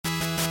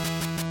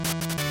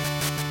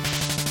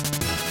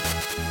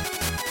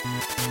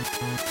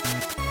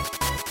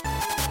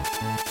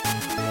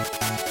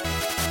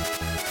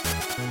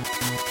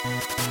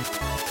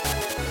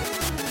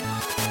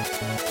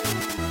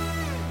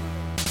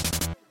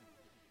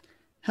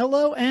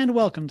Hello and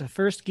welcome to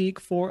First Geek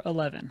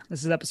 411.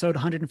 This is episode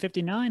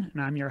 159,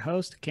 and I'm your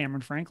host, Cameron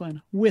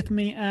Franklin. With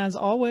me, as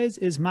always,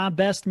 is my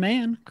best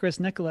man, Chris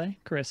Nicolay.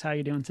 Chris, how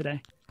you doing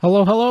today?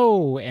 Hello,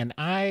 hello, and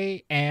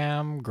I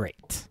am great.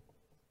 It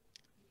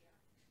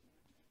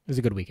was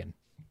a good weekend.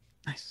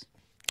 Nice.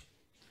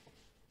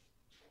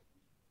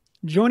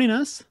 Joining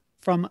us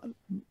from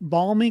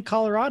balmy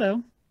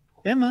Colorado,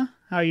 Emma,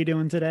 how are you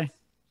doing today?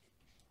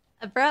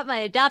 I brought my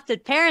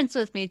adopted parents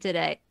with me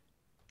today.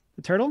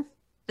 The turtle?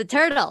 The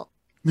turtle.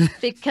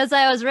 Because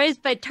I was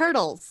raised by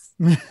turtles.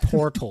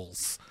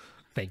 Portals.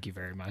 Thank you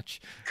very much.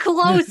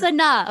 Close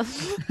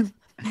enough.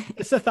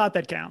 It's the thought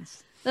that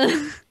counts. But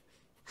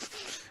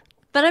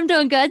I'm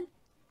doing good.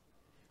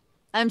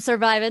 I'm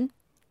surviving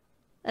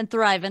and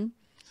thriving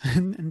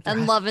and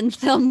loving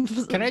film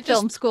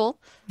school.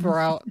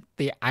 Throw out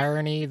the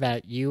irony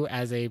that you,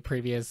 as a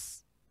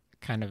previous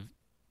kind of,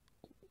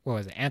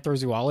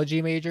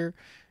 anthrozoology major,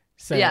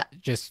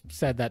 just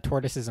said that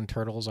tortoises and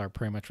turtles are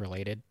pretty much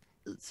related.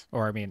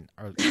 Or I'm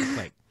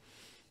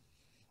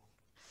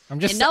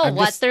just,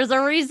 There's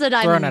a reason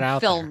I'm in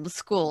film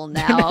school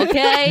now,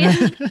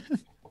 okay?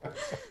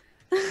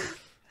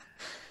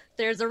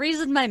 There's a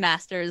reason my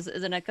master's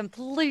is in a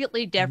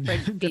completely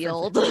different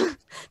field.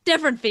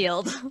 Different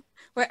field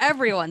where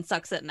everyone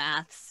sucks at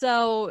math.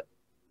 So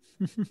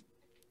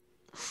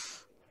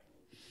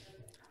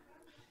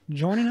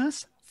joining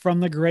us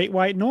from the Great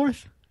White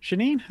North,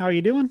 Shanine, how are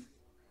you doing?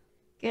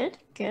 Good.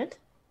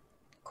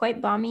 Quite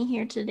balmy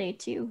here today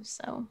too,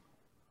 so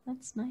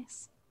that's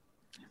nice.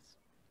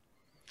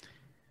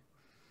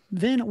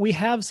 Then we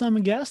have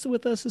some guests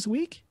with us this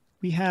week.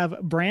 We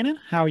have Brandon.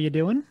 How are you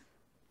doing?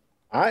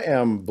 I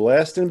am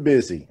blessed and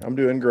busy. I'm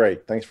doing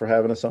great. Thanks for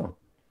having us on.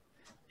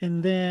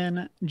 And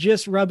then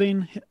just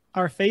rubbing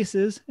our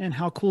faces and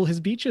how cool his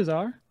beaches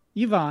are,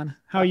 Yvonne.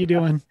 How are you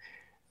doing?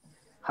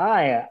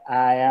 Hi,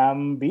 I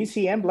am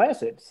busy and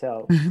blessed.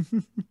 So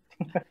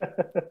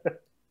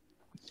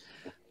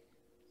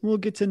we'll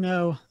get to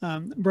know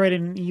Brayden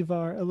and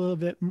Ivar a little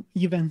bit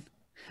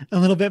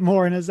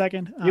more in a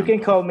second. You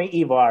can call me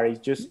Ivar.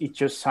 It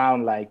just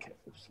sounds like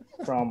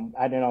from,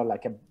 I don't know,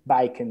 like a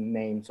Viking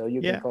name. So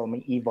you can call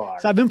me Ivar.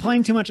 So I've been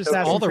playing too much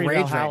Assassin's Creed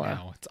Valhalla. Right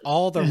now. It's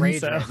all the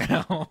rage right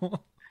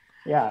now.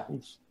 Yeah,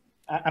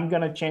 I'm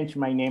gonna change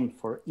my name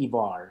for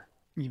Ivar.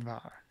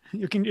 Ivar.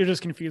 You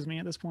just confuse me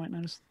at this point.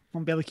 I just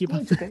won't be able to keep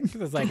up.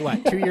 It's like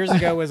what 2 years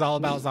ago was all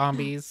about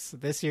zombies.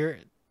 This year,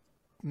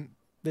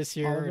 next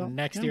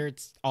year,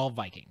 it's all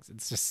Vikings.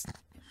 It's just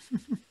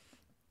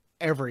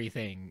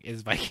everything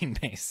is Viking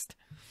based.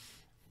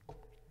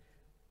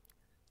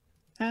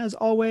 As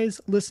always,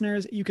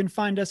 listeners, you can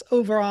find us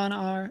over on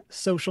our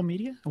social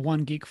media,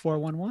 One Geek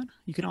 411.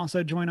 You can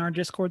also join our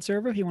Discord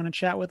server if you want to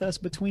chat with us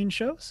between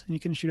shows. And you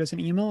can shoot us an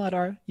email at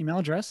our email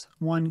address,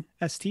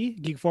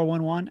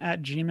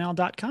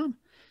 1stgeek411@gmail.com.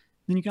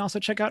 Then you can also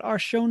check out our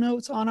show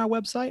notes on our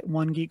website,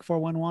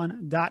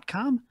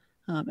 onegeek411.com.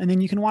 And then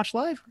you can watch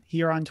live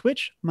here on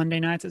Twitch, Monday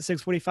nights at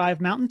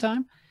 6:45 Mountain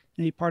Time,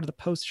 and be part of the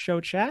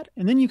post-show chat.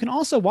 And then you can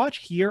also watch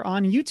here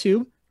on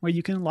YouTube, where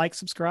you can like,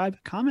 subscribe,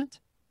 comment,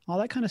 all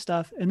that kind of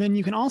stuff. And then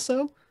you can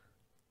also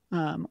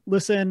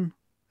listen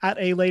at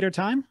a later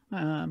time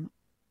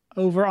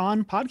over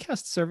on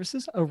podcast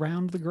services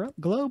around the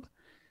globe.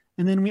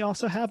 And then we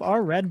also have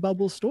our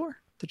Redbubble store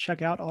to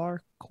check out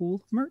our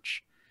cool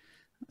merch.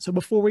 So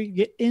before we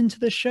get into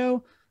the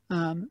show,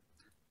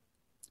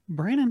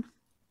 Brandon,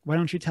 why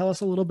don't you tell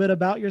us a little bit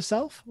about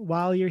yourself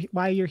why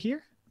you're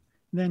here?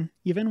 Then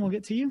Evan, we'll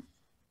get to you.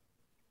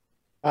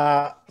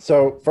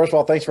 So first of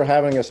all, thanks for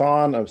having us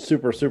on. I'm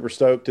super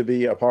stoked to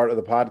be a part of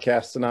the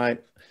podcast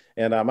tonight.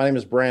 And my name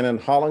is Brandon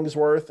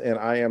Hollingsworth, and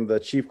I am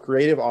the Chief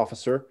Creative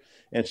Officer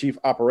and Chief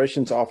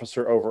Operations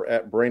Officer over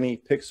at Brainy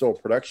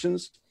Pixel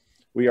Productions.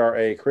 We are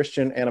a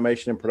Christian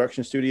animation and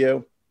production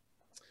studio.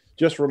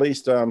 Just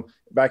released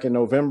back in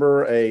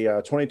November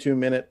a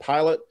 22-minute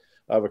pilot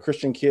of a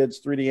Christian kids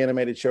 3D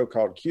animated show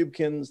called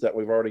Cubekins that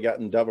we've already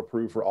gotten Dove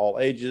approved for all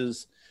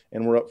ages.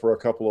 And we're up for a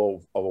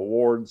couple of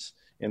awards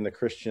in the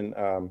Christian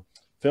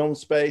film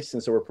space.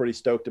 And so we're pretty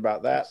stoked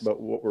about that. But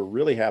what we're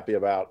really happy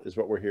about is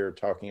what we're here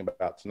talking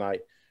about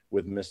tonight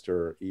with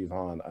Mr.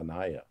 Ivan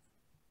Anaya.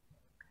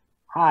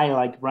 Hi,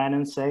 like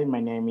Brandon said, my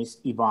name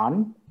is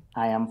Ivan.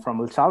 I am from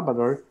El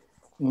Salvador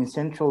in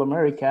Central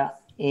America.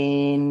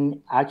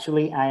 And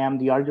actually, I am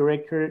the art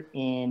director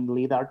and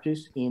lead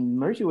artist in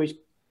Mercy Way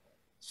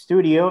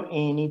Studio.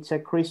 And it's a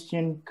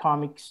Christian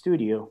comic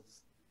studio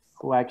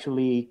who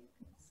actually,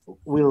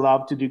 we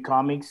love to do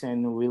comics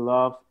and we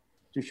love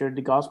to share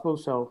the gospel.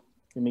 So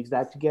we mix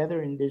that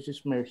together, and there's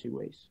just Mercy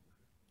Ways.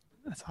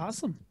 That's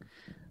awesome.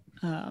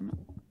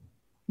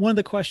 One of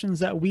the questions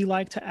that we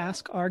like to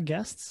ask our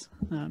guests,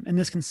 and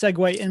this can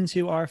segue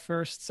into our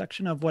first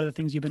section of what are the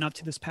things you've been up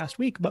to this past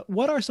week, but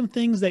what are some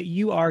things that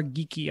you are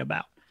geeky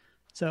about?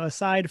 So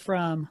aside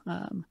from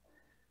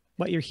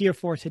what you're here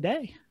for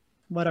today,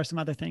 what are some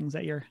other things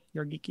that you're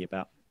geeky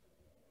about?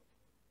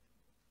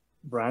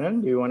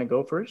 Brandon, do you want to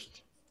go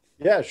first?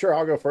 Yeah, sure.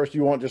 I'll go first.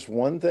 You want just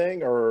one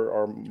thing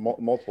or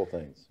multiple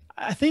things?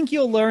 I think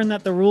you'll learn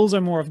that the rules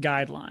are more of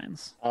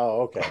guidelines.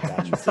 Oh, okay.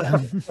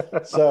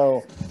 Gotcha.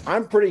 So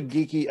I'm pretty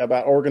geeky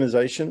about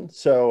organization.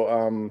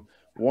 So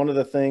one of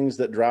the things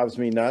that drives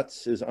me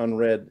nuts is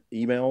unread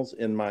emails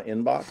in my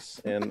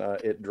inbox, and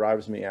it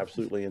drives me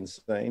absolutely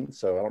insane.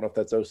 So I don't know if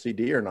that's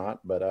OCD or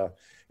not, but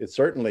it's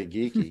certainly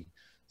geeky.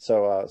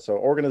 So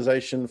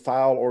organization,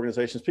 file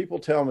organizations. People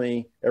tell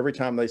me every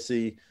time they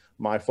see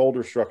my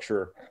folder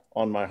structure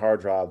on my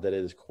hard drive that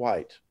it is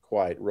quite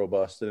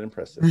robust and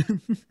impressive.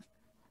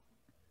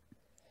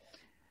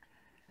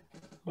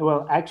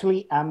 Well,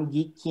 actually, I'm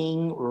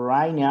geeking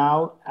right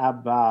now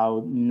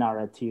about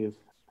narrative.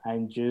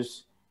 I'm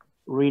just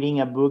reading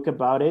a book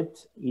about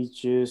it. It's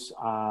just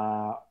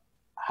how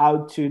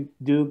to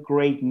do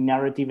great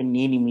narrative in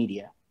any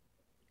media.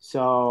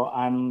 So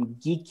I'm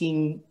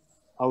geeking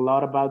a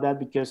lot about that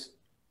because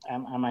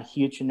I'm a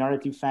huge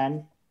narrative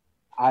fan.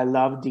 I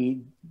love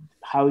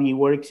how it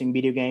works in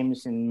video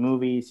games and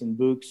movies and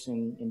books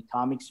and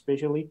comics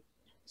especially.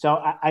 So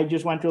I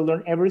just want to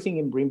learn everything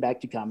and bring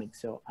back to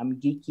comics. So I'm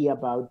geeky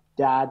about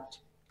that.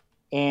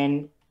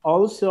 And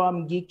also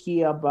I'm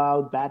geeky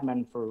about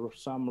Batman for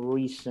some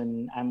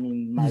reason. I'm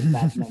in my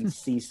Batman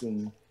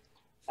season.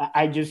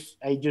 I just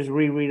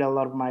reread a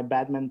lot of my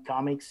Batman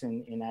comics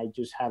and I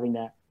just having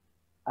a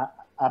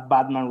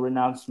Batman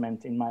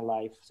renouncement in my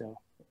life. So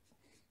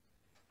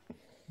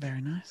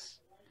very nice.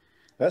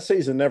 That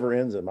season never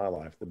ends in my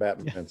life. The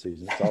Batman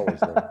season, it's always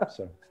there.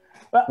 So,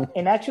 well,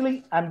 and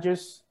actually, I'm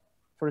just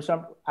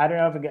I don't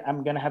know if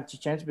I'm gonna have to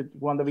change, but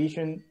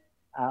WandaVision,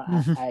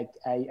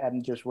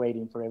 I'm just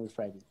waiting for every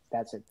Friday.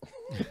 That's it.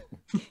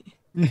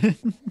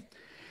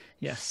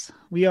 Yes,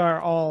 we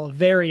are all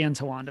very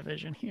into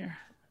WandaVision here.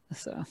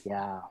 So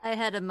yeah, I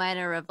had a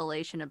minor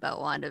revelation about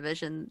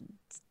WandaVision.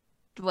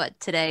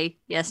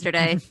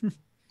 Yesterday,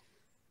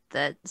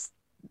 that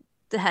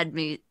had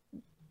me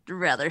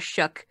rather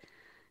shook.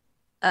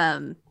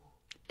 In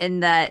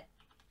that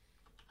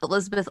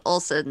Elizabeth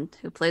Olsen,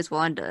 who plays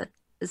Wanda,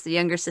 is the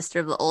younger sister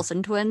of the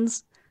Olsen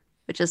twins,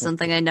 which is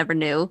something I never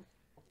knew.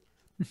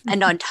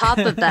 And on top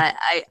of that,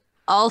 I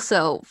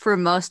also, for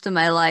most of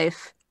my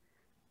life,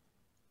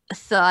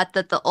 thought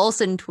that the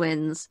Olsen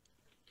twins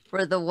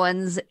were the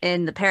ones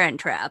in The Parent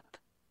Trap,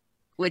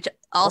 which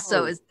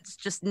also is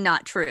just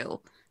not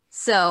true.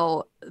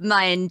 So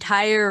my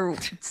entire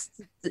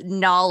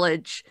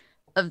knowledge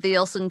of the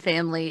Olsen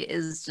family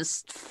is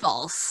just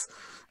false.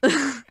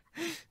 They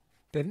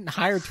didn't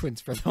hire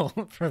twins for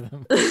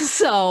them.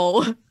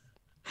 So,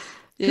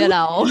 you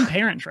know.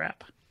 Parent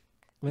Trap.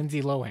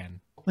 Lindsay Lohan.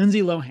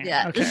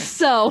 Yeah. Okay.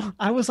 So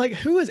I was like,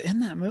 who is in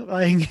that movie?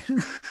 Like,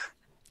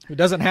 who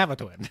doesn't have a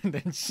twin?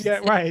 Yeah,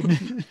 right.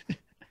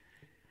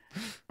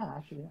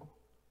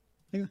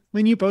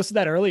 When you posted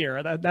that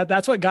earlier,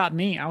 that's what got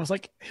me. I was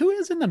like, who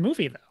is in the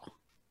movie though?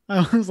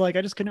 I was like,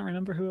 I just couldn't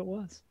remember who it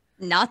was.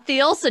 Not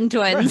the Olsen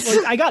twins. Right.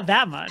 Like, I got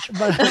that much,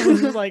 but I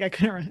was just like, I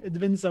couldn't. It's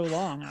been so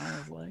long. I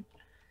was like,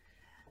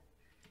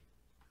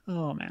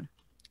 oh man.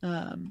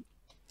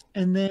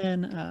 And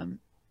then,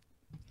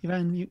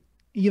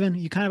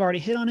 you kind of already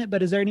hit on it,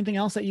 but is there anything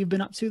else that you've been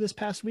up to this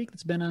past week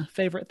that's been a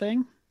favorite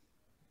thing?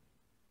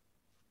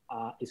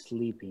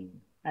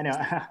 Sleeping. I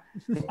know.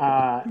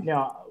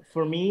 No,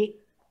 for me,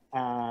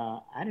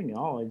 I don't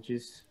know. It's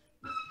just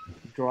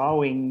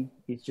drawing.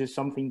 It's just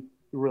something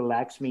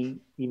relax me,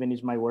 even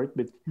is my work.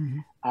 But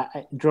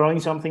drawing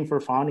something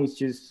for fun is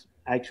just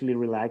actually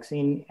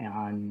relaxing,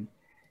 and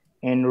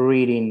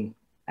reading.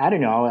 I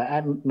don't know.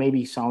 I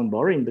maybe sound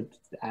boring, but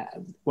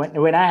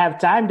when I have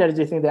time, that is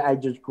the thing that I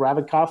just grab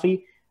a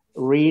coffee,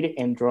 read,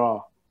 and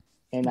draw,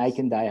 and I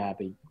can die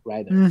happy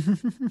right there.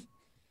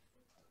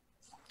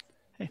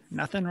 Hey,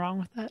 nothing wrong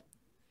with that.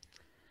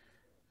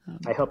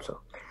 I hope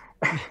so.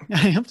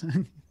 I hope so.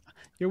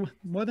 You're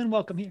more than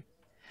welcome here.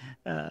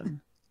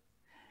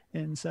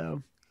 And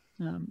so,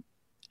 and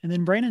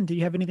then Brandon, do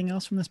you have anything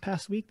else from this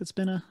past week that's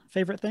been a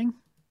favorite thing?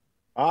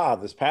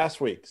 This past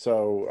week.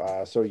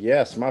 So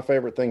yes, my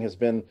favorite thing has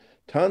been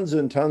tons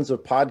and tons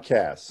of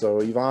podcasts. So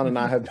Yvonne and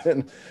I have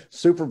been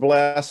super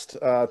blessed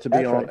to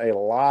be on a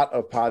lot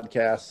of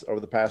podcasts over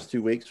the past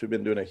 2 weeks. We've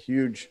been doing a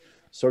huge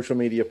social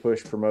media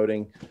push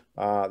promoting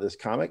this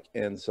comic.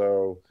 And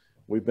so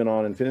we've been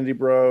on Infinity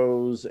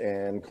Bros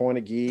and Coin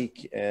a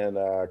Geek and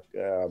I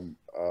can't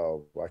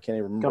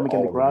even remember. Comic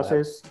in the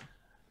Crosses.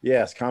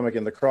 Yes, Comic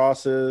in the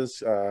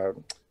Crosses,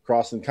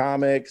 Crossing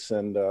Comics,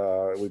 and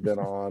we've been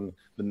on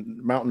the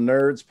Mountain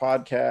Nerds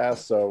podcast.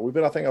 So we've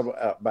been, I think,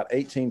 about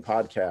 18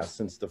 podcasts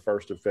since the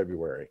 1st of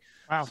February.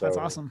 Wow, so that's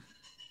awesome.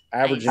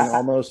 Averaging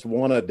almost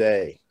one a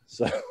day.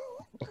 So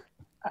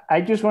I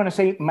just want to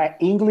say my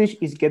English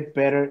is get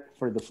better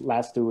for the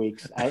last 2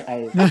 weeks.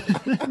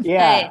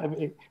 Yeah.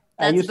 Hey,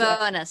 that's a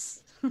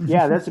bonus.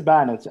 Yeah, that's a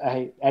bonus.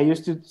 I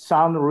used to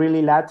sound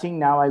really Latin.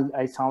 Now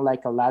I sound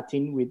like a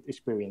Latin with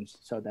experience.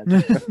 So that's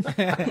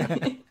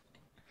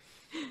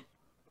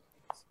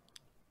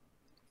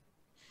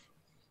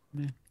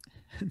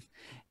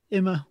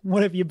Emma,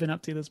 what have you been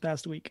up to this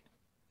past week?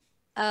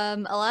 A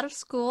lot of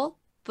school,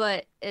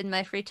 but in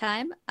my free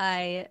time,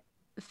 I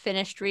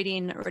finished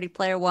reading Ready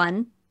Player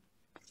One.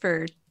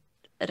 for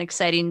an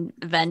exciting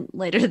event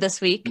later this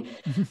week.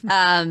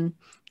 And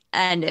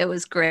it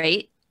was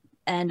great.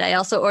 And I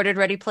also ordered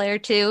Ready Player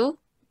 2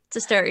 to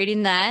start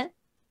reading that.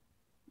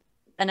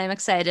 And I'm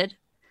excited.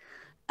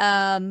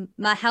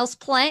 My house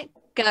plant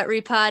got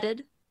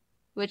repotted,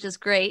 which is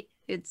great.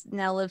 It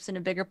now lives in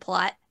a bigger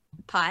pot.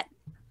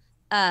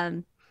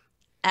 And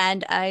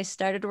I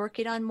started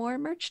working on more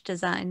merch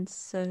designs,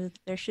 so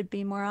there should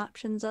be more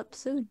options up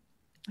soon.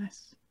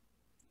 Nice.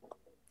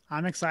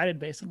 I'm excited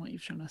based on what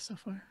you've shown us so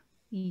far.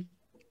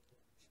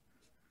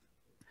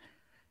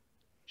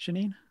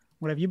 Shanine,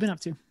 what have you been up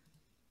to?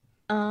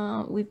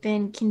 We've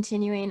been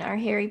continuing our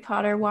Harry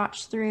Potter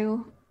watch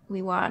through.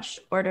 We watched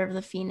Order of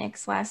the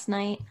Phoenix last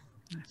night.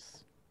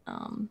 Nice.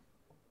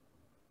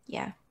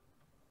 Yeah,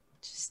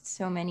 just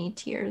so many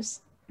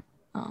tears.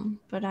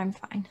 But I'm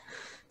fine.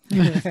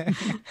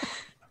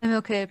 I'm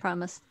okay, I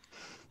promise.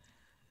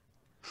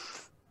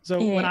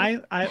 So when I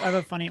have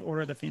a funny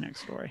Order of the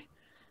Phoenix story,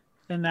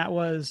 and that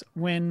was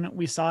when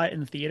we saw it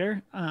in the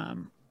theater.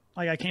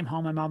 Like I came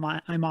home,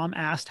 my mom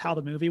asked how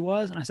the movie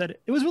was, and I said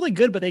it was really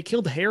good, but they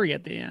killed Harry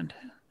at the end.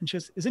 And she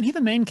goes, "Isn't he the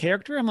main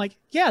character?" I'm like,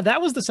 "Yeah,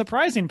 that was the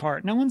surprising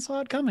part. No one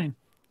saw it coming."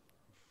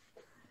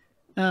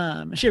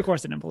 She of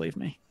course didn't believe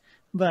me,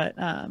 but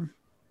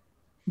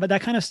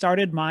that kind of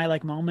started my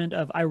like moment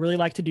of I really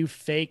like to do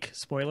fake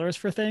spoilers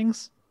for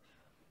things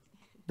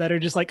that are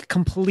just like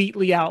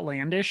completely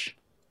outlandish,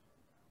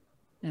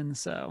 and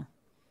so,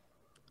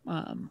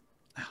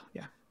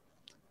 yeah,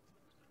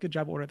 good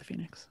job, Order of the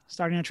Phoenix,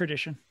 starting a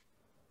tradition.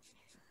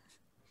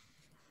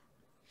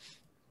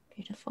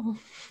 Beautiful.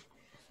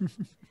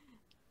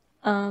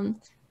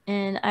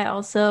 And I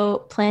also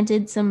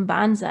planted some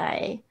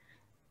bonsai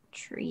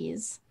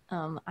trees.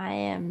 I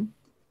am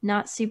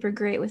not super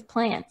great with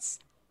plants,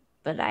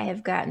 but I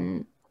have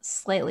gotten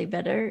slightly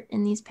better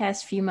in these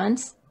past few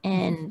months.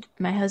 And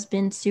my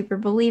husband super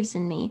believes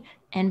in me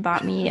and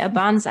bought me a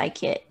bonsai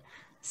kit.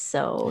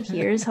 So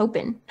here's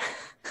hoping.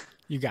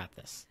 You got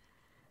this.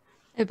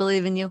 I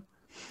believe in you.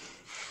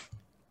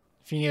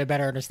 If you need a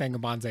better understanding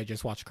of bonsai,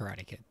 just watch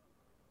Karate Kid.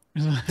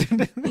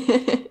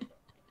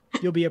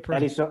 You'll be a pro.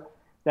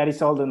 That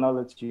is all the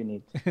knowledge you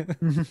need.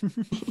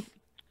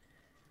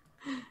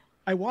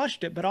 I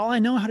watched it, but all I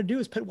know how to do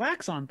is put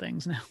wax on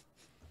things now.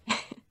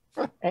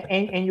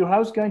 And your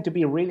house is going to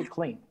be really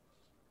clean.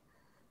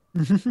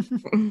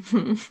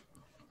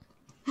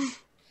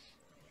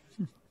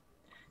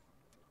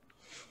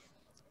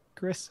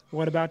 Chris,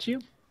 what about you?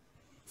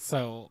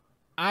 So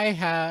I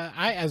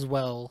as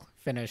well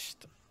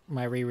finished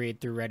my reread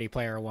through Ready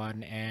Player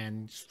 1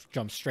 and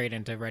jumped straight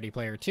into Ready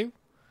Player 2.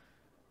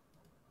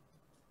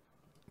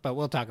 But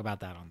we'll talk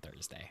about that on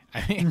Thursday.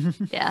 I mean,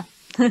 Yeah.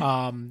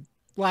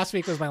 last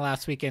week was my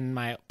last week in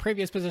my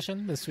previous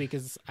position. This week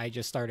I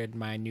just started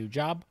my new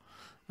job.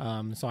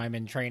 So I'm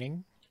in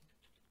training,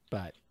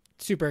 but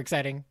super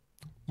exciting,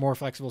 more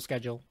flexible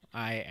schedule.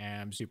 I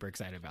am super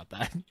excited about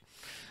that.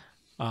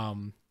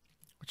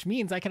 Which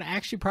means I can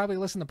actually probably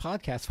listen to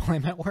podcasts while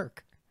I'm at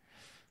work.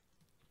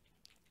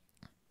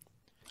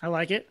 I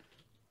like it.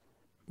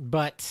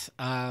 But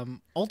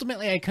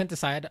ultimately I couldn't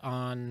decide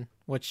on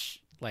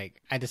which,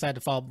 like, I decided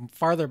to fall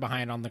farther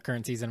behind on the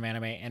current season of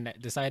anime and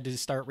decided to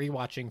start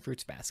rewatching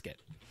Fruits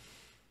Basket.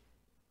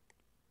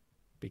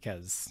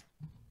 Because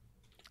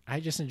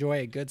I just enjoy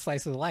a good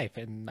slice of life,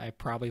 and I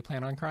probably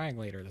plan on crying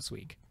later this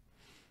week.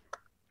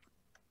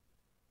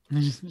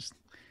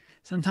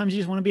 Sometimes you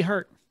just want to be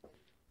hurt.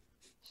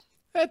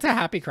 It's a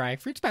happy cry.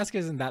 Fruits Basket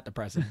isn't that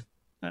depressing.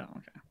 Oh,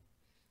 okay.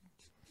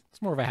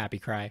 It's more of a happy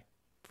cry,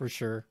 for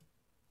sure.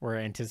 Or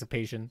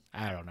anticipation.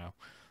 I don't know.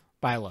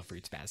 But I love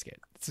Fruits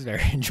Basket. It's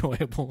very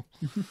enjoyable.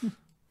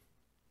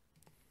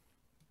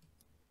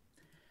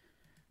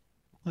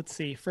 Let's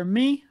see. For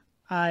me,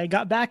 I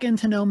got back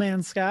into No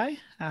Man's Sky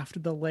after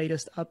the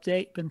latest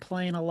update. Been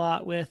playing a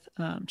lot with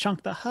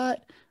Chunk the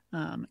Hut,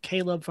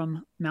 Caleb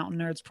from Mountain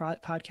Nerds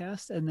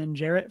podcast, and then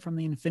Jarrett from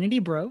the Infinity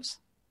Bros.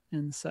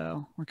 And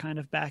so we're kind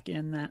of back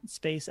in that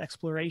space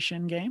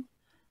exploration game.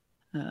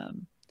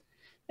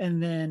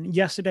 And then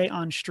yesterday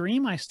on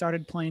stream, I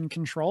started playing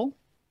Control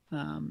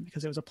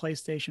because it was a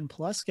PlayStation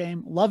Plus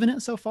game. Loving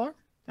it so far.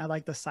 I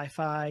like the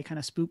sci-fi kind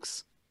of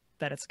spooks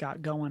that it's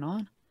got going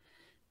on.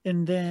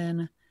 And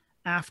then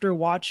after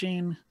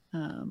watching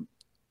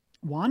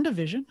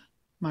WandaVision,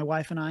 my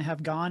wife and I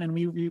have gone and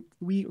we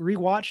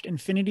rewatched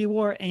Infinity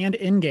War and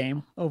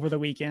Endgame over the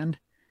weekend.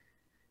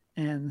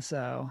 And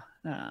so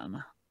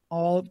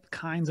all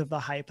kinds of the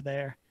hype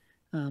there.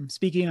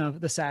 Speaking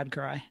of the sad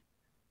cry,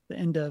 the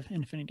end of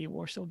Infinity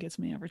War still gets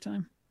me every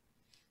time.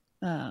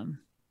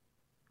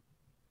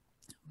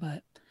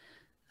 But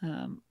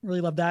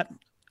really love that.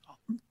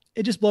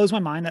 It just blows my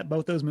mind that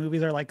both those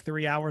movies are like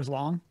 3 hours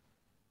long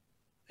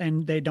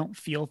and they don't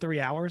feel 3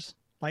 hours.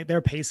 Like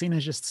their pacing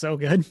is just so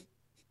good.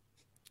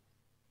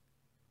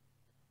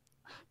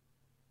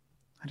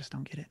 I just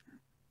don't get it.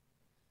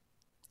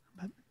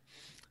 But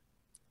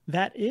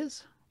that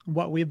is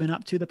what we've been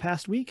up to the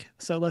past week.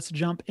 So let's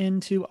jump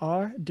into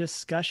our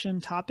discussion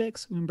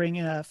topics. We can bring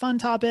in a fun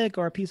topic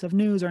or a piece of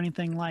news or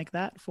anything like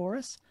that for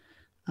us.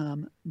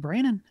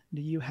 Brandon,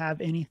 do you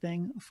have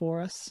anything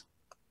for us?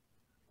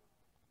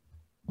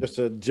 Just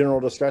a general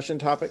discussion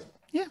topic?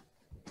 Yeah.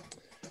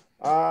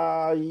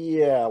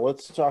 Yeah,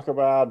 let's talk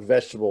about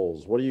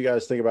vegetables. What do you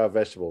guys think about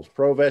vegetables?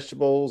 Pro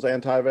vegetables,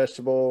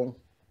 anti-vegetable?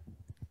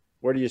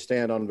 Where do you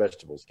stand on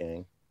vegetables,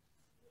 gang?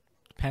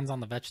 Depends on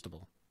the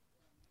vegetable.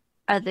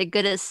 Are they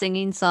good at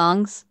singing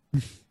songs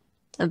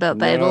about No,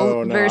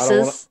 Bible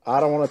verses? I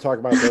don't want to talk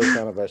about those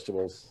kind of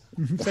vegetables.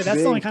 So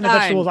that's the only kind of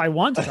Darn. vegetables I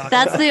want to talk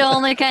That's about. the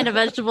only kind of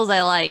vegetables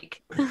I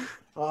like.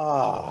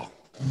 Ah.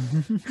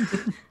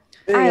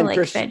 I like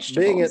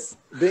vegetables.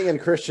 Being in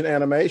Christian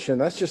animation,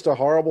 that's just a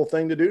horrible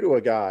thing to do to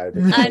a guy.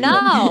 I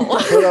know.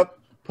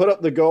 Put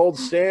up the gold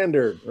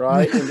standard,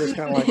 right? And just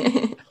kind of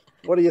like,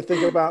 what do you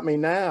think about me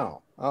now?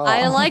 Oh,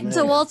 I like to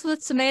man. waltz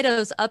with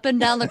tomatoes up and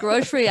down the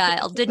grocery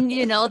aisle. Didn't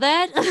you know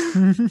that?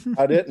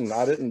 I didn't,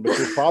 but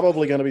you're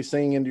probably going to be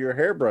singing into your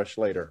hairbrush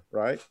later,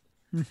 right?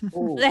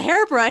 Ooh. The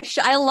hairbrush.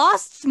 I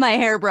lost my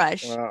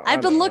hairbrush. Well,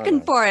 I've been looking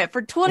for it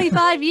for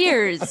 25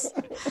 years.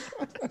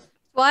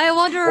 Why I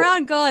wander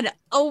around going,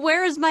 oh,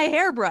 where is my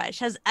hairbrush?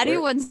 Has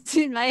anyone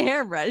seen my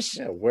hairbrush?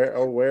 Yeah,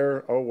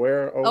 where?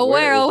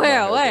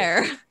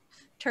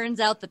 Turns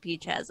out the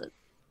peach has it.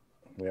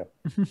 Yeah,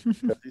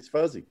 because he's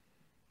fuzzy.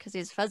 Because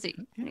he's fuzzy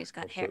and he's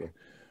got hair.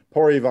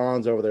 Poor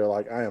Yvonne's over there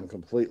like, I am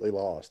completely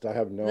lost. I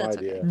have no That's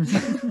idea.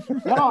 Okay.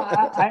 No,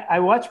 I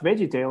watch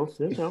VeggieTales.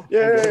 So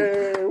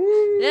Yay!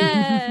 Woo!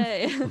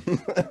 Yay!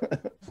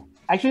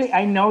 Actually,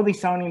 I know the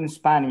song in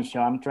Spanish,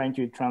 so I'm trying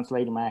to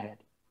translate in my head.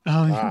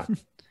 Oh,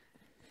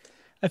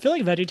 I feel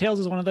like VeggieTales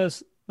is one of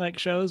those like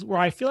shows where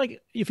I feel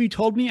like if you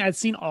told me I'd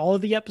seen all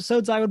of the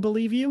episodes, I would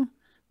believe you.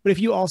 But if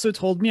you also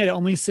told me I'd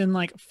only seen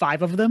like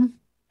 5 of them,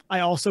 I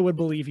also would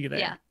believe you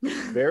there.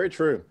 Yeah. Very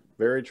true.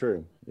 Very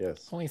true.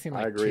 Yes. Only seen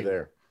like I agree 2.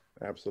 there.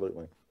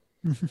 Absolutely.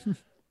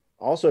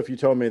 Also, if you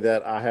told me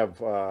that I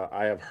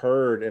have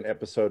heard an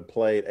episode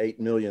played 8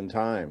 million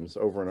times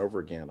over and over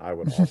again, I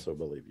would also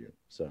believe you.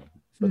 So,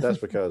 but that's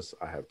because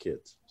I have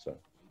kids. So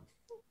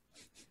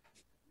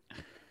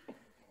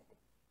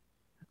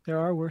There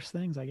are worse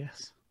things, I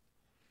guess.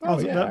 Oh,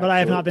 Also, yeah, but I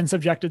have not been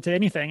subjected to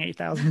anything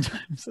 8,000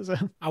 times. So.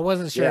 I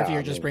wasn't sure if you Yeah,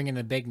 were just bringing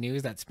the big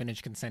news that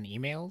spinach can send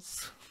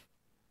emails.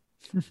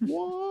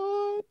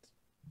 what?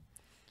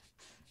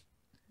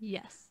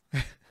 Yes.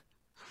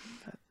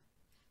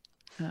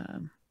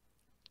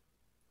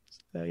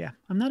 So yeah,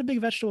 I'm not a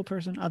big vegetable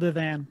person other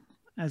than,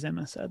 as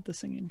Emma said, the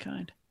singing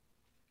kind.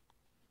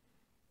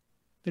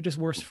 They're just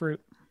worse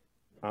fruit.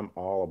 I'm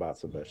all about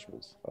some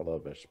vegetables. I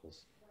love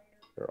vegetables.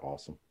 They're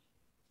awesome,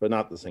 but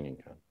not the singing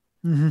kind.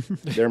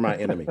 They're my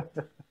enemy.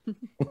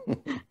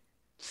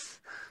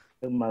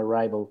 My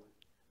rival.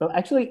 Well,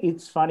 actually,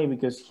 it's funny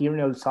because here in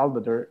El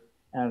Salvador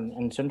and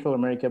in Central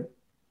America,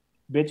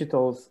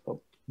 vegetables,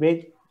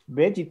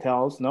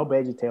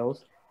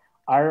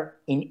 are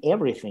in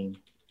everything.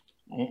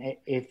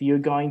 If you're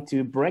going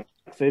to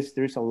breakfast,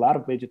 there's a lot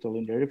of vegetable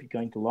in there. If you're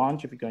going to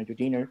lunch, if you're going to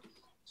dinner,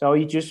 so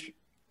it's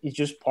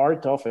just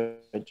part of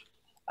it.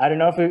 I don't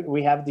know if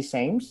we have the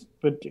same,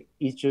 but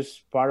it's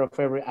just part of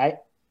every. I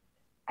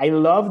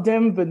love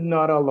them, but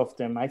not all of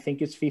them. I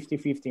think it's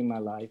 50-50 in my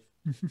life.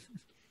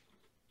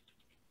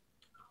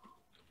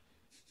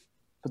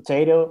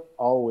 Potato,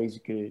 always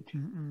good.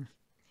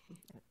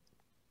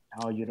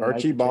 Oh, you don't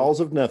Archie like balls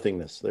of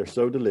nothingness. They're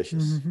so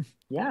delicious.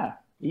 Yeah,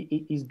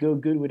 it's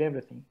good with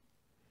everything.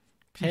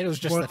 Potatoes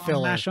just Boil the them,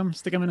 filler. mash them,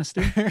 stick them in a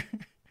stew.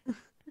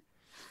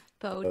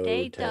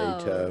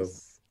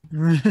 Potatoes.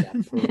 Yeah,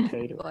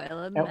 potato.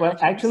 Boil them, Well,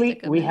 mash 'em, actually,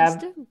 stick 'em we in a have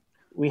stew.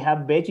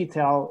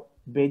 vegetal.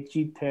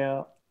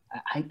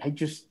 I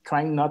just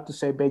trying not to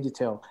say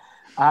vegetal.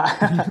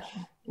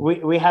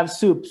 We have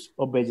soups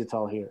of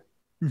vegetal here.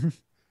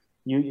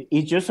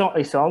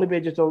 It's only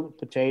vegetal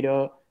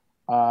potato.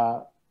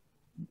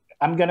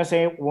 I'm gonna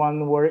say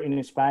one word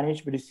in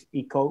Spanish, but it's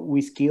called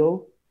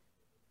whiskil.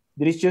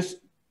 That is just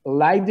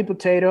like the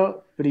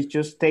potato, but it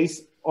just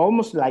tastes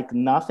almost like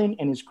nothing,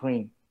 and it's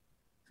green.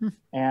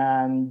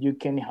 And you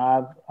can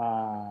have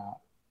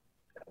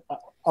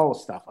all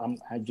stuff. I'm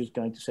just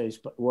going to say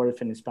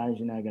words in Spanish,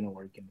 and not gonna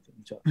work anything.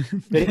 So,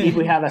 but if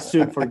we have a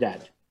soup for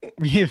that,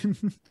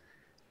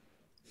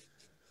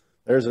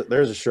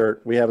 There's a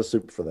shirt. We have a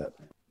soup for that.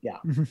 yeah.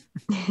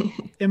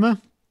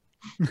 Emma?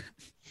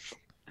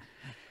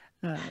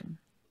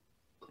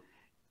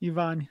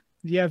 Yvonne,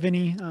 do you have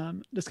any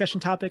discussion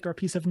topic or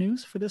piece of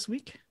news for this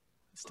week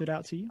that stood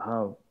out to you?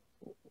 Oh,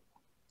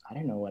 I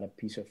don't know what a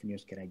piece of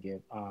news can I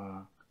give.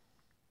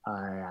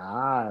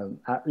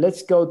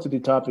 Let's go to the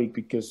topic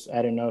because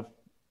I don't know if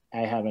I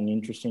have an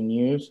interesting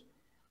news.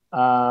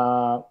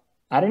 I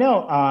don't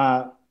know.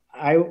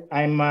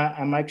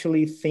 I'm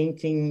actually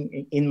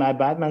thinking in my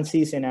Batman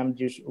season. I'm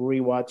just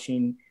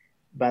rewatching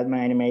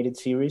Batman animated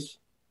series,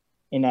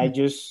 and I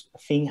just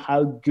think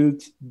how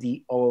good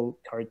the old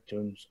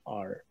cartoons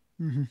are.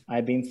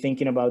 I've been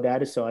thinking about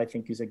that, so I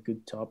think it's a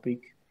good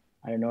topic.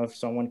 I don't know if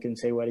someone can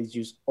say what is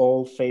just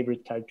all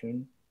favorite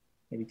cartoon.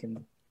 Maybe it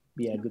can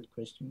be a good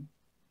question.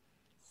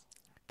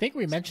 I think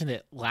we mentioned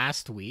it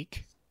last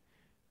week.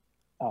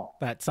 Oh,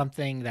 But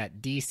something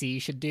that DC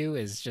should do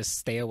is just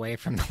stay away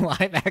from the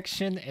live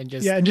action and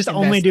just and just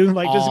only invest do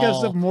like just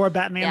all- get more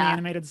Batman the Yeah.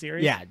 animated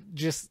series. Yeah,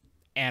 just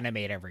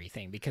animate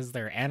everything because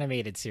their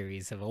animated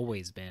series have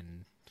always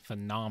been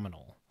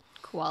phenomenal.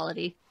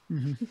 Quality.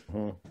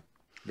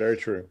 Very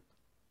true.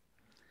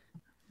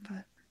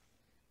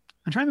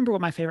 I'm trying to remember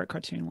what my favorite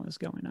cartoon was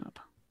growing up.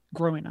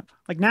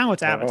 Like now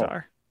it's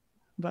Avatar,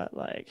 but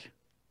like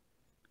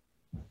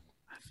I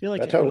feel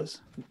like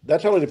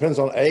That totally depends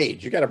on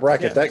age. You got to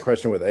bracket that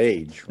question with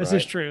age. This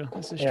is true.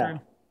 This is true.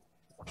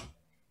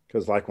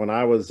 Because like when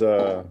I was,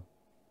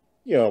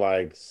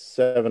 like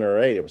 7 or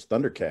 8, it was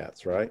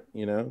Thundercats, right?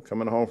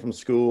 Coming home from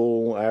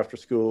school, after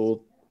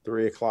school,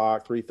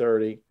 3:00,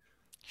 3:30,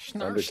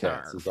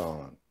 Thundercats is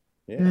on.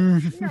 Yeah.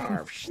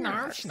 Snarf,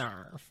 snarf,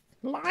 snarf.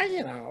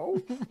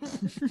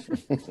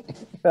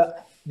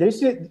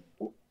 There's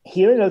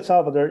here in El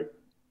Salvador,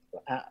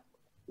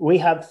 we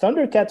have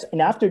Thundercats,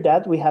 and after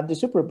that we have the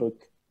Superbook,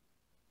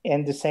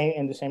 and the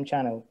same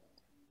channel.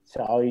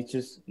 So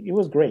it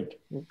was great,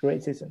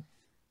 season.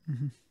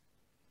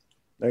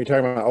 Are you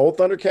talking about old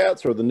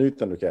Thundercats or the new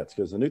Thundercats?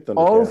 Because the new Thundercats,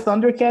 All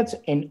Thundercats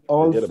and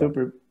all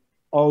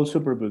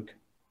Superbook.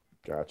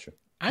 Gotcha.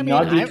 I mean,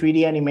 Not the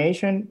 3D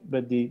animation,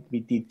 but the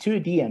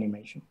 2D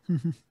animation.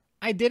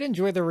 I did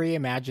enjoy the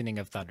reimagining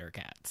of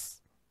Thundercats.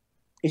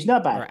 It's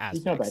not Or bad. aspects,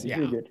 It's not bad. It's yeah.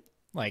 really good.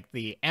 Like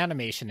the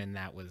animation in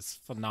that was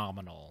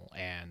phenomenal,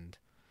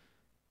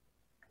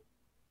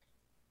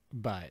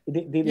 but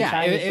The yeah,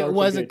 design is it also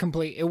was a good.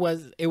 complete.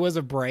 It was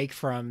a break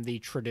from the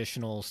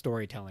traditional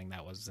storytelling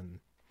that was in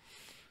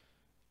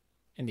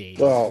the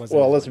 80s.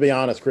 Well, let's be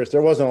honest, Chris.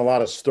 There wasn't a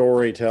lot of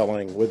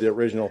storytelling with the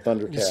original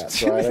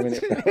Thundercats, right? I mean,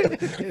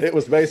 it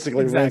was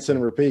basically rinse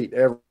and repeat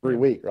every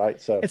week,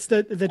 right? So It's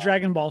the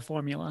Dragon Ball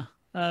formula.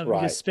 You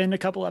Right. just spend a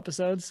couple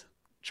episodes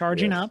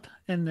charging Yes. up,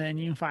 and then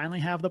you finally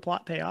have the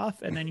plot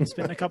payoff, and then you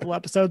spend a couple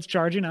episodes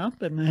charging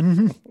up, and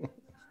then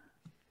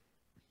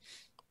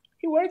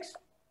It works.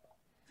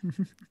 oh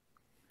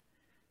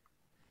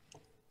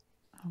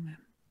man,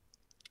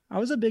 I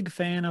was a big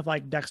fan of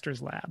like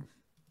Dexter's Lab.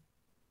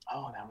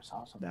 Oh, that was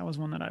awesome. That was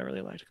one that I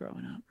really liked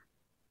growing up.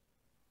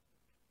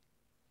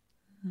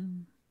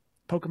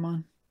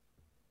 Pokemon,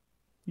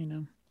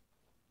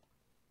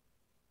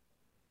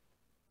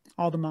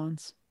 all the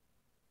Mons.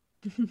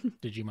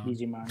 Digimon.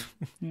 Digimon.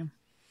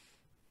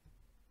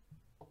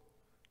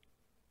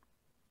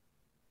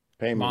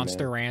 pay me,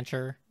 Monster man.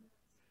 Rancher.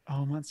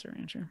 Oh, Monster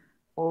Rancher.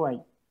 Oh, I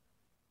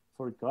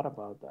forgot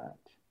about that.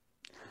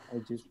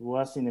 It just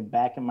was in the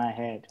back of my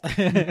head.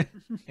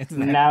 It's that-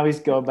 Now it's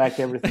go back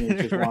everything. It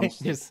just right, wants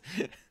to. just-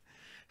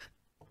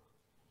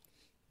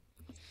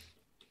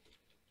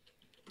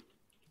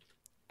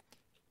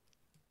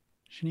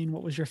 Janine,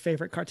 what was your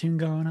favorite cartoon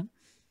growing up?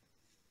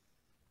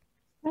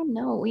 I don't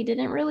know. We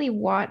didn't really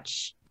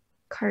watch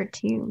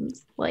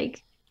cartoons,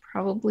 like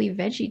probably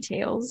Veggie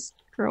Tales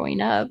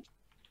growing up.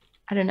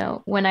 I don't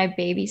know. When I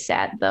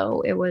babysat,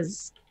 though, it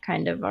was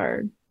kind of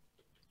our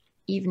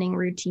evening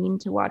routine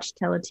to watch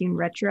Teletoon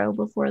Retro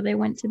before they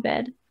went to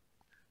bed.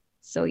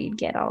 So you'd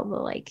get all the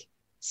like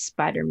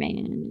Spider-Man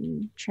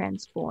and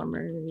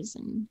Transformers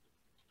and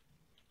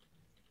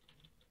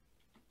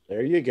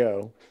There you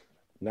go.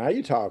 Now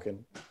you're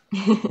talking.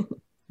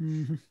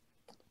 Mhm.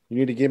 You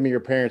need to give me your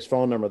parents'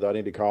 phone number, though. I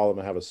need to call them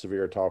and have a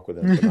severe talk with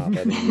them for not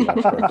letting you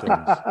watch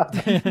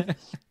cartoons.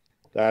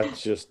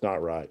 That's just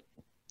not right.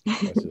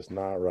 That's just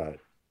not right.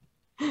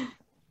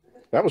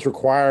 That was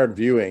required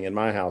viewing in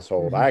my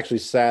household. I actually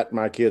sat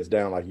my kids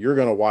down like, you're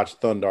going to watch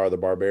Thundar the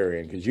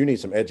Barbarian because you need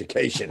some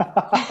education.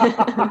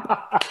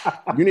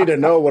 You need to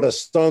know what a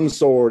stun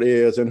sword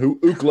is and who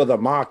Ukla the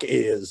Mock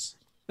is.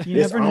 You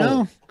It's never on.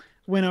 know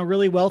when a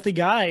really wealthy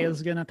guy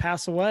is going to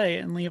pass away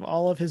and leave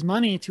all of his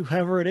money to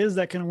whoever it is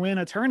that can win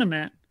a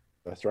tournament.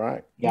 That's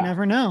right. You Yeah.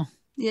 never know.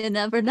 You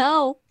never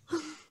know.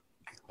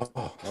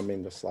 Oh, I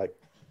mean, it's like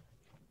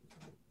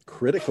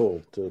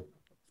critical to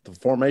the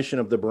formation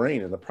of the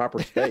brain in the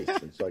proper space.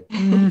 It's like,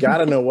 you got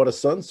to know what a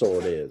sun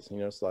sword is.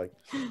 It's like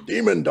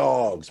demon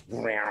dogs.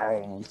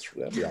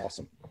 That'd be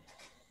awesome.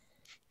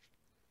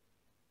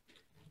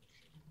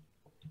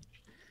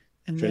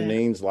 And then,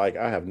 Janine's like,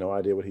 I have no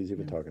idea what he's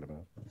even talking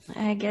about.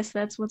 I guess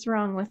that's what's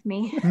wrong with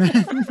me.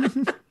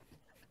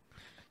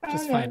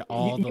 Just find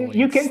all the You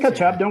links can catch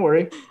to up. Don't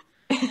worry.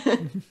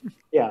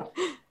 Yeah.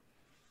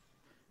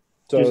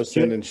 So Just-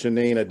 sending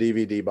Shanine a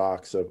DVD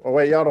box of, oh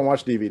wait, y'all don't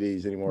watch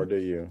DVDs anymore, do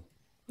you?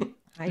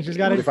 you just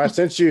got to If I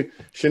sent you,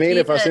 Shanine,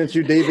 if I sent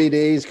you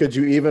DVDs, could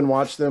you even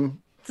watch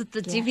them? The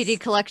DVD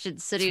collection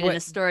sitting in what- a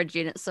storage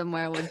unit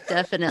somewhere would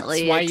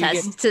definitely That's why you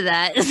attest to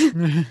that.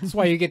 That's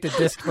why you get the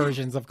disc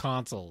versions of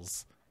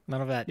consoles.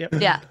 None of that Yep.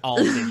 Yeah. all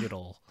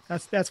digital.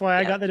 That's why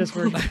I got the disc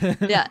version.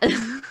 Yeah.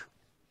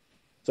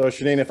 So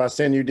Shanine, if I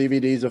send you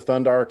DVDs of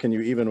Thundar, can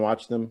you even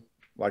watch them?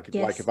 Like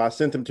Yes. if I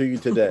sent them to you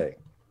today?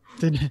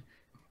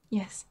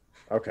 Yes.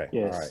 Okay.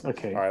 Yes, All right.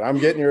 okay. All right. I'm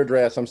getting your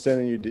address. I'm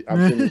sending you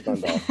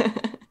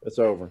Thundar. It's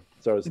over.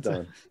 So it's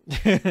done.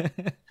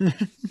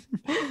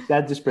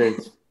 That's the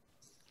spirit.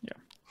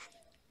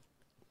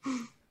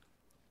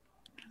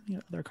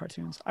 other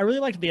cartoons. I really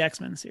liked the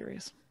X-Men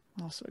series.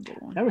 Also a good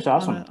one. That was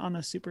awesome. On the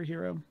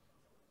superhero.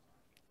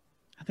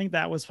 I think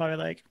that was probably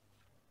like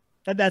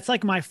that's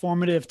like my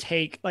formative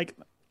take. Like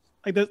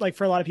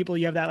for a lot of people,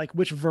 you have that like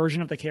which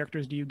version of the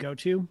characters do you go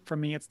to? For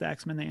me, it's the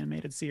X-Men the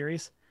animated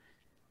series.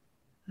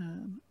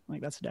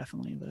 Like that's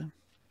definitely the.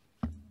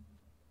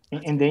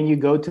 And then you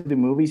go to the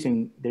movies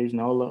and there's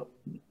no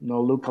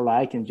look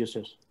alike and just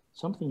says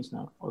something's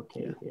not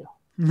okay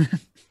here.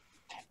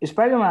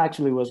 Spider-Man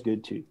actually was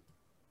good too.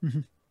 Mm-hmm.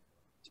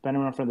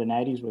 Spider-Man from the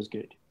 90s was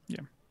good. Yeah.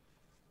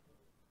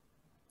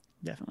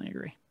 Definitely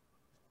agree.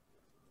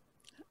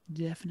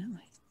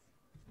 Definitely.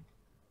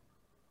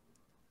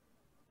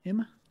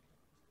 Emma,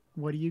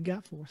 what do you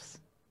got for us?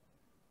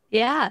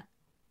 Yeah.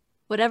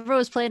 Whatever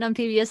was playing on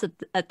PBS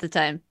at the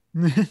time.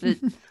 But,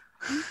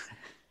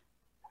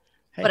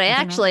 Hey, what I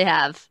actually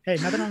have. Hey,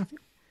 nothing wrong with you.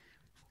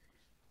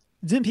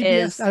 Didn't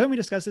PBS, haven't we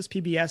discussed this?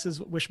 PBS is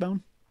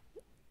Wishbone?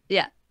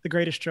 Yeah. The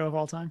greatest show of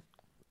all time.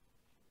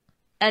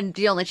 And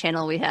the only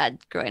channel we had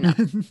growing up.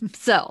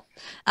 So,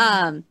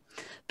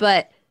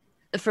 but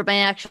for my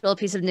actual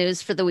piece of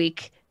news for the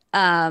week,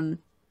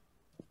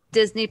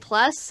 Disney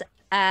Plus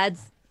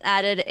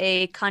added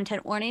a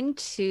content warning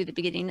to the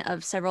beginning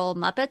of several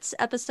Muppets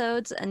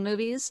episodes and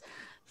movies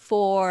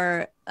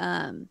for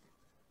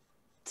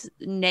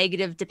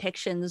negative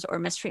depictions or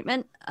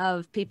mistreatment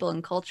of people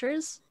and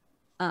cultures.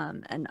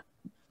 And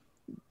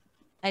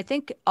I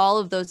think all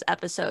of those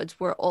episodes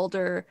were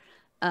older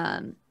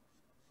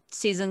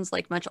seasons,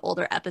 like much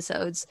older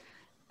episodes.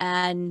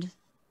 And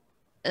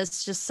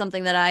it's just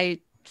something that I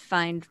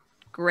find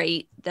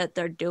great that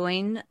they're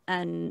doing.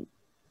 And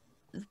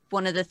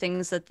one of the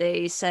things that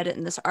they said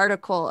in this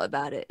article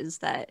about it is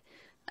that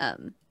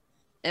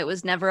it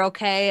was never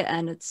okay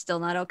and it's still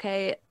not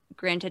okay.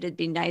 Granted, it'd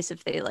be nice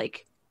if they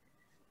like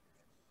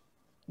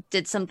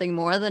did something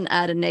more than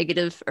add a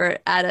negative or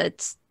add a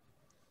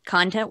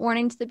content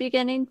warning to the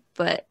beginning,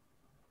 but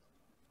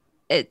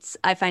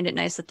I find it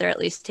nice that they're at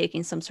least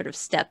taking some sort of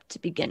step to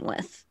begin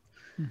with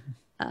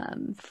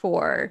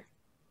for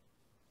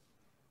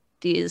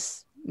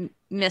these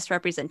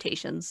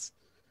misrepresentations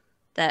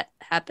that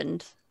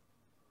happened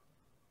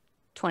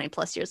 20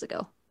 plus years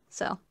ago.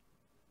 So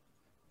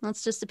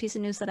that's just a piece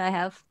of news that I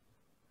have.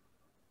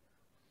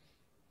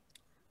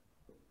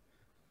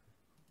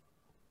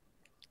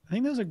 I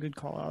think those are good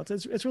call outs.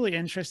 It's really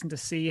interesting to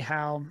see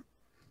how,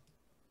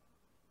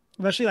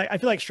 especially like I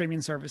feel like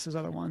streaming services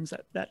are the ones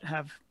that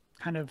have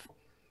kind of,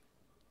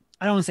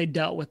 I don't want to say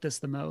dealt with this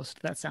the most.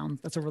 That's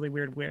a really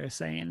weird way of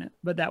saying it,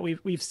 but that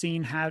we've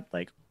seen how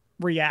like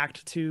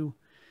react to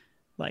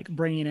like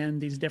bringing in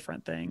these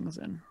different things,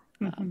 and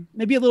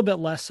maybe a little bit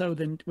less so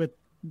than with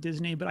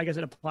Disney, but I guess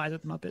it applies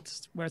with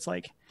Muppets where it's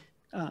like,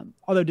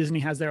 although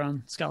Disney has their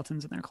own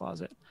skeletons in their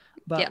closet,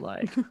 but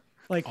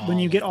like when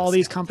you get all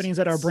these companies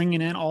that are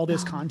bringing in all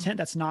this content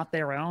that's not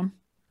their own,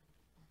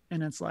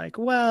 and it's like,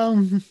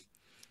 well,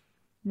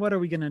 what are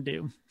we gonna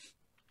do?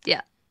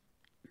 Yeah.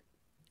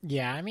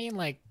 Yeah, I mean,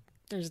 like,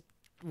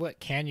 what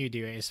can you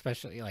do,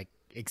 especially like,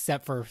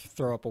 except for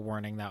throw up a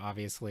warning that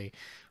obviously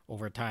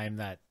over time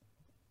that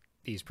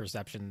these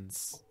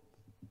perceptions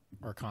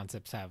or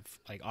concepts have,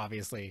 like,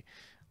 obviously,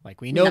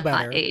 like, we know not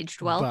better,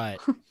 aged well,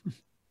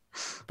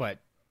 but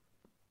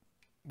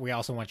we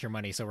also want your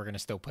money, so we're gonna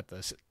still put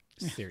this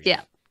series.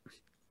 Yeah.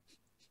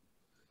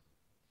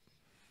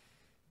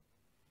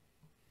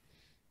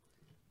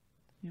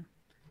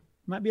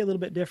 Might be a little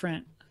bit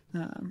different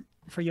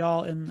for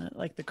y'all in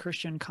the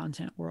Christian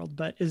content world,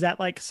 but is that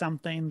like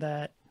something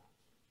that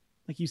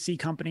like you see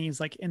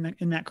companies like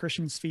in that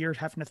Christian sphere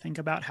having to think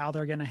about how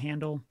they're going to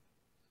handle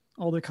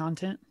older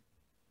content?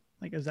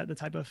 Like, is that the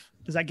type of,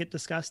 does that get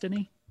discussed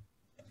any?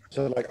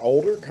 So like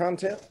older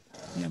content?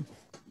 Yeah.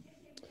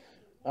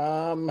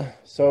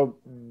 So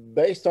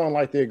based on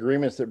like the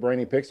agreements that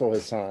Brainy Pixel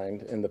has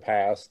signed in the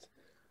past,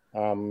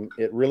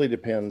 it really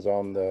depends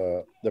on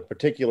the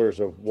particulars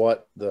of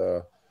what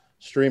the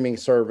streaming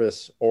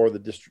service or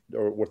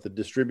what the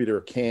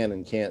distributor can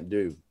and can't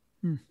do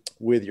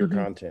with your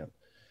content.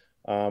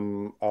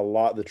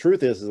 The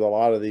truth is a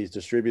lot of these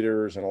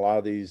distributors and a lot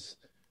of these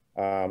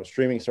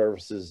streaming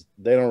services,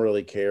 they don't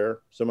really care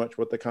so much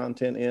what the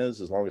content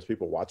is as long as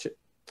people watch it,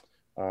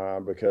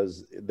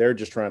 because they're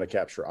just trying to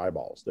capture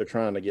eyeballs. They're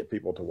trying to get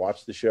people to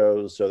watch the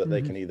shows so that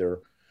they can either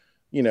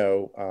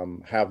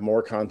have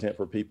more content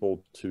for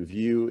people to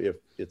view if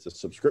it's a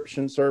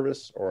subscription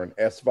service, or an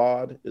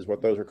SVOD is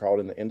what those are called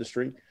in the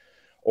industry,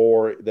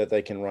 or that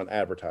they can run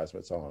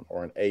advertisements on,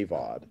 or an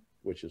AVOD,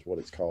 which is what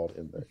it's called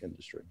in the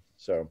industry.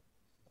 So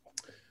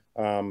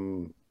I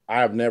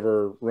have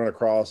never run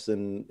across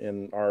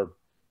in our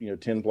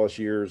 10 plus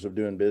years of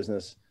doing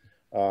business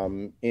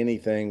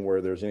anything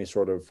where there's any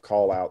sort of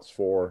call outs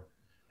for,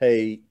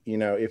 hey,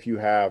 if you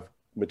have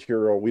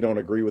material we don't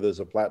agree with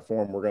as a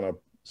platform, we're going to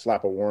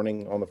slap a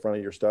warning on the front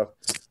of your stuff.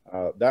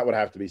 That would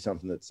have to be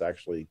something that's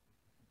actually,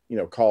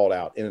 called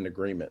out in an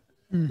agreement,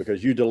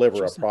 because you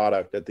deliver a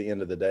product at the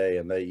end of the day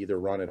and they either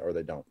run it or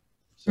they don't.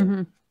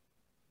 So.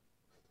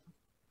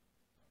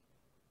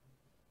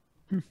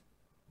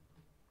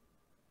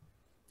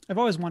 I've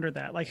always wondered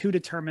that, like, who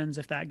determines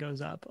if that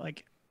goes up?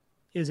 Like,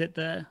 is it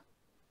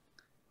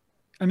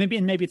or maybe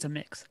it's a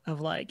mix of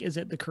like, is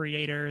it the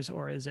creators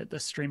or is it the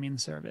streaming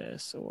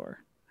service or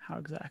how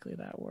exactly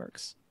that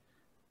works?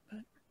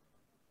 But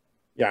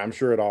Yeah, I'm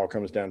sure it all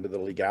comes down to the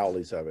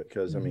legalities of it.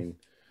 Because I mean,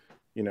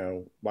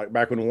 like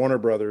back when Warner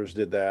Brothers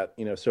did that,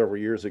 several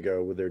years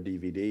ago with their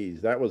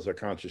DVDs, that was a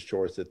conscious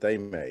choice that they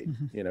made,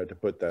 to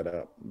put that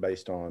up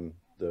based on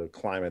the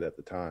climate at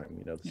the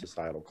time, the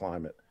societal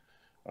climate.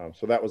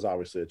 So that was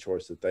obviously a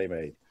choice that they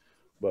made.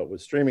 But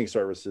with streaming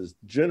services,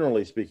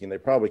 generally speaking, they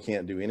probably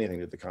can't do anything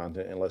to the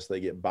content unless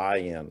they get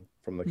buy-in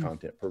from the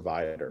content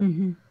provider,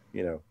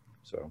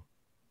 so.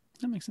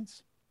 That makes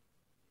sense.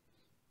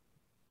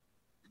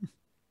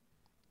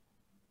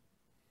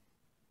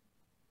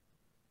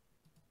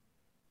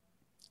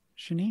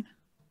 Shanine,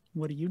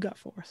 what do you got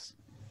for us?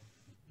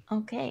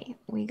 Okay,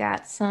 we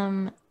got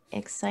some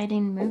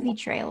exciting movie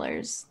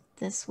trailers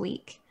this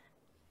week.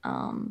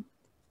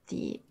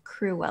 The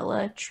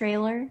Cruella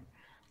trailer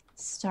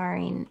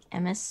starring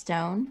Emma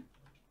Stone,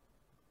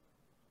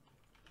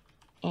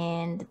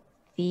 and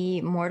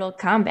the Mortal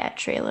Kombat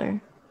trailer,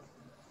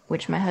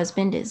 which my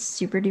husband is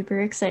super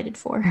duper excited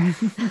for.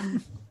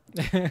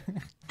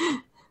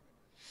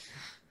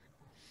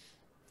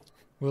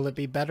 Will it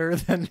be better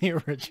than the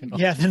original?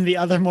 Yeah, than the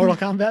other Mortal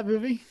Kombat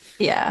movie?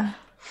 Yeah.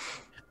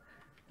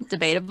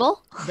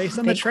 Debatable. Based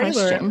on the Big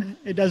trailer, question.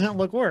 it doesn't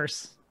look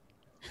worse.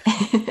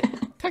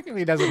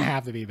 Technically, it doesn't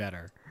have to be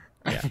better.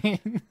 Yeah.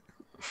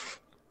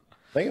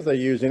 I think if they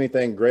use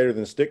anything greater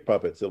than stick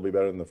puppets, it'll be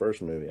better than the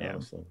first movie,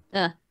 honestly.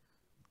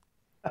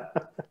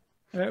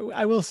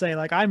 I will say,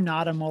 like, I'm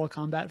not a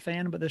Mortal Kombat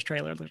fan, but this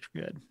trailer looks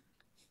good.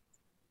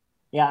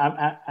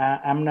 Yeah,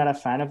 I'm not a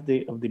fan of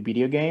the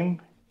video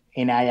game,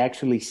 and I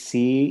actually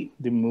see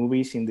the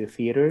movies in the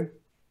theater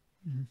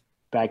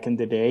back in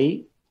the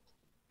day,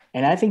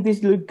 and I think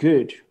these look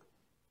good.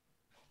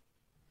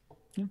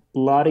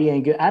 Bloody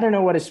and good. I don't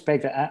know what to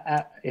expect.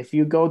 If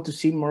you go to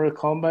see Mortal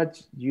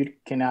Kombat, you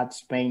cannot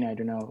expect, I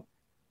don't know,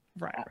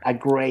 a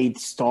great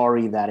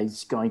story that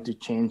is going to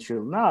change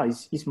you. No,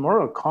 it's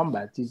Mortal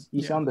Kombat.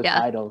 It's on the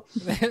title.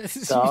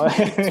 So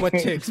it's what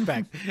to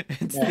expect.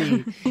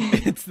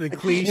 It's the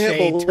cliche I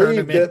can't believe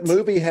tournament. that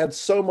movie had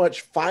so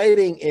much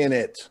fighting in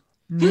it.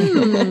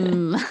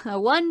 I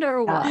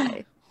wonder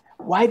why.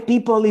 White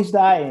people is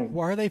dying.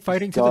 Why are they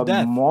fighting to the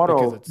death?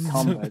 Mortal Because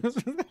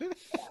it's- Kombat.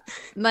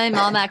 My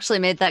mom actually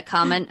made that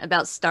comment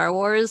about Star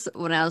Wars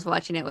when I was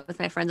watching it with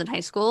my friends in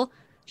high school.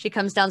 She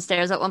comes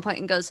downstairs at one point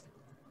and goes,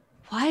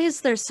 "Why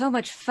is there so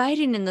much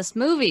fighting in this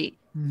movie?"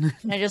 And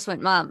I just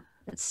went, "Mom,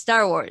 it's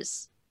Star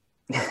Wars.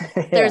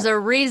 There's a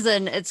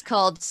reason it's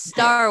called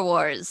Star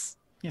Wars."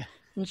 Yeah.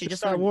 And she It's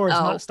just Star went, Wars,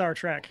 "Oh." not Star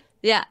Trek.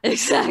 Yeah,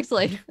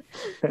 exactly.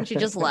 And she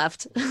just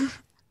left.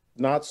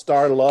 Not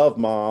Star Love,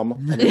 Mom.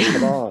 I mean,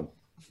 come on.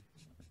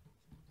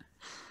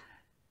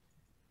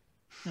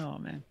 Oh,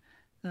 man.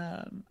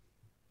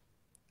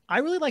 I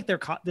really like the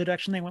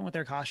direction they went with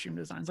their costume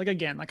designs. Like,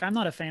 again, like, I'm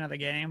not a fan of the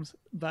games,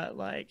 but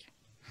like,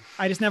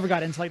 I just never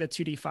got into like the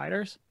 2D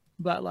fighters.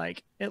 But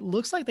like, it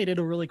looks like they did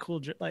a really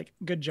cool,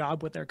 good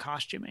job with their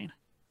costuming.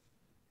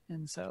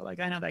 And so,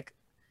 like, I know, like,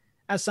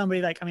 as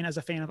somebody, like, I mean, as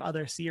a fan of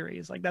other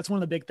series, like, that's one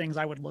of the big things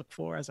I would look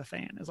for as a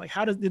fan is like,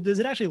 how does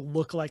it actually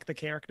look like the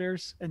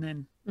characters? And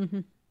then,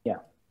 Yeah.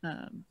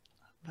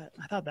 But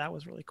I thought that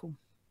was really cool.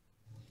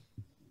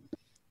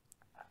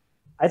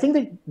 I think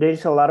that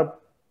there's a lot of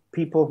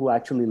people who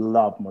actually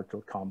love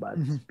Mortal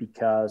Kombat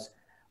because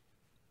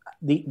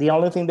the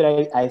only thing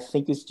that I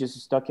think is just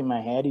stuck in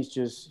my head is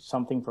just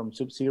something from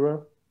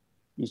Sub-Zero.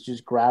 Is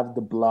just grab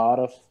the blood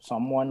of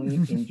someone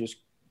and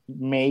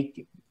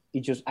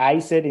just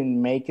ice it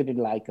and make it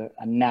like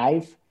a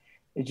knife.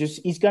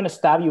 It's gonna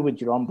stab you with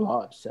your own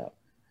blood. So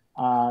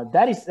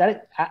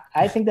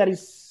I think that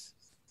is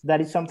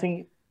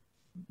something.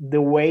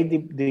 The way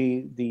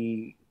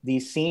the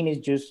scene is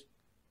just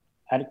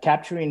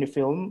capturing the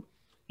film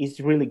is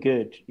really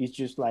good. It's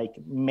just like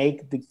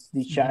make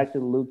the character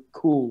look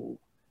cool,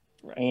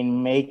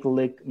 and make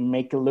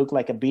it look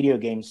like a video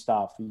game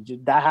stuff.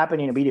 That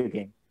happened in a video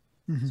game,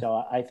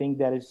 so I think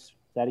that is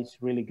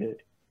really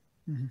good.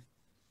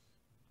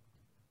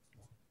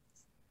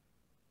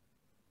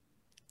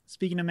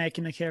 Speaking of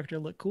making the character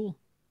look cool,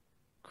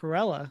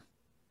 Cruella.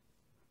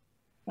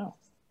 Oh.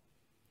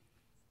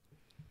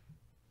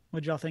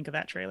 What'd y'all think of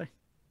that trailer?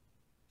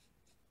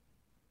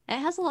 It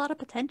has a lot of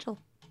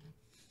potential.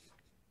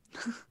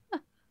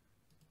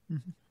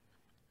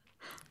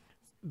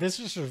 This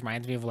just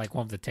reminds me of like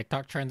one of the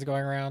TikTok trends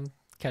going around,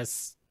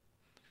 because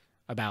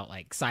about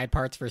like side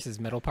parts versus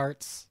middle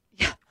parts.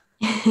 Yeah.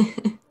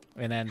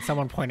 And then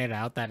someone pointed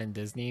out that in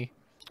Disney,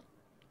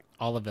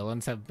 all the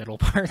villains have middle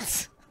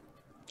parts.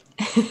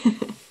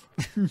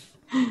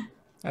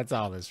 That's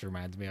all this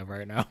reminds me of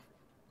right now.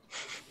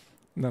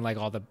 And then like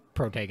all the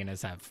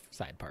protagonists have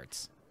side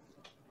parts.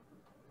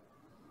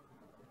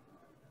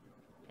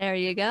 There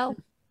you go.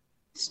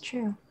 It's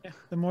true. Yeah,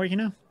 the more you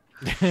know.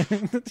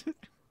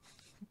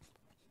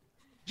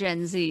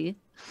 Gen Z.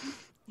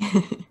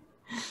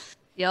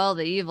 Y'all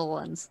the evil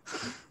ones.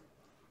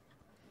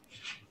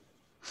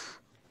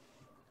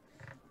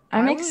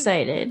 I'm I would-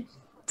 excited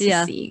to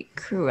Yeah. see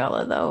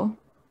Cruella though.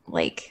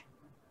 Like,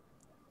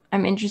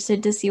 I'm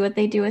interested to see what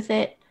they do with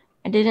it.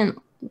 I didn't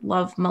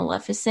love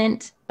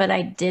Maleficent, but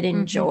I did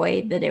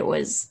enjoy that it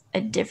was a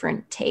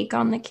different take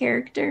on the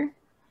character.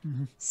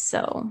 Mhm.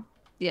 So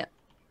Yeah.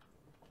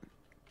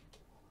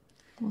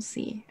 we'll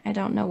see. I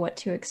don't know what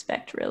to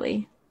expect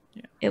really.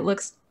 Yeah. It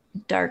looks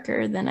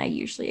darker than I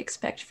usually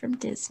expect from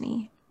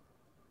Disney.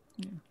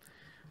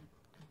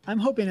 I'm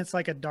hoping it's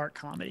like a dark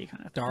comedy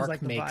kind of thing. Dark It's like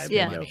the makes vibe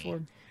they money. go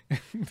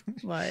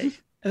for.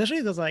 Like, especially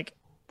because like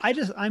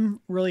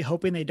I'm really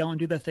hoping they don't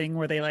do the thing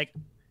where they like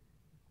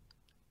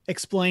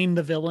explain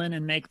the villain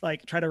and make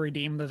like try to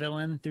redeem the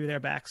villain through their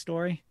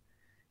backstory.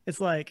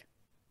 It's like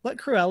let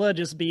Cruella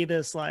just be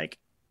this like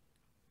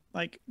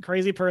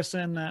crazy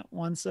person that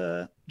wants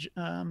a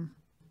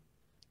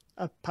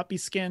puppy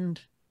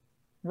skinned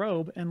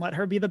robe and let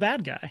her be the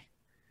bad guy.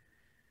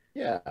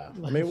 Yeah.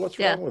 I mean, what's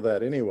Yeah. wrong with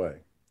that anyway?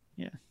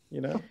 Yeah. You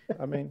know,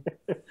 I mean,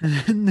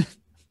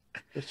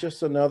 it's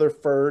just another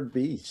furred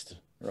beast,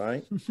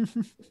 right?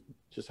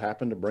 Just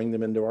happen to bring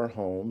them into our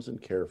homes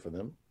and care for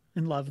them.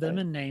 And love them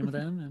and name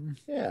them and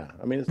Yeah.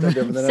 I mean, it's no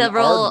different than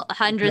Several no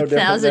 100,000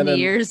 different than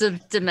years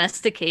of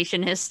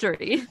domestication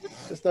history.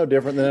 It's no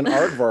different than an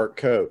aardvark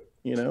coat.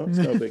 You know, it's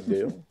no big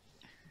deal.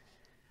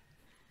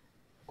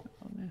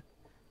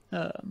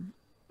 but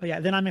yeah,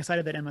 then I'm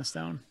excited that Emma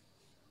Stone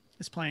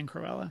is playing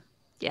Cruella.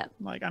 Yeah.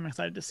 Like I'm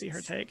excited to see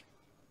her take.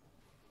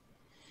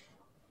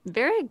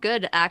 Very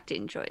good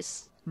acting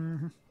choice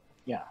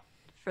Yeah.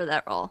 for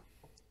that role.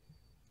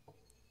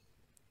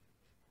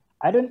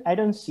 I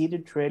don't see the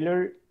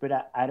trailer,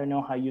 but I don't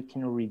know how you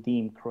can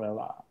redeem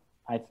Cruella.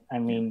 I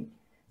mean,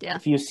 Yeah.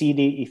 if you see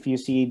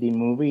the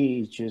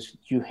movie, it's just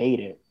you hate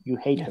it. You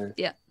hate her.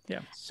 Yeah.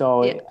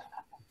 So Yeah.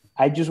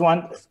 I just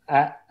want.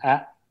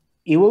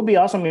 It will be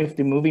awesome if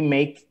the movie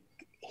make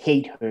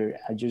hate her.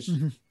 I just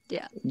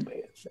Yeah.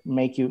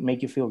 make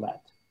you feel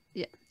that.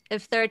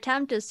 If their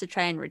attempt is to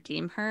try and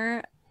redeem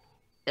her,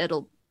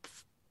 it'll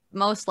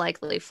most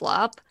likely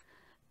flop.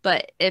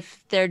 But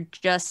if they're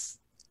just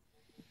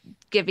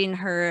giving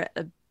her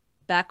a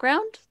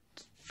background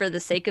for the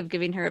sake of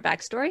giving her a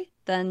backstory,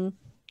 then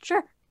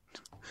sure.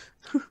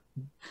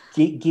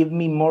 Give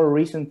me more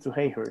reason to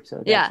hate her. So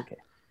that's Yeah. okay.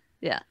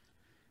 Yeah.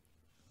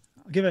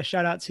 I'll give a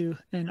shout out to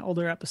an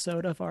older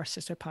episode of our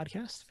sister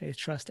podcast, Faith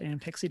Trust and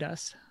Pixie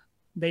Dust.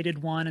 They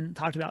did one and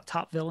talked about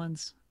top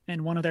villains,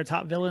 and one of their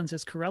top villains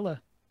is Cruella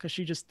because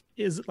she just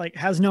is like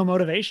has no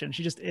motivation.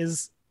 She just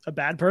is a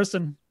bad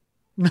person.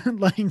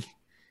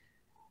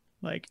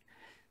 like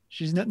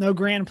she's no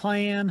grand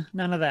plan,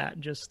 none of that.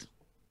 Just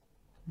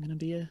gonna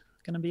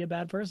be a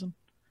bad person.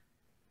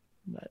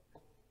 But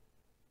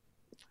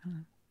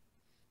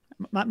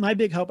my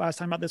big hope, I was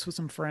talking about this with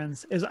some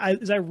friends, is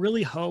I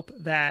really hope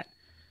that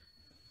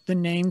the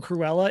name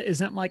Cruella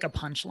isn't like a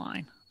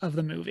punchline of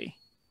the movie.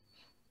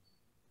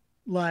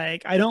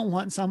 Like I don't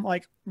want some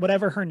like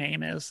whatever her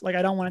name is. Like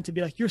I don't want it to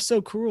be like you're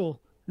so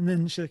cruel, and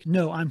then she's like,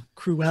 no, I'm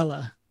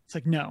Cruella. It's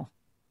like no,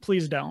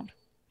 please don't.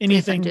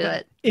 Anything do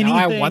but it. anything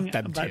Now I want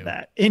them but to.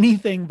 that.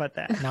 Anything but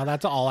that. Now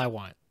that's all I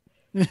want.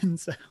 And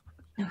so,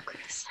 Oh,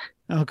 Chris.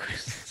 oh,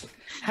 Chris,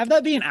 have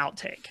that be an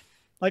outtake.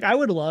 Like I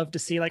would love to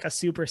see like a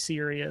super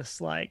serious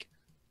like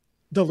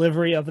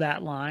delivery of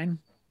that line,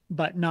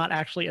 but not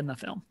actually in the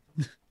film.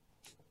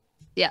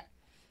 Yeah.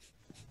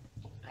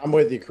 I'm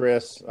with you,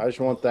 Chris. I just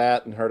want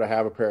that and her to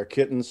have a pair of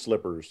kitten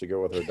slippers to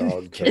go with her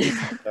dog coat.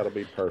 That'll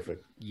be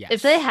perfect. Yes.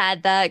 If they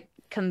had that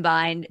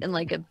combined in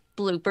like a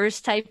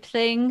bloopers type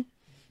thing,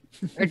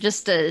 or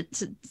just a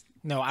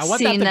no, I want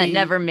scene that to that be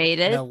never made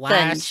it, the then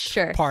last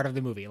sure. part of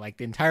the movie. Like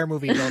the entire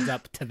movie builds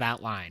up to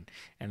that line,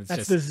 and it's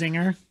That's just the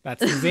zinger. that's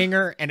the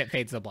zinger, and it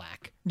fades to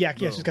black. Yeah, Boom.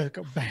 just gotta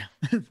go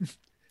bam.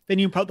 Then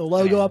you put the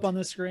logo And- up on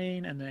the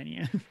screen, and then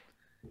yeah.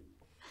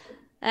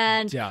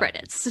 And Done.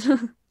 credits.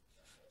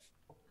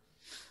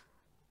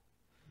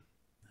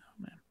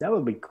 That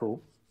would be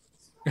cool.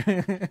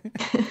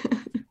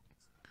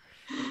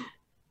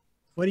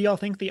 What do y'all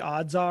think the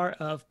odds are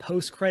of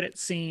post-credit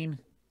scene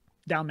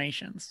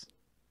Dalmatians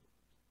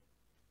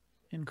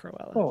in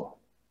Cruella? Oh,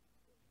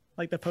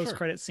 Like the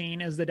post-credit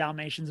scene is the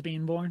Dalmatians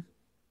being born?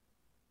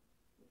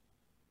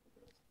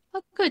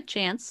 A good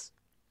chance.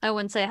 I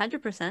wouldn't say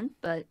 100%,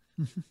 but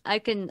I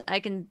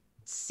can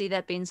see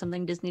that being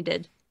something Disney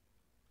did.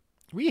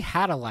 We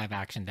had a live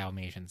action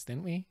Dalmatians,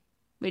 didn't we?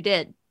 We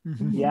did.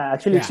 yeah,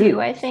 actually Yeah. two.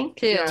 Two, I think.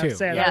 Too. Yeah, Two,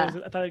 yeah.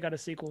 I thought it got a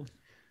sequel.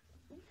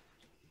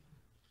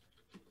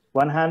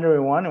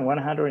 101 and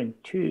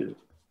 102.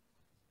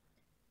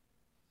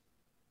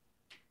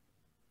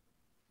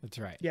 That's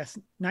right. Yes,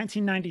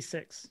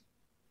 1996.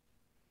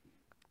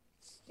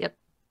 Yep.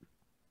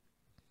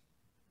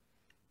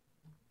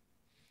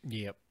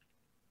 Yep.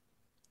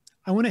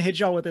 I want to hit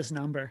y'all with this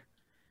number.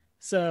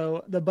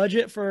 So the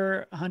budget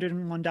for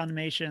 101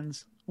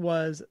 Dalmatians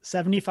was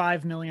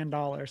 $75 million.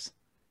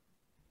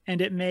 And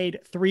it made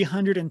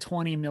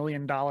 $320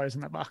 million in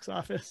the box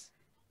office.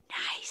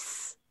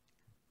 Nice.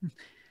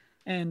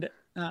 And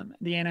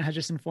Deanna has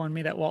just informed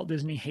me that Walt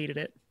Disney hated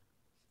it.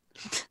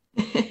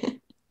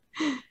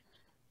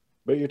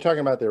 But you're talking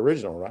about the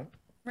original, right?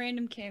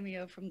 Random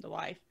cameo from the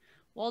wife.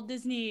 Walt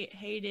Disney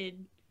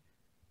hated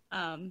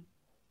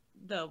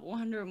the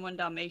 101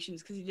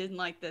 Dalmatians because he didn't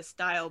like the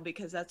style,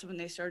 because that's when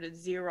they started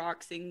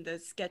Xeroxing the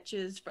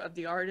sketches of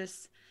the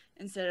artists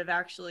instead of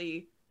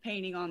actually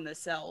painting on the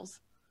cells.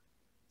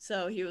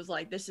 So he was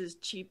like, this is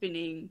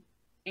cheapening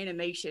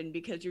animation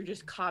because you're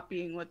just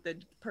copying what the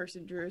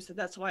person drew. So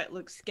that's why it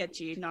looks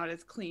sketchy, not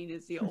as clean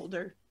as the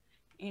older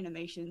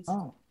animations.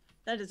 Oh.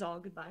 That is all.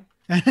 Goodbye.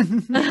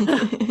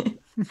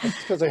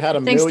 It's because they had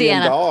a Thanks,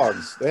 million Deanna.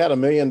 dogs. They had a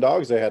million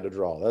dogs they had to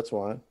draw. That's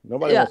why.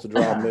 Nobody Yeah. wants to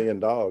draw a million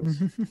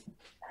dogs.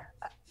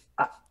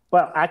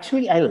 Well,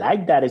 actually, I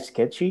like that it's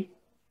sketchy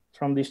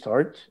from the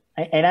start,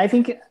 and I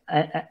think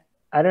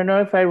I don't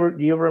know if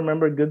you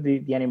remember good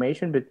the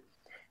animation, but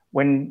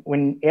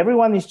when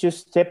everyone is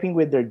just stepping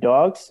with their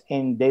dogs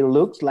and they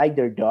look like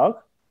their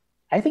dog,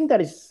 I think that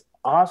is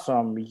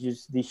awesome. It's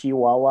just the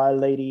Chihuahua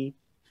lady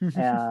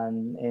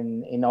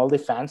and all the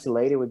fancy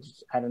lady, which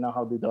I don't know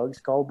how the dog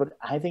is called, but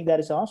I think that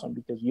is awesome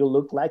because you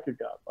look like your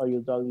dog or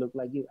your dog look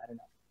like you. I don't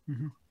know.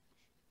 Mm-hmm.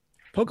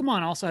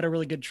 Pokemon also had a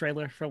really good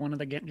trailer for one of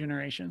the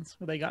generations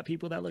where they got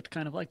people that looked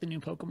kind of like the new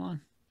Pokemon.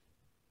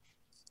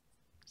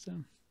 So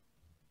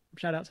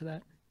shout out to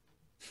that.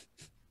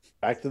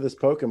 Back to this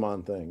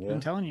Pokemon thing. Yeah. I'm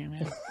telling you,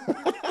 man.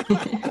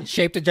 It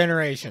shaped a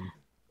generation.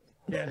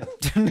 Yeah.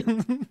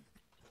 I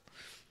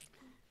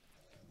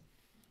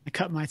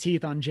cut my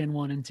teeth on Gen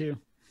 1 and 2.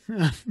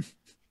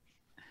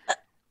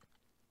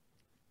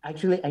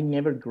 Actually, I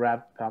never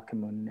grabbed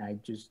Pokemon. I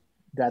just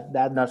that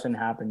doesn't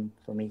happen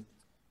for me.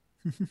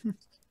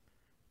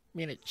 I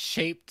mean, it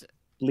shaped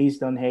Please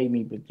don't hate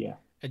me, but yeah.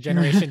 a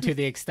generation to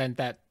the extent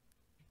that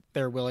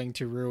they're willing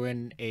to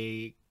ruin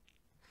a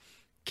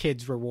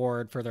kid's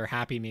reward for their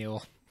Happy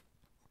Meal.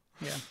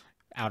 Yeah.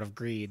 Out of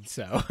greed.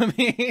 So, I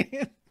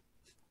mean.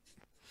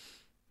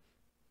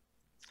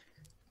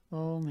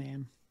 Oh,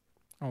 man.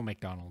 Oh,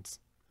 McDonald's.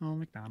 Oh,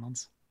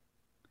 McDonald's.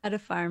 At a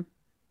farm.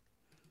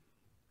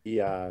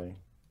 EI.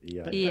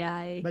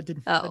 EI. But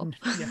didn't, Oh.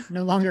 yeah,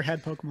 no longer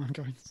had Pokemon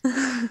coins.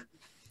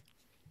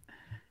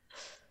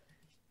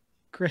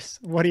 Chris,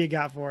 what do you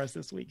got for us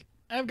this week?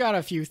 I've got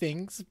a few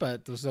things,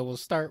 but so we'll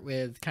start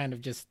with kind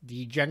of just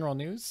the general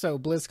news. So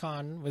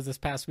BlizzCon was this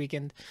past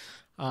weekend,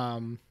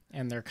 and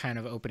their kind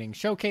of opening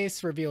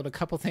showcase revealed a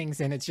couple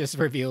things, and it just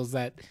reveals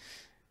that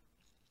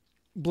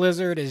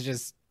Blizzard is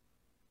just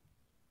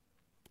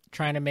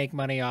trying to make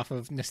money off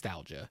of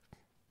nostalgia.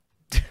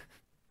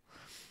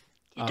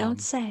 You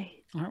don't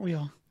say. Aren't we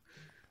all?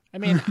 I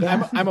mean,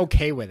 I'm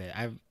okay with it.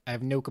 I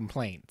have no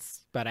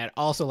complaints, but I'd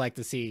also like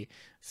to see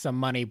some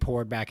money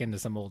poured back into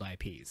some old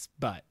IPs.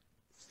 But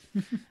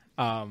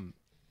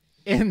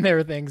in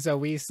their thing, so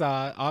we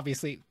saw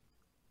obviously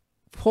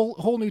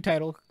whole new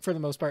title for the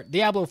most part.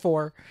 Diablo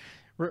 4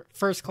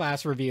 first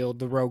class revealed,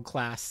 the rogue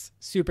class.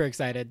 Super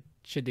excited.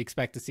 Should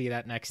expect to see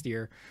that next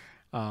year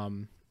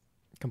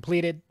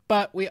completed.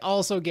 But we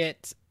also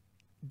get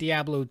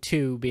Diablo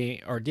 2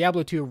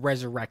 Diablo 2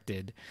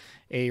 Resurrected,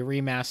 a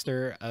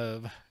remaster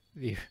of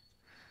the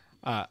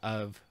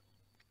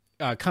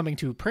coming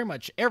to pretty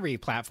much every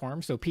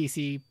platform, so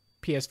PC,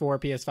 PS4,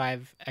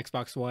 PS5,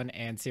 Xbox One,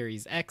 and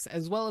Series X,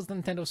 as well as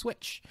Nintendo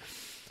Switch.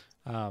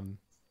 I'm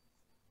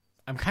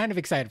kind of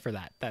excited for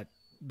that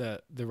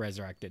the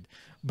Resurrected,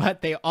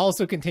 but they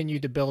also continue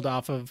to build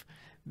off of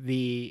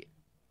the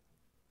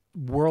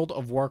World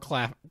of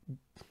Warcraft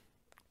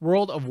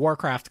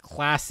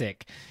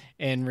classic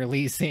and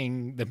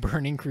releasing the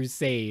Burning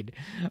Crusade.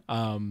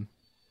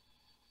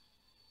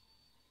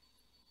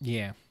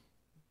 Yeah.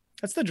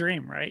 That's the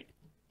dream, right?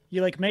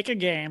 You like make a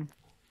game,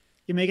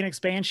 you make an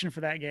expansion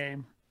for that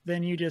game,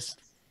 then it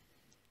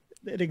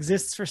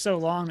exists for so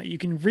long that you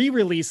can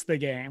re-release the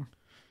game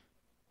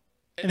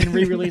and then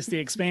re-release the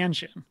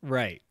expansion.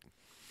 Right.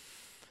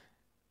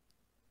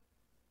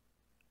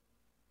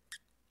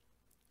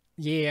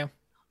 Yeah.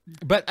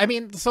 But I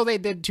mean, so they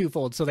did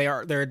twofold. So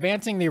they're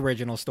advancing the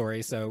original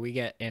story. So we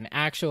get an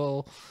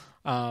actual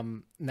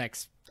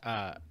next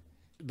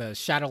the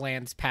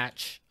Shadowlands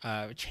patch,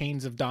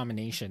 Chains of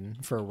Domination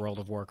for World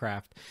of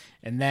Warcraft,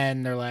 and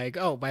then they're like,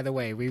 oh, by the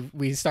way,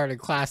 we started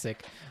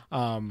Classic.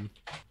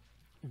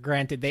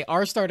 Granted, they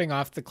are starting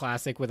off the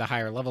Classic with a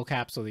higher level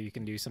cap, so that you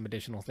can do some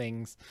additional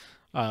things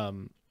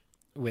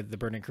with the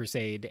Burning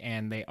Crusade,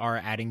 and they are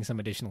adding some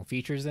additional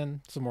features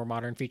some more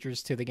modern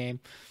features to the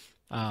game.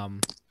 But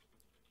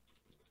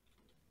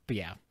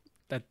yeah,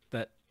 that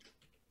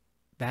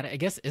I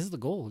guess is the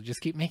goal.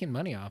 Just keep making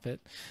money off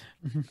it.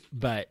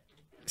 But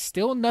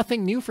still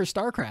nothing new for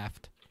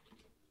StarCraft.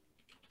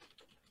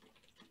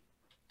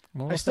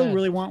 I still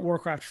really want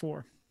Warcraft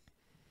 4.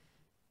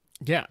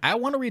 Yeah, I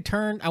want them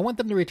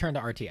to return to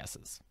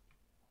RTSs.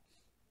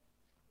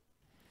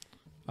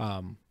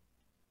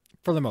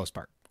 For the most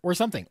part. Or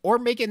something. Or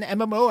make an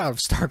MMO out of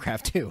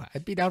StarCraft too.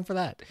 I'd be down for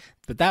that.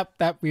 But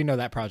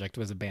that project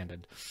was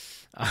abandoned.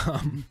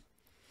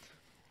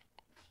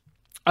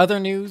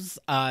 Other news,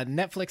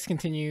 Netflix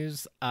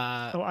continues.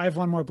 I have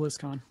one more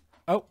BlizzCon.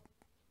 Oh.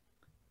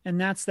 And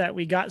that's that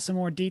we got some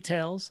more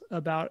details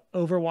about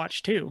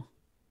Overwatch 2.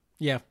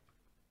 Yeah.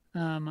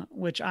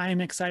 which I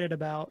am excited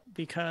about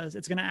because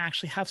it's going to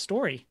actually have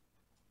story.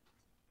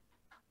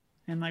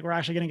 And like we're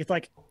actually going to get to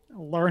like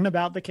learn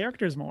about the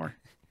characters more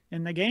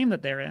in the game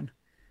that they're in.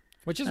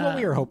 Which is what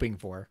we were hoping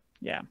for.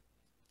 Yeah.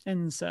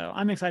 And so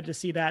I'm excited to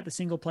see that, the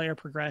single player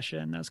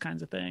progression, those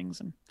kinds of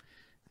things. And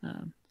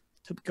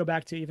to go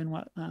back to even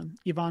what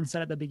Yvonne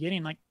said at the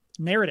beginning, like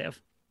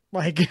narrative,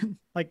 like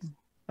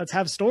let's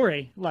have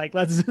story. Like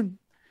let's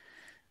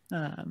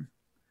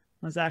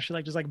actually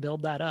like just like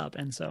build that up.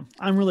 And so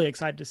I'm really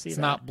excited to see it's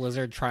that. Not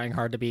Blizzard trying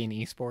hard to be an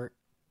esport.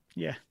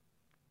 Yeah.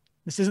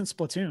 This isn't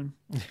Splatoon.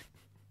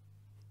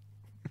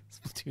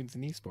 Splatoon's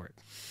an esport.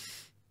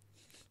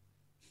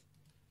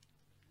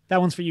 That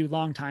one's for you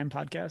long-time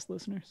podcast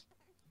listeners.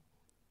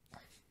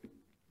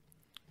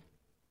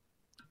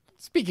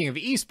 Speaking of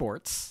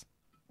esports,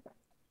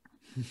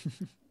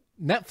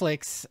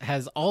 Netflix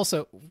has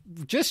also,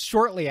 just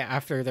shortly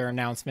after their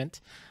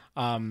announcement,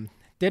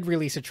 did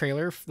release a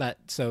trailer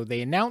so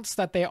they announced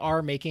that they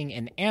are making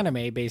an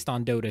anime based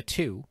on Dota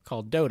 2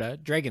 called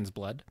Dota Dragon's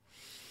Blood.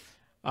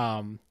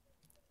 And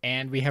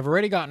we have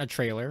already gotten a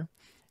trailer,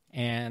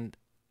 and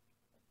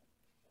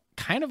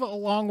kind of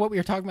along what we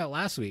were talking about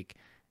last week,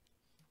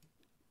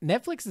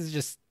 Netflix is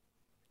just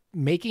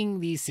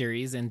making these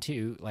series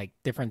into like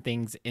different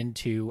things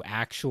into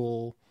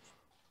actual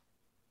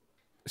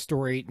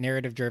story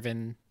narrative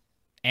driven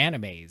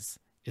animes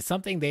is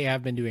something they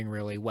have been doing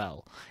really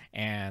well,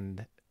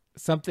 and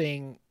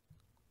something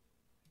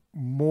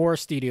more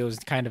studios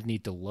kind of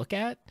need to look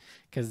at,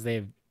 because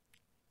they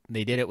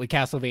did it with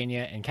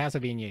Castlevania, and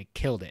Castlevania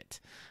killed it.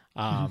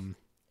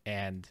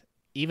 And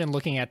even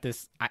looking at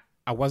this,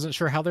 I wasn't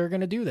sure how they were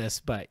going to do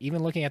this, but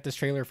even looking at this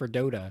trailer for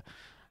Dota,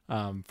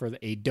 for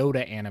a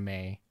Dota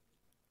anime,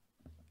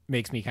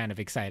 makes me kind of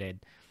excited.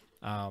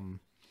 And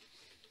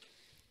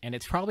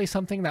it's probably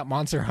something that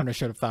Monster Hunter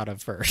should have thought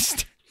of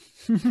first.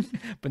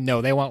 But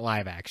no, they want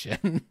live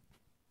action.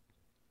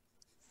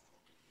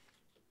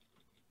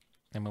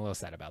 I'm a little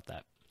sad about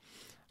that.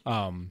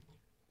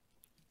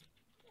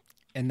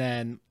 And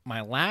then my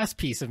last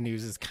piece of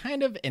news is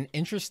kind of an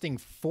interesting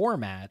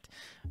format,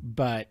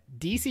 but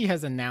DC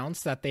has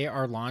announced that they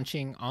are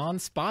launching on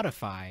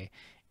Spotify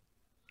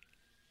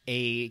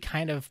a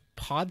kind of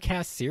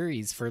podcast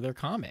series for their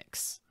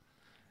comics.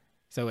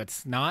 So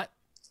it's not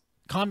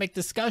comic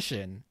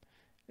discussion.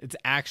 It's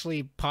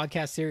actually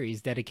podcast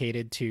series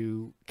dedicated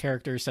to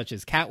characters such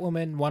as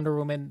Catwoman, Wonder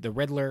Woman, the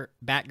Riddler,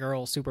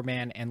 Batgirl,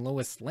 Superman, and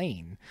Lois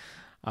Lane.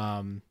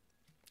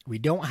 We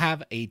don't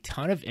have a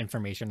ton of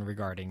information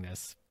regarding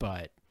this,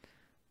 but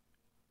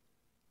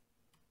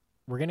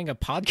we're getting a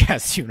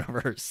podcast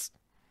universe.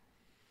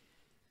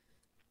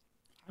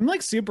 I'm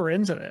like super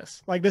into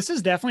this. Like, this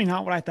is definitely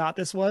not what I thought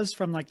this was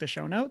from like the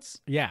show notes.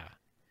 Yeah.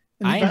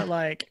 But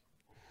like,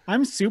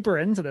 I'm super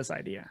into this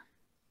idea.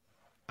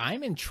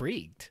 I'm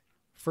intrigued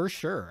for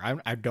sure.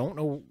 I don't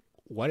know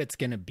what it's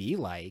going to be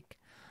like.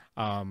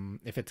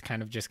 If it's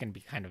kind of just going to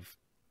be kind of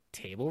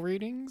table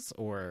readings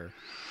or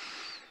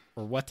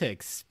what to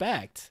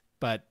expect,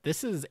 but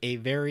this is a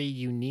very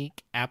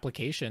unique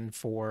application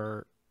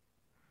for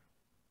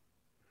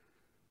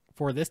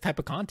this type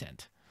of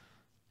content.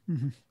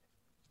 Mm-hmm.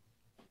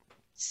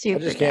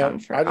 Super down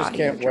for I just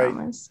can't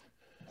dramas.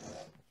 wait.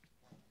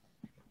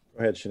 Go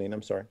ahead, Shanine.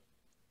 I'm sorry.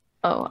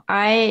 Oh,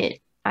 I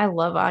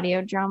love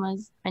audio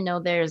dramas. I know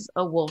there's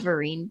a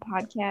Wolverine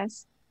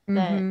podcast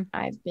that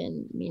I've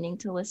been meaning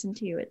to listen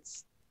to.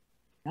 It's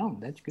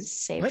that's good.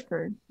 saved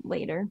for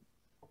later.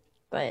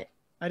 But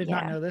I did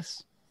not know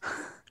this.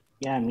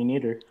 Yeah, me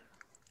neither.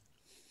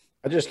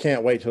 I just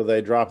can't wait till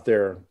they drop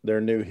their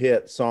new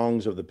hit,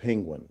 "Songs of the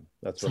Penguin."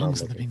 That's what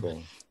Songs I'm of the looking for.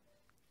 Penguin.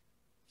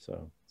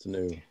 So it's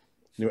a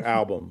new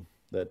album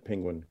that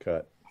Penguin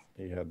cut.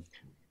 He had,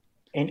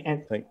 And I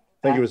think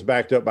it was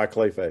backed up by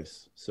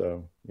Clayface.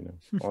 So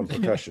on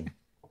percussion.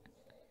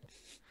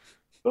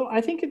 well,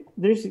 I think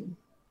there's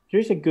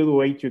a good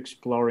way to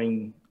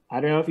exploring. I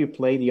don't know if you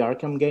play the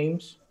Arkham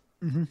games.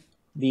 Mm-hmm.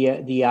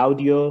 The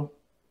audio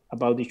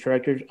about the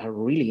characters are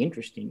really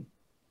interesting.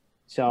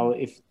 So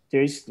if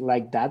there's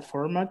like that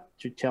format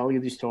to tell you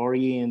the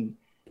story and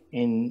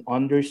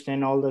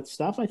understand all that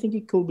stuff, I think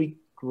it could be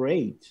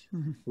great.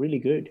 Mm-hmm. Really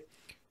good.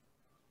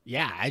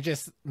 Yeah, I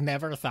just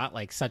never thought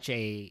like such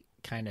a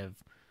kind of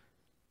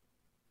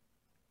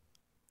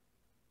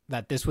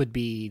that this would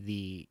be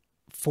the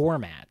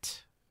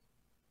format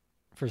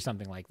for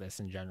something like this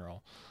in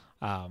general.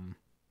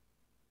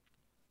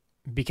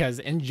 Because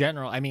in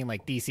general, I mean,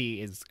 like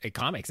DC is a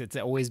comics. It's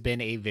always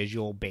been a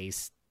visual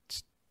based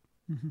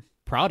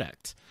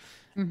product.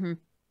 Mm-hmm.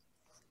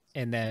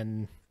 And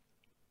then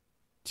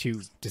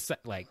to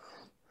like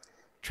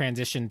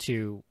transition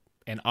to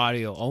an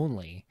audio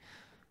only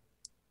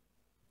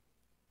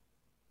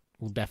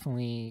will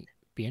definitely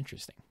be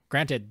interesting.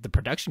 Granted, the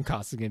production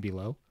cost is going to be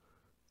low.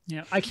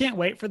 Yeah, I can't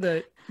wait for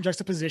the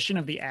juxtaposition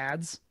of the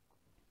ads.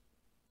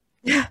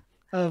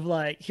 Of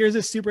like, here's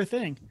a super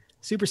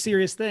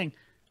serious thing.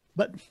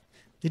 But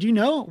did you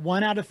know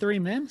 1 out of 3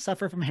 men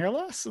suffer from hair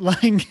loss?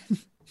 Like,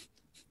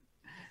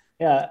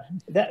 Yeah,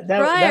 that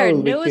Try our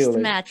would be newest killer.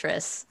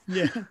 mattress.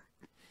 yeah.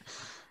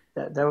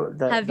 Have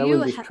that you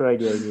will destroy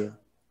the idea.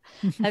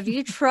 Have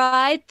you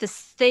tried this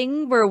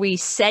thing where we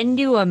send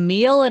you a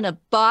meal in a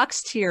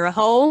box to your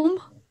home?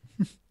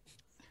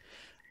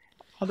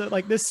 Although,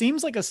 like, this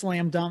seems like a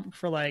slam dunk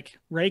for like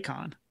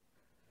Raycon,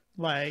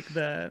 like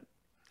the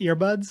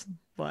earbuds.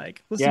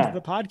 Like, listen to Yeah.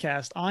 the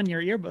podcast on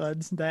your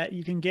earbuds that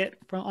you can get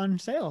from on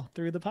sale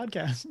through the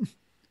podcast.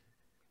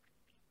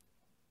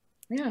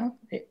 Yeah,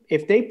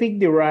 if they pick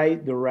the right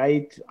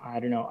I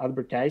don't know,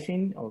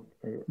 advertising or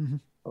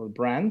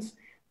brands,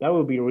 that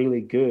would be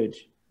really good.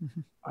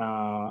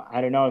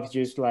 I don't know if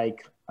just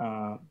like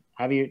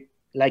have you,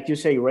 like you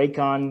say,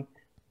 Raycon,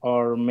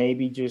 or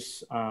maybe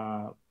just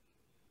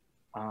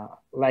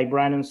like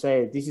Brandon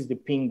said, this is the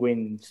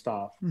penguin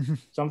stuff,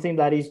 something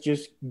that is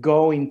just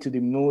go into the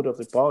mood of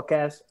the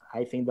podcast.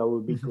 I think that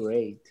would be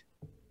great.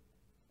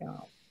 Yeah,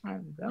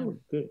 that would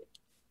be good.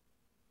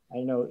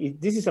 I know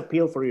this is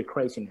appeal for your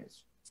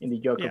craziness in the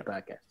Joker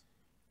podcast.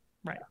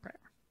 Right.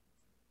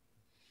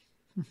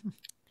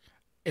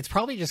 It's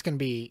probably just going to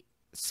be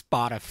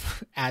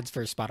Spotify ads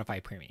for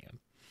Spotify Premium.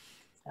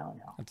 Oh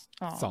no,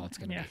 that's all it's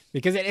going to be,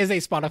 because it is a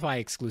Spotify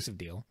exclusive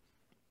deal.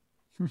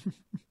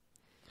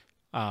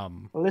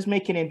 Well, let's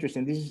make it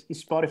interesting. This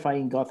is Spotify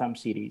in Gotham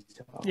City.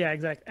 So. Yeah,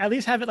 exactly. At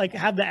least have it like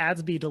have the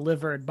ads be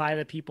delivered by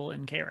the people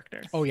in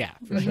character. Oh yeah.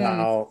 For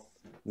sure.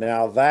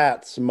 Now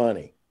that's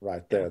money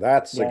right there.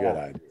 That's a good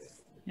idea.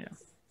 Yeah.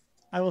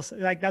 I will say,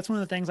 like, that's one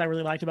of the things I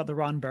really liked about the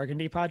Ron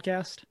Burgundy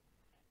podcast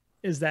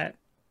is that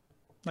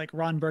like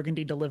Ron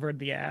Burgundy delivered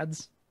the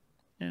ads.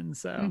 And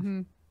so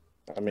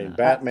I mean,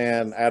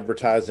 Batman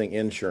advertising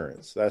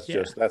insurance. That's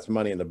that's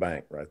money in the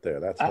bank right there.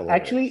 That's hilarious.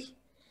 Actually,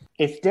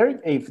 if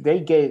they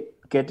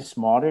get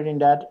smarter than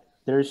that,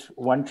 there's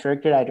one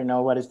character, I don't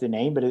know what is the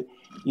name, but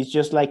it's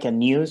just like a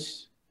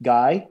news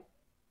guy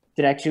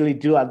that actually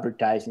do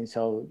advertising.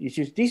 So it's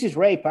just, this is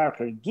Ray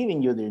Parker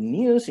giving you the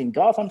news in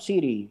Gotham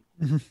City.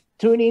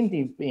 Tune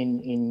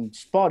in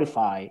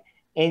Spotify,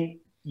 and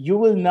you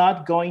will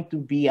not going to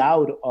be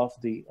out of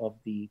the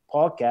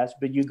podcast,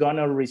 but you're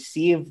gonna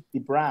receive the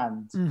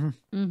brand.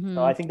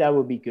 So I think that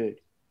would be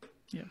good.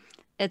 Yeah,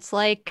 it's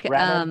like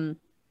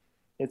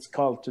it's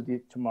called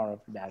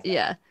tomorrow for that.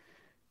 Yeah,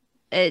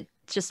 it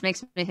just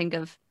makes me think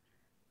of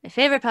my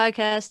favorite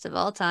podcast of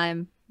all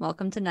time,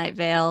 Welcome to Night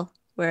Vale,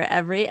 where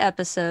every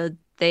episode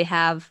they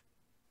have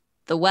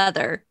the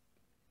weather,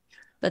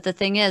 but the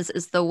thing is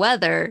the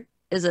weather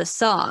is a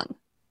song.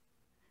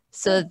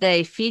 So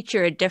they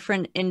feature a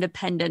different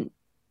independent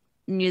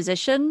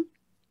musician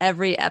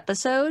every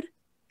episode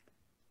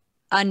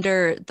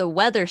under the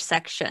weather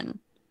section.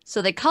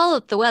 So they call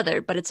it the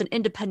weather, but it's an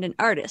independent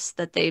artist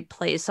that they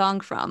play a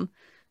song from.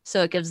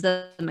 So it gives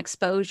them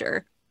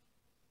exposure.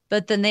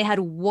 But then they had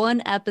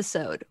one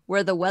episode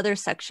where the weather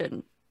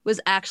section was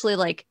actually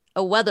like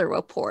a weather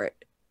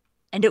report.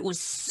 And it was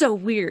so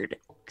weird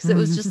because it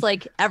was just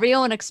like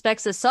everyone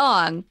expects a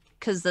song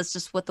because that's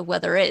just what the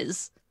weather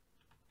is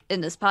in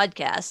this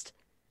podcast,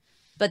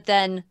 but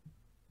then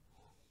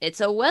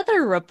it's a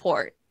weather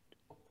report.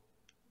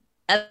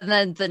 And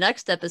then the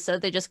next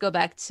episode, they just go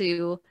back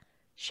to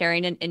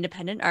sharing an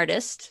independent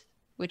artist,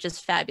 which is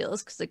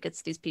fabulous because it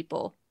gets these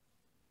people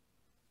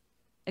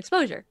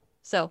exposure.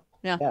 So,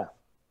 yeah.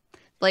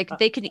 Like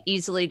they could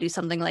easily do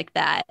something like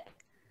that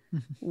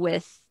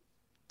with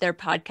their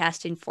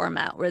podcasting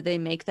format where they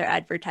make their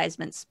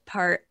advertisements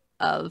part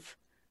of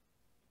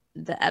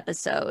the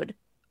episode,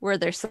 where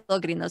they're still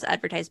getting those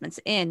advertisements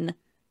in,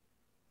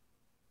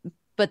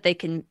 but they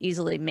can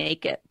easily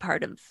make it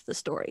part of the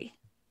story.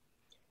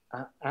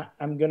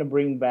 I'm gonna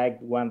bring back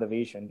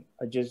WandaVision.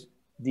 Just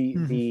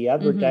the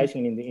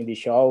advertising in the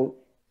show,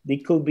 they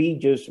could be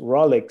just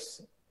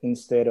Rolex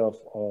instead of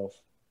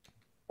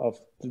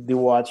the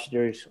watch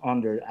there's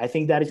under. I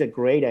think that is a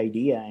great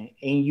idea,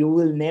 and you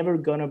will never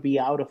gonna be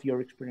out of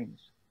your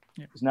experience.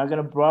 Yeah. It's not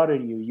gonna bother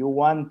you. You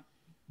want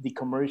the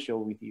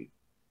commercial with you.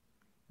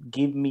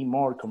 Give me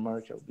more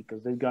commercial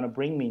because they're gonna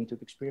bring me into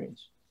the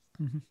experience.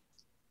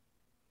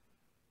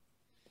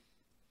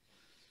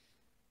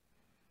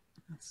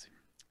 Let's see.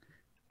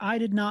 I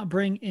did not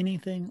bring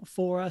anything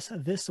for us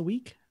this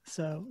week,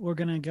 so we're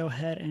gonna go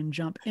ahead and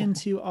jump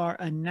into our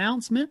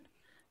announcement.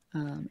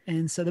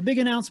 And so the big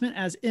announcement,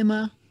 as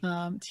Emma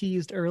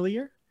teased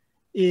earlier,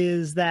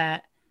 is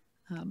that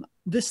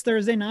this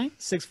Thursday night,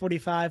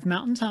 6:45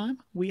 Mountain Time,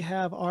 we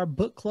have our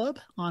book club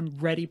on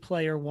Ready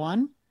Player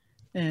One.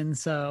 And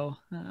so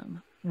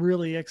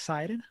really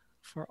excited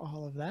for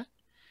all of that.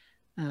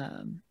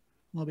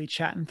 We'll be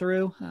chatting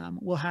through.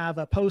 We'll have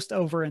a post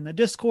over in the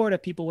Discord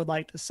if people would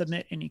like to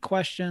submit any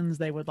questions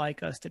they would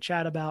like us to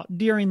chat about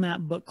during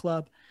that book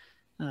club.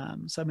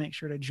 So make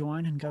sure to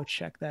join and go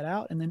check that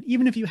out. And then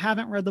even if you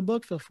haven't read the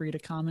book, feel free to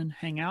come and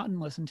hang out and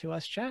listen to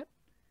us chat.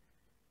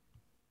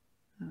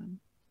 And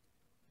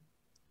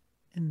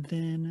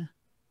then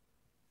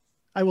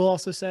I will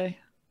also say,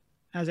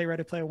 as a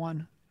Ready Player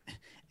One,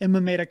 Emma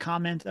made a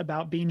comment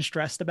about being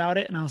stressed about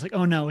it. And I was like,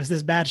 oh no, is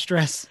this bad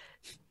stress?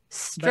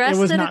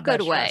 Stressed in a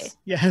good way.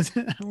 Yes.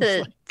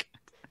 To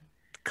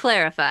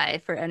clarify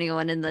for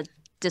anyone in the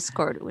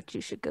Discord, which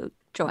you should go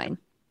join.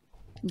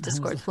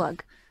 Discord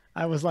plug.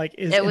 I was like,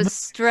 It was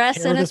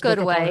stress tear in a this book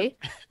good way,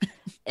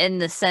 in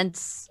the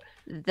sense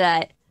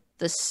that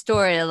the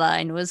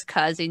storyline was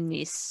causing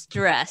me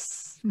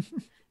stress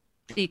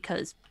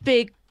because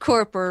big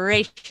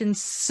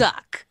corporations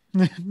suck.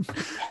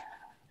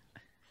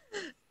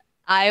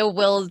 I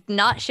will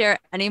not share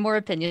any more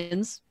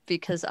opinions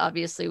because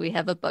obviously we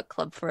have a book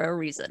club for a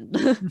reason.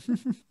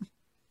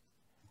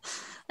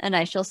 And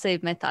I shall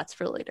save my thoughts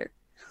for later.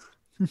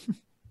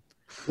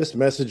 This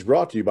message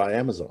brought to you by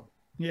Amazon.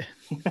 Yeah,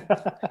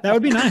 that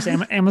would be nice.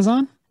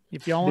 Amazon,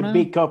 if y'all want The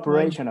big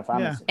corporation of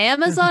Amazon. Yeah.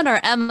 Amazon or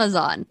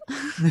Amazon?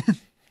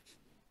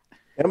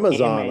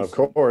 Amazon, of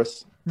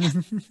course.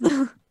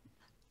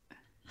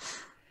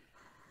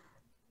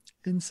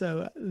 And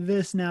so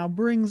this now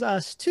brings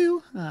us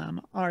to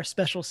our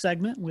special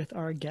segment with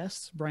our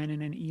guests,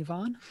 Brandon and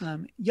Yvonne.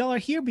 Y'all are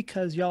here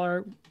because y'all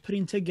are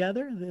putting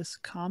together this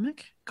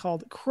comic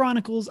called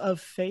Chronicles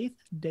of Faith,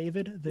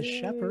 David the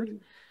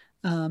Shepherd.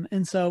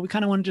 And so we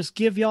kind of want to just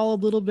give y'all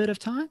a little bit of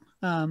time.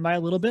 By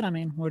a little bit, I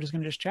mean, we're just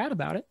going to just chat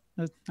about it.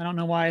 I don't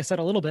know why I said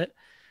a little bit.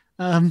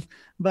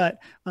 But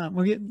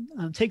we're going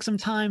to take some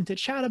time to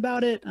chat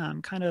about it.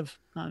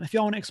 If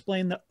y'all want to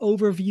explain the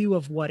overview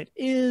of what it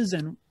is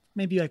and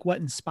maybe like what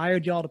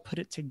inspired y'all to put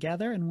it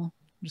together, and we'll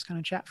just kind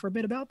of chat for a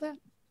bit about that.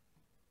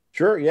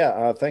 Sure.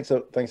 Yeah. Thanks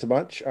a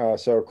bunch.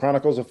 So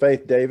Chronicles of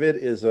Faith, David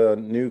is a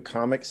new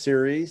comic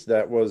series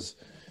that was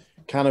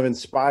kind of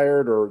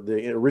inspired, or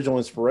the original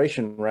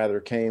inspiration rather,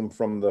 came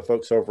from the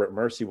folks over at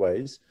Mercy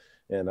Ways.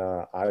 And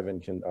Ivan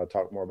can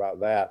talk more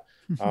about that.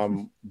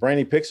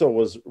 Brainy Pixel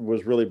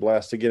was really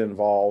blessed to get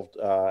involved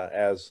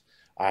as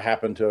I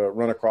happened to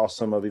run across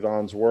some of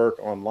Yvonne's work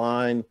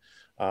online.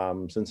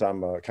 Since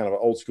I'm a kind of an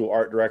old school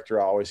art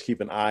director, I always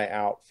keep an eye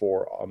out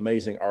for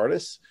amazing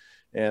artists,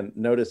 and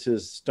noticed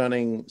his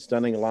stunning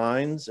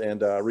lines,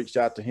 and reached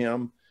out to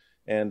him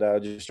and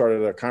just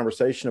started a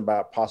conversation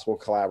about possible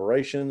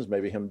collaborations,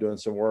 maybe him doing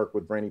some work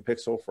with Brainy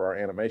Pixel for our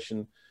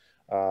animation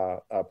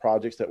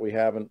projects that we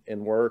have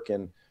in work.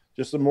 And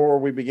just the more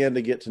we began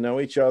to get to know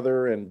each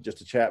other and just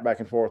to chat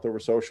back and forth over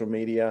social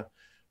media,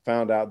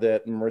 found out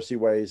that Mercy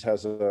Ways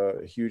has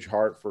a huge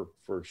heart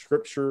for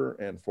scripture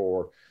and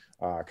for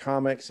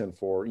comics and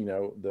for,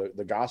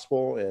 the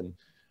gospel, and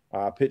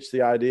pitched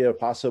the idea of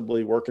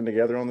possibly working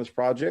together on this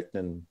project.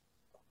 And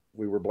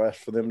we were blessed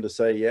for them to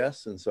say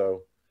yes. And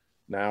so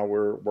now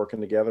we're working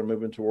together,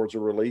 moving towards a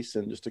release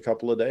in just a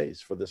couple of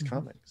days for this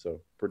comic. So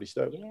pretty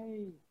stoked.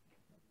 Yay.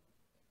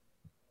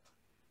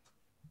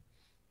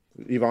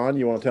 Yvonne,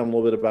 you want to tell them a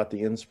little bit about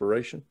the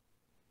inspiration?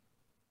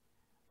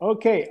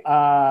 Okay.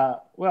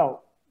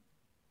 Well,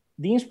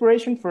 the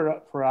inspiration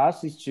for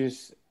us is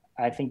just,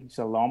 I think it's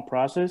a long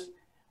process.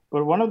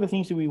 But one of the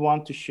things that we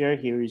want to share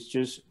here is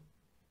just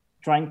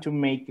trying to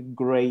make a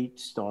great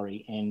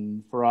story.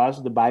 And for us,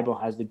 the Bible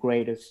has the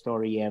greatest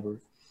story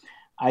ever.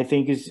 I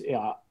think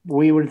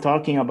we were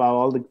talking about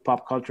all the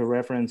pop culture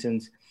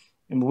references,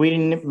 and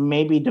we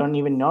maybe don't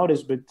even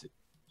notice, but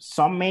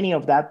so many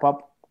of that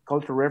pop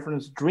culture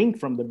reference drink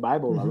from the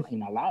Bible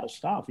in a lot of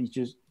stuff. It's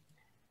just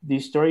the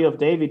story of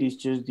David is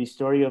just the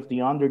story of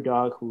the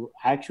underdog who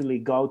actually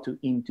go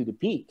into the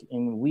peak.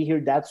 And we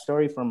hear that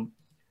story from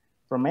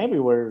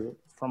everywhere.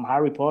 From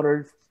Harry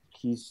Potter,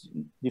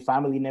 the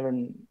family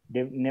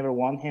never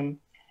want him,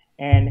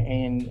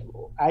 and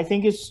I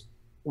think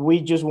we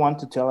just want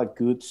to tell a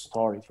good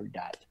story for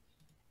that.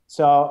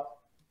 So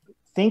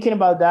thinking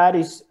about that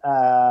is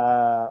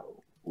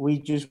we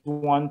just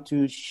want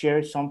to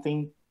share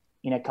something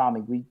in a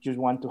comic. We just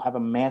want to have a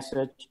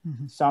message,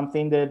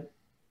 something that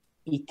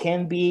it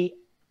can be.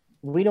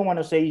 We don't want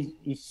to say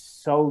it's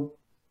so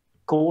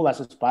cool as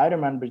a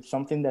Spider-Man, but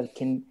something that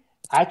can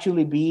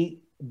actually be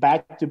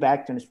back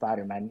to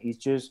Spider-Man. It's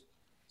just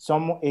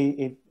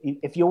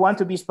if you want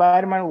to be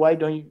Spider-Man, why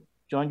don't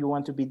you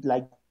want to be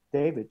like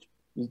David?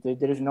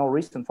 There is no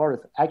reason for it.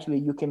 Actually,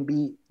 you can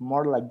be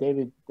more like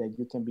David than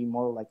you can be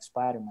more like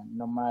Spider-Man,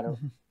 no matter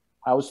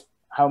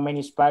how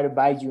many spider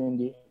bites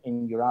you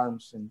in your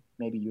arms, and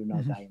maybe you're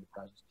not dying in the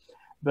process.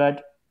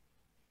 But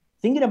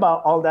thinking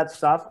about all that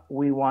stuff,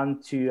 we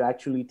want to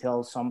actually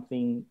tell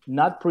something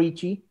not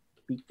preachy,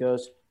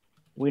 because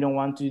we don't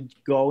want to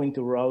go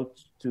into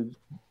roads to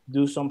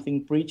do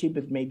something preachy,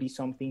 but maybe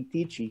something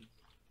teachy,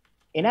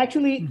 and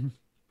actually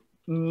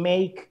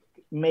make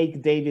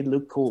David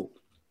look cool.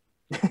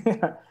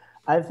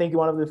 I think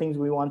one of the things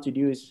we want to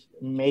do is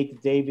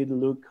make David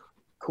look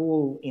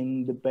cool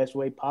in the best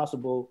way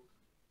possible,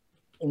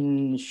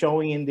 in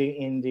showing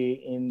in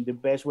the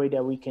best way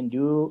that we can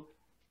do.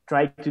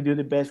 Try to do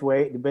the best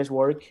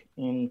work,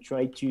 and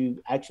try to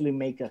actually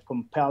make a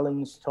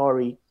compelling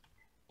story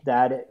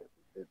that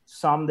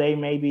someday,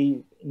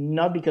 maybe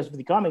not because of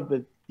the comic,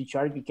 but the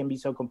character can be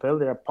so compelling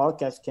that a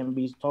podcast can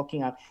be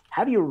talking about,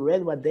 have you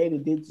read what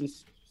David did?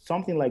 It's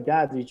something like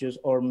that. It's just,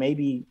 or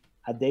maybe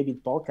a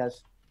David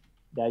podcast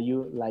that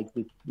you like,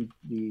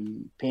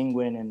 the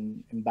Penguin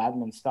and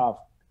Batman stuff.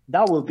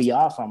 That will be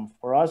awesome.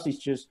 For us, it's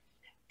just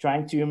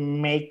trying to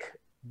make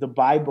the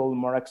Bible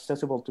more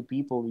accessible to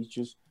people. It's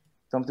just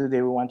something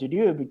they want to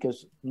do,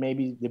 because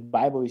maybe the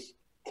Bible is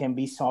can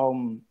be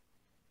some,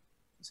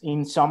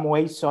 in some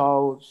way,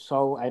 so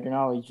I don't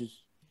know, it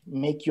just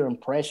make your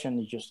impression.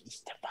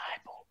 It's the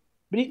Bible,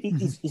 but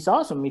it's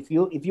awesome if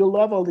you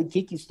love all the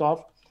geeky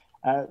stuff.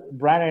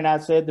 Brian and I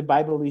said the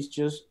Bible is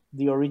just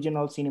the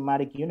original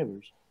cinematic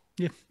universe.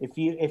 Yeah.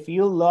 If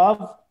you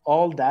love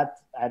all that,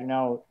 I don't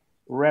know,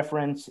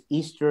 reference,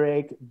 Easter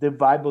egg, the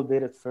Bible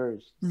did it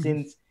first.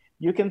 Since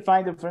you can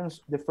find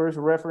the first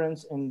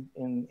reference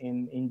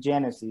in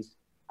Genesis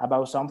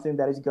about something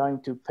that is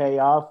going to pay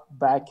off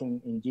back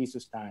in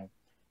Jesus' time.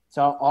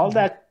 So all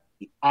that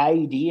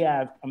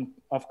idea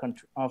of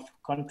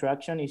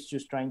contraction is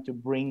just trying to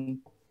bring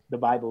the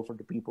Bible for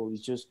the people.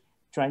 It's just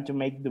trying to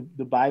make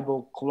the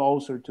Bible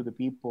closer to the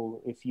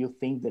people if you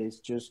think that it's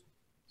just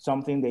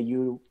something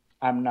that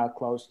I'm not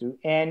close to.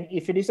 And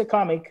if it is a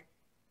comic,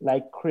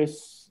 like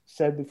Chris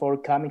said before,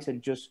 comics are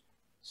just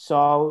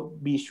so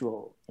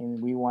visual,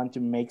 and we want to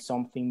make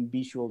something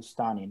visual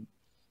stunning.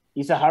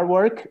 It's a hard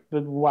work,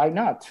 but why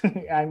not?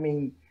 I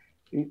mean,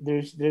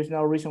 there's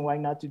no reason why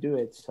not to do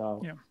it.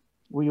 So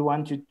we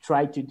want to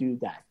try to do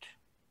that.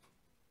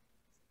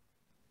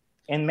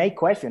 And make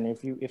question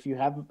if you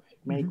have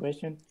many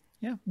questions.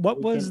 Yeah.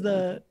 What was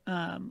the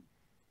I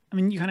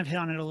mean, you kind of hit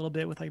on it a little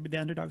bit with like the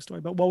underdog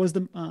story, but what was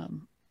the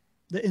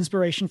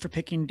inspiration for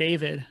picking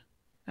David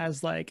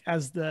as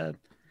the,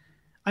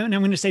 I'm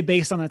going to say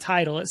based on the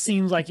title, it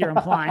seems like you're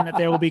implying that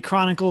there will be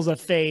Chronicles of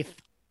Faith,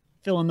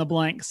 fill in the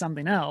blank,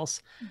 something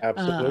else.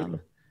 Absolutely.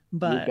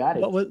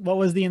 But what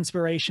was the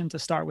inspiration to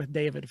start with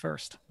David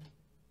first?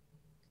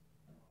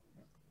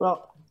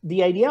 Well,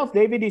 the idea of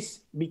David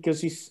is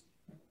because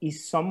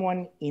he's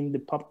someone in the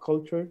pop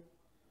culture.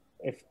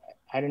 If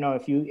I don't know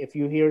if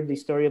you hear the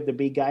story of the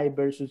big guy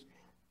versus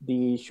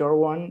the short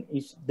one,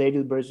 is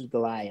David versus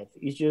Goliath.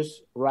 It's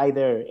just right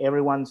there.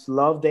 Everyone's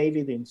loved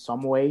David in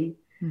some way.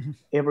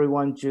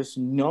 Everyone just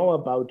know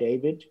about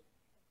David.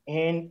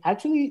 And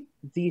actually,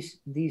 the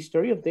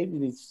story of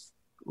David is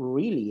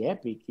really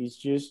epic. It's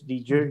just the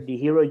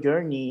hero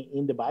journey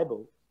in the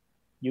Bible.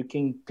 You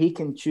can pick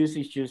and choose.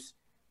 It's just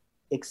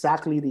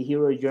exactly the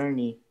hero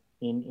journey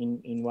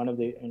in one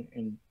of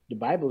in the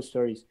Bible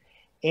stories.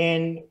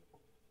 And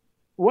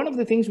one of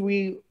the things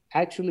we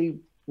actually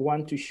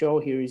want to show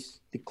here is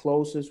the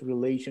closest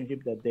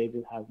relationship that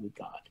David has with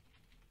God,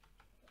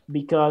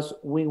 because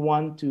we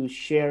want to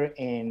share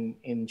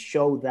and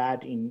show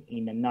that in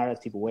a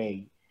narrative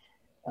way.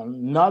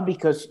 Not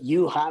because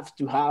you have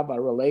to have a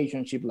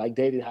relationship like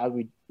David had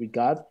with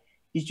God.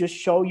 It's just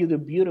show you the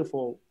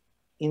beautiful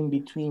in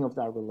between of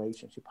that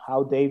relationship,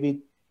 how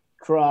David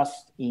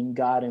trusts in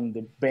God in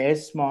the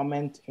best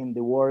moment, in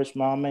the worst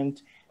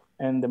moment,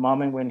 and the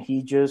moment when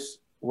he just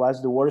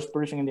was the worst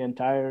person in the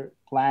entire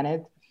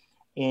planet,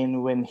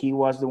 and when he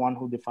was the one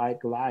who defied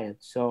Goliath.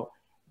 So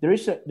there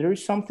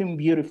is something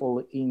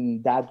beautiful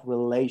in that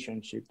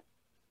relationship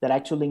that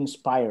actually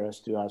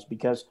inspires us,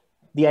 because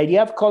the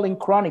idea of calling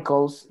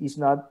Chronicles is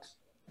not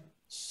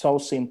so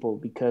simple,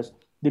 because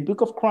the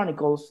book of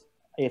Chronicles,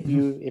 if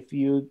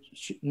you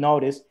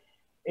notice,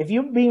 if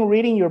you've been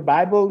reading your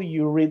Bible,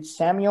 you read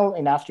Samuel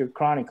and after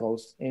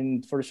Chronicles,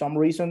 and for some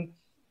reason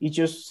you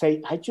just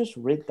say, I just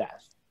read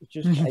that. I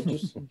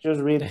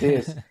just read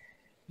this.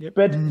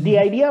 But the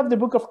idea of the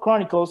book of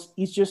Chronicles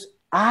is just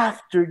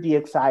after the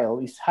exile.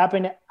 It's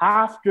happened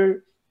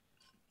after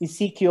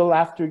Ezekiel,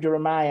 after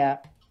Jeremiah.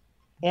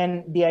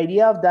 And the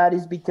idea of that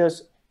is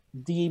because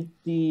the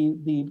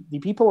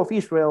people of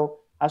Israel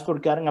has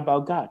forgotten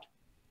about God.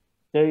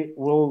 They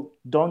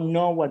don't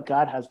know what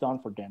God has done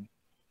for them.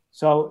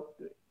 So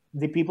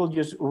the people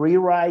just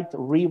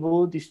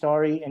reboot the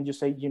story and just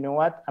say, you know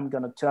what? I'm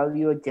going to tell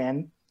you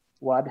again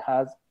what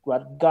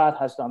God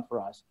has done for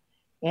us.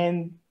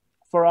 And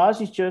for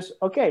us, it's just,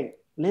 okay,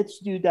 let's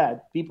do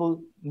that.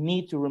 People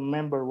need to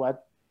remember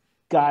what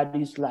God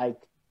is like,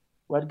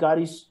 what God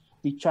is,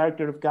 the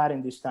character of God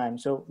in this time.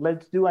 So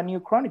let's do a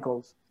new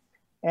Chronicles,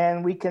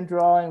 and we can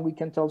draw and we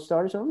can tell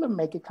stories, or let's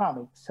make a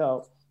comic.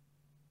 So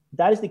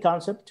that is the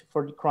concept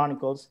for the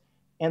Chronicles.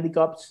 And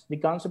the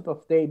concept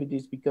of David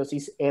is because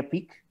he's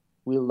epic.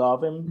 We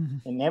love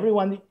him. And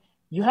everyone,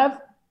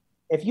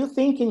 if you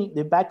think in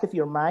the back of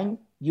your mind,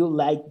 you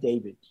like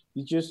David.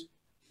 You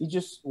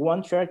just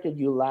one character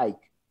you like,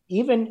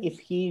 even if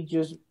he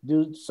just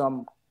do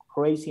some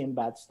crazy and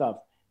bad stuff,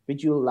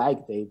 but you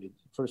like David.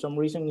 For some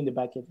reason in the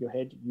back of your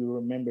head, you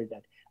remember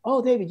that,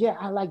 oh, David, yeah,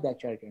 I like that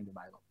character in the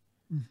Bible.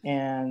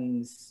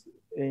 And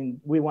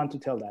we want to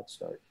tell that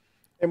story.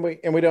 And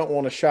we don't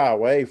want to shy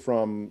away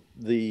from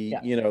the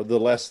the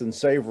less than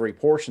savory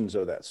portions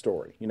of that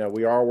story.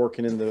 We are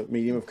working in the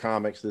medium of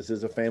comics. This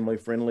is a family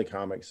friendly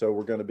comic, so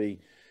we're going to be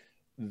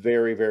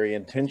very, very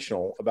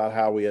intentional about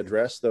how we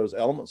address those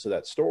elements of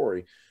that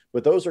story.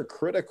 But those are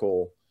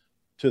critical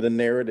to the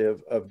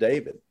narrative of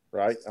David,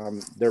 right?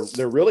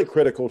 They're really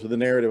critical to the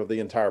narrative of the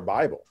entire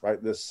Bible,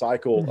 right? This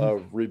cycle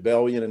of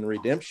rebellion and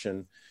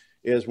redemption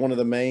is one of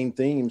the main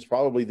themes,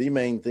 probably the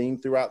main theme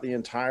throughout the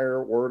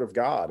entire Word of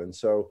God. And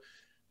so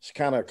it's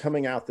kind of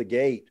coming out the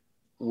gate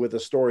with a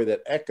story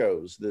that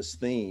echoes this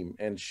theme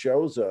and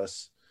shows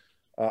us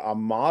a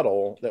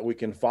model that we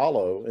can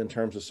follow in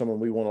terms of someone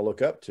we want to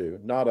look up to,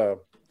 not a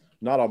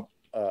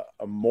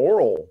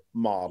moral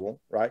model,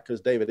 right?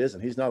 Because David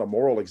isn't. He's not a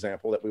moral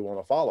example that we want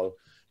to follow,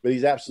 but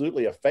he's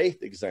absolutely a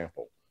faith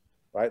example,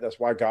 right? That's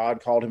why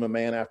God called him a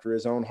man after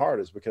his own heart,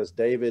 is because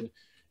David,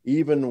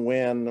 even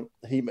when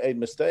he made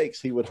mistakes,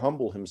 he would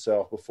humble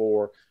himself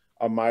before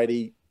a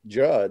mighty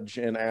judge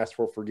and ask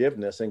for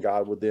forgiveness, and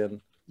God would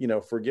then,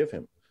 forgive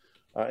him.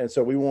 And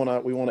so we want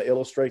to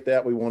illustrate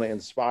that. We want to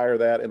inspire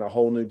that in a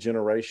whole new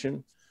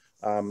generation,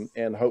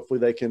 and hopefully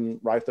they can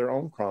write their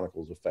own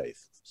chronicles of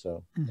faith.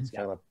 So it's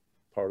kind of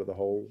part of the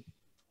whole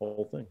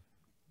thing.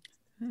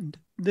 And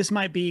this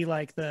might be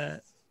like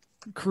the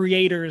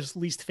creator's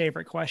least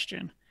favorite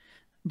question,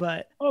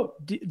 but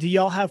do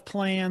y'all have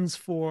plans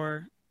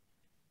for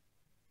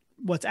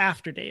what's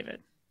after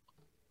David?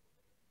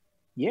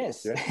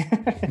 Yes.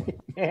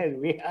 Yes,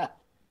 we have.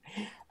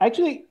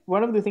 Actually,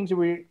 one of the things that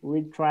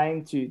we're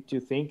trying to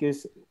think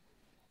is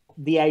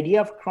the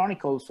idea of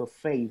chronicles of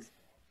faith.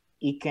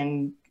 It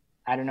can,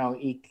 I don't know,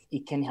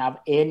 it can have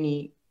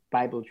any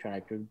Bible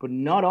character, but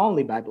not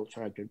only Bible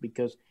character,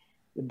 because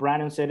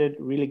Brandon said it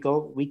really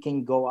good. We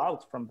can go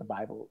out from the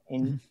Bible,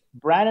 and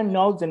Brandon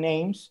knows the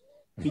names,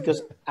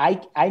 because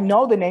I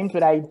know the names,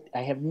 but I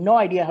have no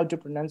idea how to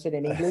pronounce it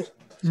in English.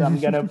 So I'm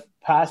going to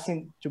pass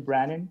it to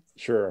Brandon.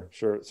 Sure.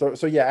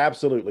 So yeah,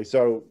 absolutely.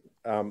 So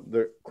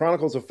the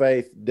Chronicles of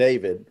Faith,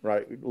 David,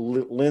 right,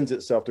 lends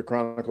itself to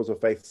Chronicles of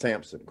Faith,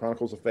 Samson,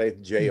 Chronicles of Faith,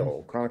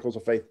 Jael, Chronicles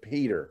of Faith,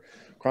 Peter,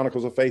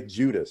 Chronicles of Faith,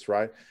 Judas,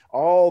 right?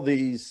 All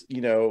these,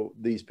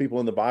 these people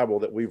in the Bible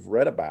that we've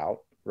read about,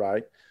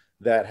 right,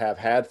 that have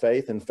had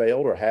faith and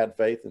failed, or had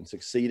faith and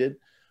succeeded.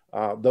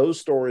 Those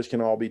stories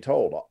can all be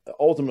told.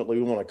 Ultimately,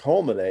 we want to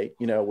culminate,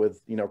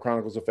 with,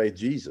 Chronicles of Faith,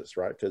 Jesus,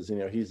 right? Because,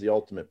 he's the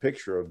ultimate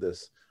picture of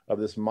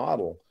this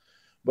model.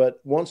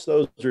 But once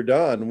those are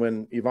done,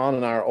 when Yvonne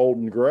and I are old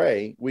and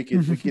gray, we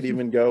could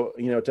even go,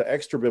 to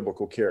extra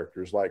biblical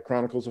characters like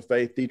Chronicles of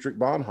Faith, Dietrich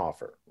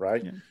Bonhoeffer,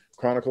 right? Yeah.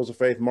 Chronicles of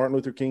Faith, Martin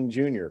Luther King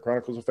Jr.,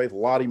 Chronicles of Faith,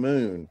 Lottie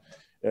Moon,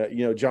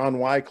 John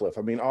Wycliffe.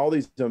 I mean, all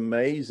these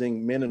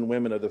amazing men and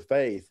women of the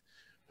faith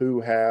who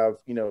have,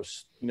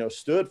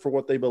 stood for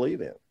what they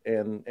believe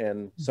in,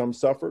 and some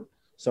suffered,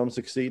 some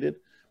succeeded,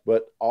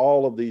 but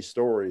all of these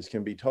stories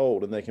can be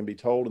told, and they can be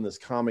told in this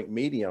comic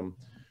medium,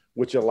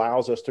 which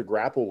allows us to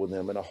grapple with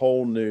them in a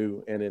whole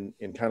new and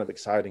in kind of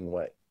exciting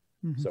way.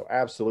 Mm-hmm. So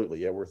absolutely.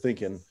 Yeah. We're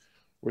thinking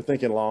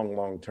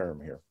long term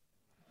here.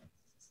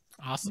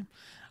 Awesome.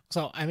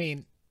 So, I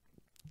mean,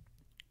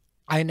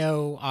 I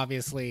know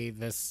obviously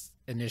this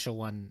initial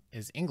one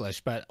is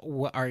English, but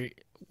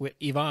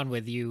Yvonne,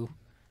 with you,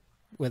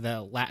 with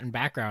a Latin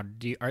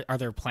background, are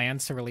there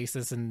plans to release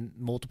this in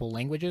multiple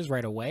languages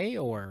right away,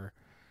 or?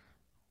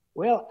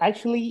 Well,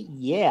 actually,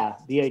 yeah.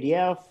 The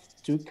idea of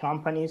two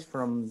companies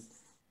from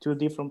two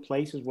different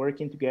places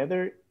working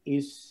together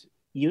is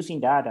using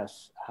that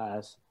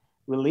as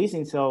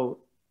releasing. So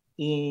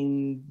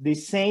in the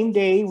same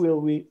day,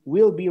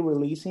 we'll be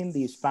releasing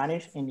the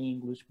Spanish and the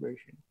English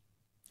version.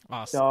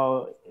 Awesome.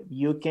 So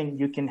you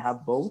can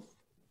have both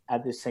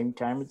at the same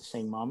time, at the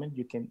same moment.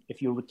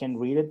 If you can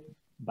read it,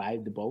 buy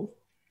the both.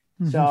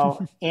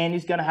 So, and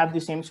it's going to have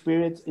the same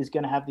spirit. It's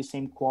going to have the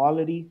same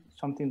quality.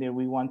 Something that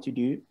we want to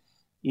do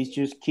is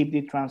just keep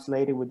it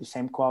translated with the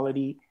same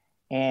quality.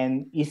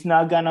 And it's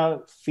not going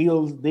to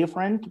feel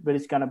different, but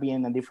it's going to be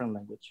in a different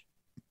language.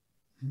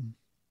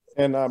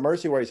 And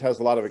Mercy Ways has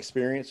a lot of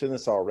experience in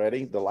this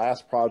already. The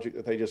last project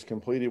that they just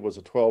completed was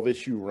a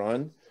 12-issue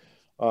run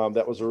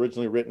that was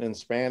originally written in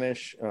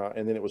Spanish,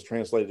 and then it was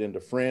translated into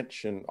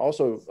French and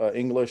also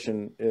English.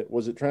 And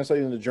was it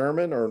translated into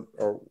German or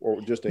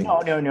just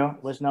English? No.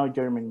 It was not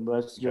German. It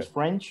was just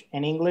French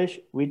and English.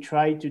 We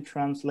tried to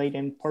translate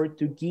in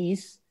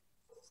Portuguese,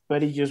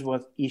 but it just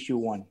was issue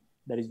 1.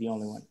 That is the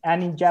only one.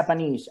 And in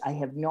Japanese, I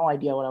have no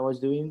idea what I was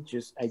doing.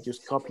 I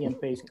just copy and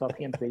paste,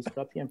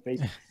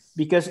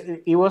 because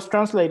it was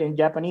translated in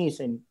Japanese,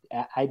 and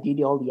I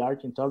did all the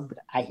art and talk, but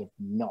I have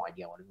no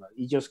idea what it was.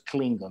 It just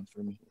Klingon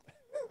for me.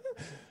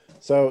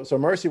 So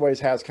Mercy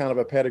Ways has kind of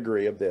a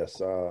pedigree of this.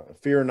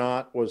 Fear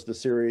Not was the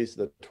series,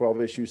 the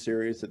 12-issue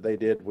series that they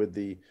did with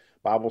the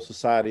Bible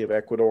Society of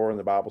Ecuador and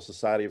the Bible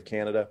Society of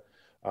Canada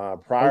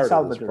prior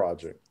to this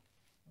project.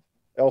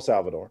 El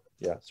Salvador.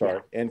 Yeah, sorry.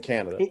 Yeah. And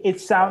Canada.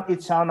 It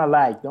sound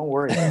alike. Don't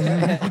worry.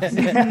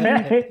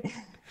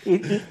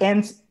 it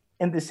ends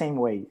in the same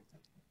way.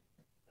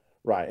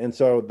 Right. And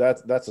so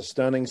that's a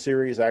stunning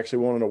series. I actually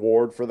won an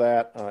award for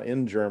that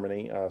in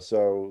Germany.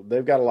 So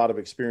they've got a lot of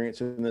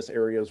experience in this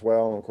area as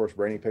well. And of course,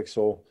 Brainy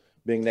Pixel,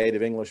 being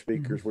native English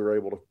speakers, we were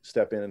able to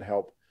step in and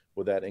help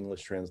with that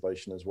English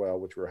translation as well,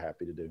 which we're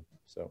happy to do.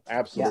 So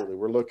absolutely. Yeah.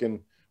 We're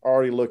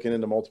already looking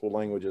into multiple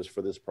languages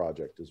for this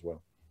project as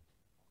well.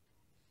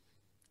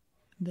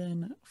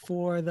 Then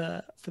for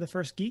the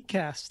first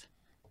Geekcast,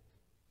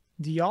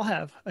 do y'all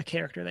have a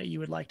character that you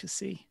would like to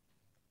see?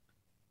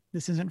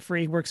 This isn't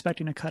free. We're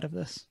expecting a cut of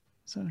this.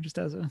 So just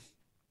as a...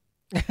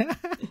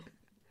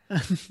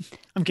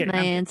 I'm kidding.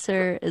 My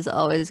answer is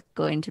always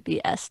going to be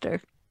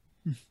Esther.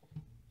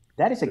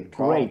 That is a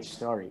great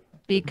story.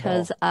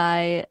 because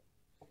I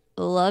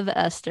love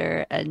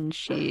Esther, and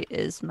she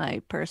is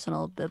my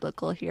personal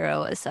biblical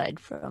hero aside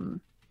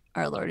from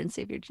our Lord and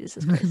Savior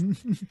Jesus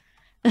Christ.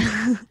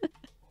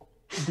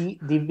 The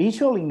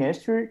visual in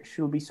Esther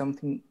should be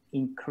something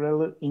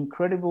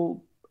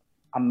incredible,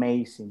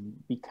 amazing,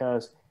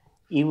 because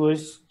it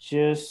was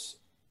just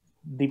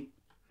the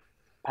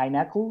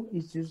pinnacle.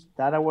 Is just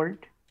that a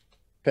word?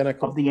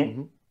 Pinnacle of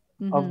the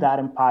of that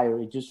empire.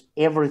 It just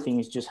everything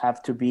is just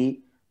have to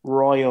be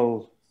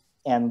royal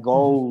and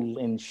gold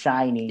and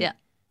shiny. Yeah.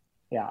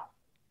 Yeah.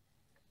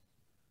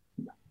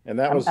 And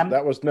that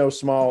was no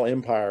small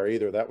empire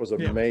either. That was a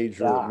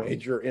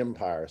major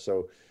empire.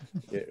 So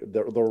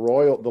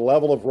the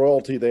level of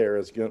royalty there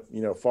is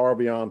far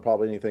beyond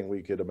probably anything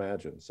we could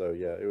imagine. So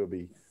yeah, it would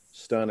be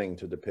stunning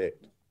to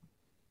depict.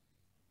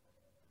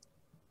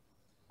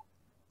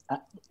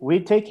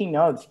 We're taking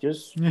notes.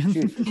 Just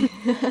shoot.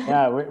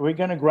 Yeah, we're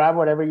gonna grab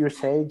whatever you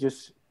say.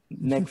 Just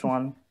next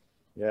one.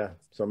 Yeah.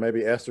 So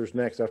maybe Esther's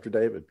next after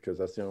David, because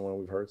that's the only one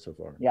we've heard so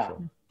far. Yeah.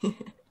 So.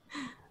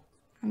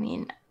 I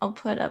mean, I'll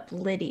put up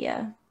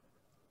Lydia.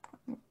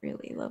 I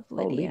really love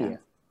Lydia. Oh, Lydia.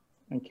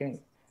 Okay.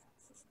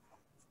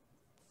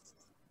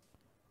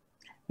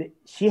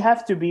 She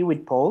has to be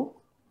with Paul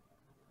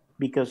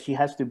because she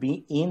has to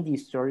be in the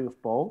story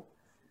of Paul.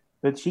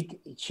 But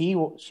she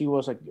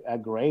was a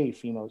great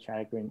female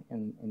character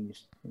in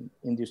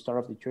the start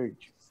of the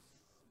church.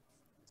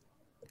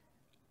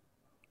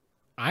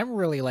 I'm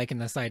really liking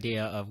this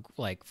idea of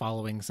like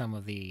following some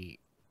of the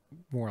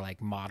more like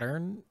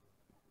modern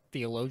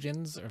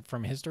theologians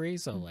from history.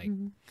 So like,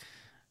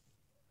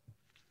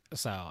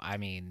 so I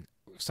mean,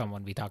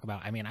 someone we talk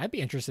about. I mean, I'd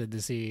be interested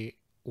to see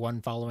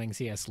one following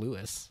C.S.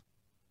 Lewis.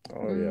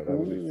 Oh yeah, that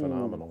would be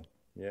phenomenal.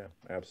 Yeah,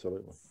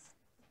 absolutely.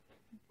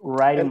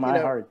 Right in my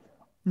heart.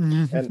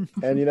 and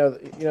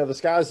the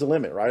sky's the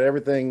limit, right?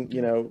 Everything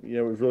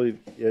we've really,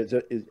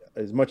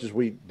 as much as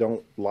we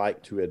don't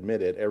like to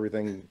admit it,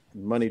 everything,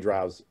 money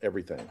drives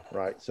everything,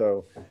 right?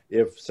 So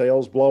if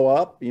sales blow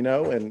up, and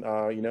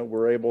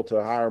we're able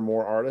to hire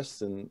more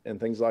artists and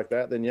things like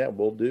that, then yeah,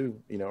 we'll do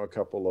a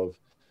couple of,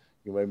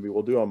 maybe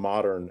we'll do a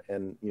modern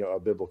and a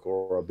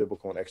biblical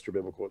and extra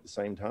biblical at the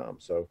same time.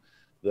 So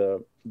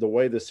the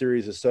way the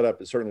series is set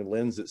up, it certainly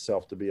lends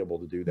itself to be able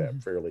to do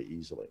that fairly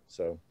easily.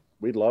 So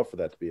we'd love for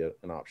that to be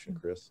an option,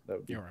 Chris.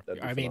 That'd be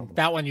mean,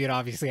 that one you'd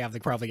obviously have to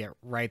probably get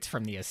rights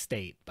from the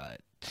estate,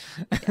 but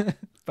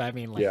but I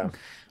mean, like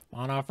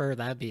on offer,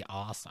 that'd be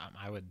awesome.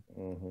 I would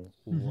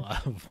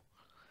love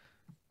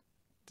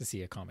to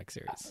see a comic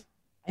series.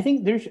 I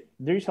think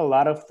there's a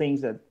lot of things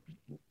that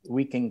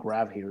we can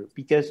grab here,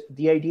 because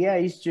the idea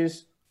is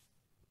just,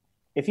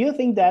 if you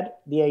think that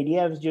the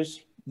idea is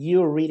just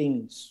you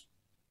reading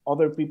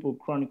other people's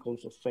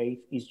chronicles of faith,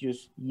 is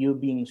just you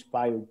being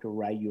inspired to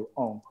write your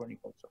own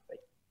chronicles of faith.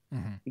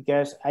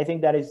 Because I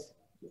think that is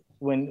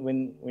when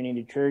in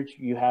the church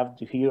you have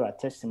to hear a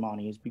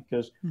testimony, is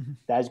because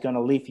that's going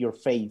to lift your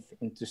faith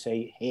and to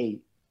say,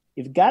 hey,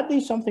 if God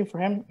did something for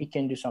him, he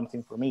can do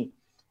something for me.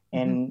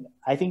 And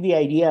I think the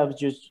idea of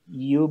just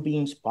you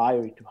being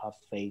inspired to have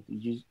faith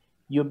is just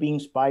you being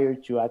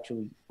inspired to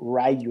actually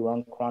write your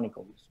own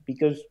chronicles.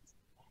 Because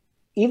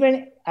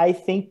even I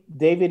think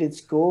David at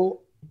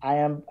school, I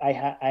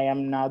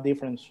am now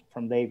different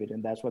from David,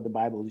 and that's what the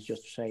Bible is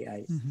just to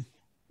say.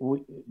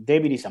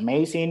 David is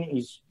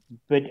amazing,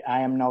 but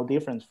I am no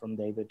different from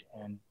David,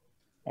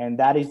 and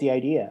that is the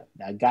idea,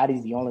 that God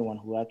is the only one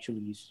who actually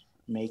is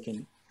make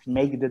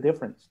the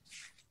difference.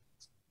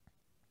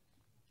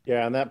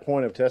 Yeah, and that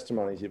point of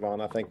testimonies, Yvonne,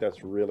 I think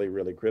that's really,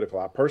 really critical.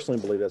 I personally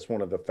believe that's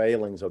one of the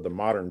failings of the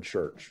modern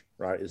church,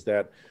 right? Is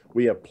that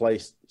we have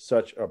placed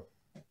such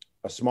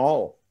a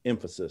small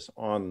emphasis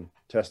on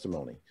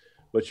testimony.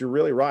 But you're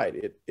really right.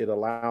 It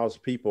allows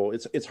people.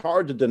 It's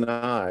hard to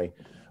deny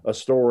a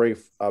story,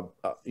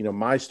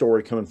 my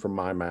story coming from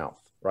my mouth,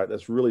 right?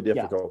 That's really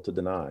difficult to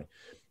deny.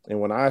 And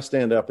when I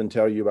stand up and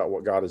tell you about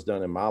what God has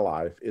done in my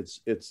life,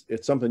 it's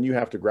something you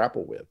have to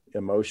grapple with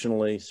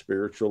emotionally,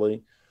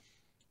 spiritually,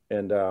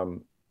 and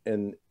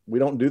we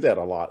don't do that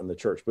a lot in the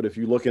church. But if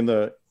you look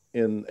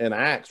in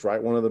Acts,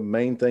 right, one of the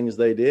main things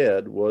they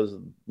did was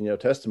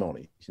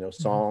testimony,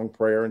 song,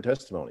 prayer, and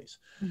testimonies.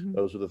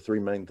 Those are the three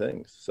main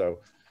things.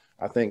 So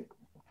I think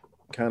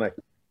kind of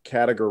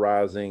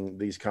categorizing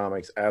these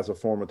comics as a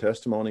form of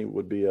testimony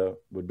would be a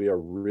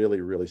really,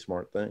 really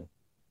smart thing.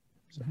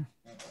 So.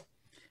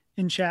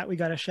 In chat, we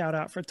got a shout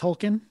out for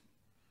Tolkien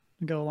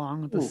to go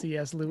along with the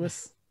C.S.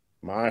 Lewis.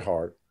 My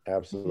heart,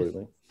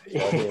 absolutely. So,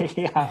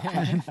 Yeah.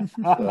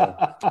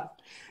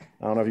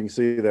 I don't know if you can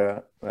see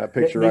that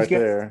picture right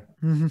there.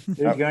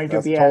 There's going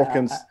to be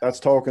that's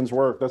Tolkien's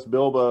work. That's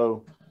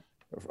Bilbo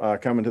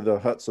coming to the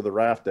huts of the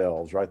raft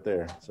elves right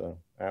there. So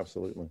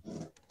absolutely.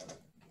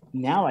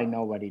 Now I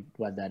know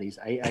what that is.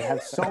 I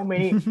have so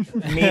many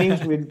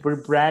meetings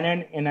with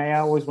Brandon, and I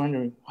always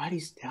wondering, what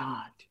is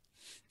that?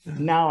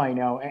 Now I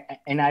know,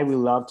 and I would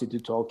love to do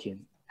Tolkien.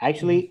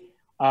 Actually,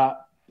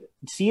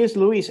 C.S.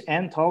 Lewis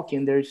and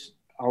Tolkien,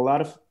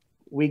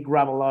 we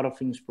grab a lot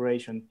of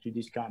inspiration to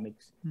these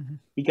comics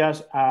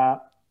because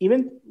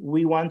even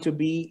we want to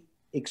be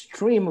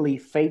extremely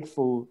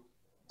faithful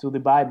to the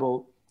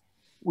Bible,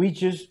 we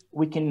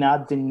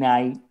cannot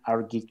deny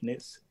our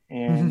geekness.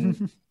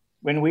 And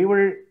when we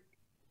were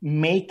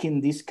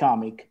making this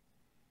comic,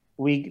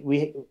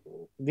 we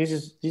this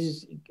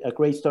is a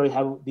great story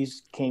how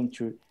this came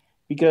true.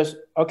 Because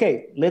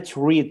okay, let's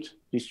read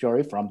the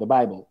story from the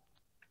Bible.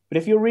 But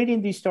if you're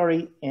reading this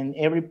story and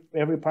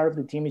every part of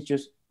the team is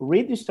just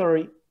read the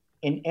story,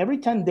 and every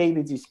time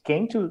David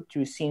came to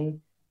a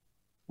scene,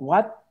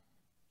 what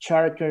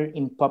character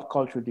in pop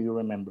culture do you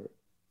remember?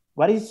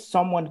 What is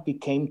someone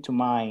that came to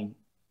mind?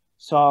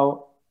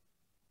 So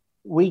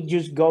we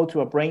just go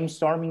to a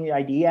brainstorming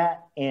idea,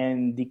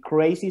 and the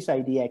craziest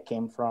idea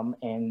came from,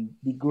 and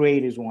the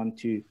greatest one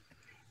too.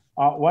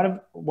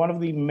 One of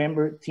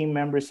the team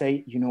members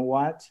say, you know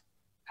what?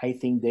 I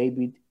think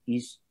David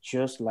is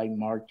just like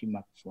Marty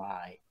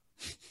McFly.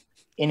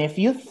 And if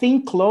you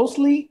think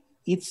closely,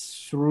 it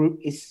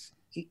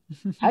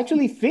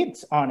actually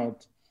fits on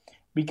it,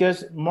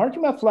 because Marty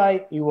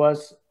McFly, he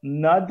was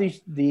not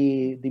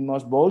the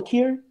most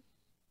bulkier.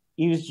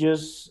 He was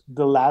just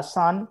the last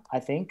son, I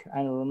think. I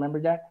don't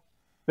remember that.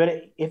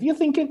 But if you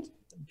think it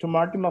to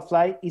Marty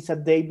McFly, it's a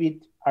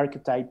David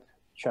archetype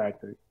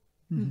character.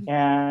 Mm-hmm.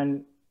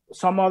 And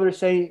some others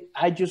say,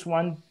 I just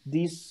want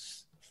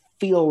this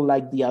feel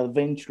like the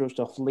adventures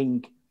of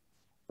Link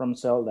from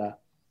Zelda.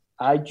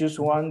 I just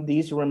want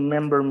this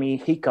remember me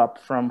hiccup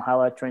from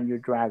How I Trained Your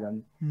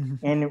Dragon. Mm-hmm.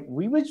 And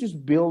we were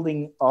just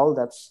building all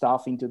that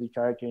stuff into the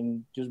character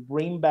and just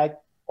bring back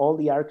all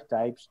the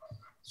archetypes.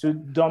 So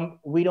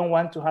we don't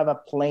want to have a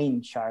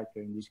plain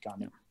character in this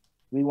comic.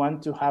 We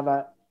want to have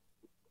a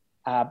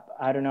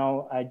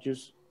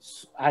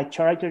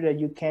character that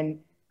you can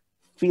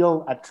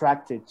feel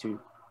attracted to,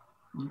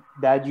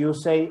 that you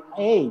say,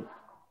 hey,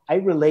 I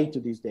relate to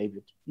this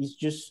David. He's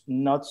just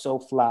not so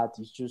flat.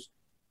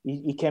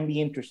 It can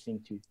be interesting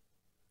too.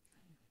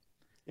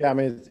 Yeah, I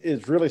mean,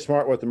 it's really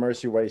smart what the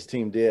Mercy Ways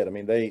team did. I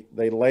mean,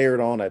 they layered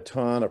on a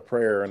ton of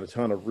prayer and a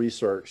ton of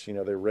research. You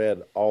know, they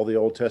read all the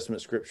Old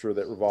Testament scripture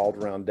that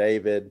revolved around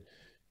David,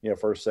 you know,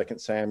 1st,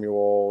 2nd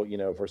Samuel, you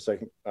know,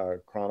 1st,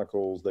 2nd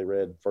Chronicles. They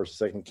read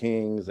 1st, 2nd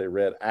Kings. They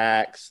read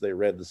Acts. They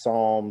read the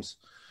Psalms.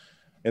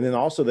 And then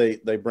also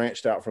they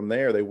branched out from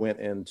there. They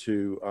went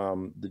into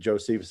the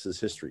Josephus's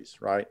histories,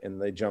 right?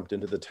 And they jumped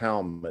into the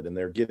Talmud, and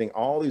they're getting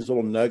all these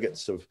little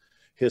nuggets of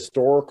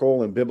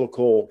historical and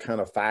biblical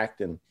kind of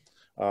fact and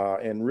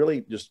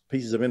really just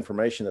pieces of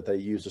information that they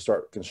use to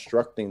start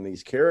constructing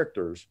these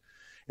characters.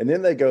 And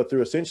then they go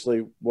through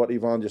essentially what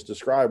Yvonne just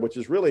described, which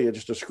is really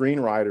just a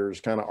screenwriter's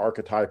kind of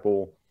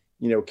archetypal,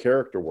 you know,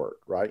 character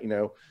work, right? You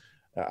know,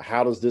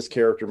 how does this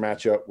character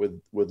match up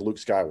with Luke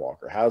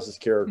Skywalker? How does this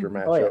character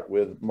match up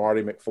with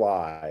Marty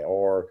McFly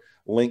or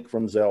Link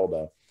from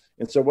Zelda?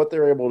 And so what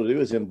they're able to do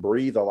is then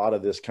breathe a lot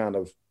of this kind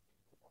of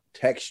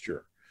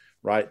texture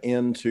right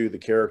into the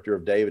character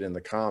of David in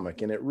the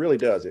comic. And it really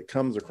does. It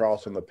comes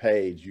across on the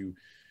page. You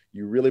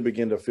really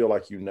begin to feel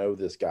like you know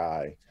this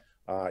guy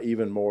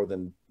even more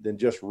than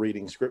just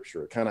reading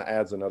scripture. It kind of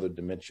adds another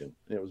dimension.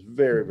 And it was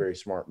very, very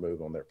smart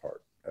move on their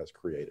part as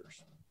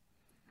creators.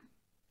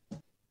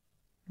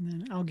 And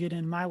then I'll get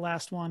in my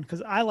last one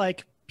because I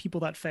like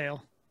people that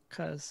fail,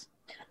 because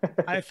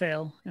I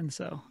fail. And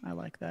so I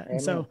like that. Amen.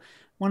 And so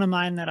one of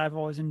mine that I've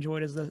always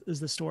enjoyed is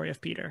the story of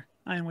Peter,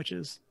 which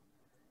is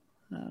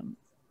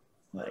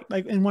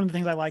and one of the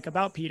things I like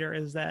about Peter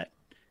is that,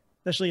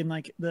 especially in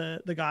like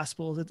the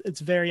Gospels, it's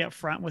very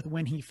upfront with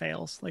when he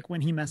fails, like when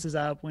he messes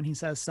up, when he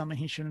says something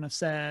he shouldn't have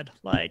said.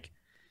 Like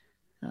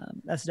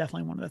that's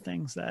definitely one of the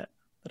things that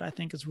I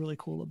think is really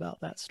cool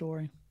about that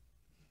story.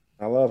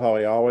 I love how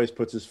he always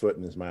puts his foot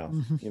in his mouth,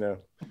 you know,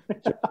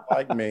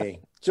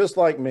 just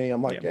like me.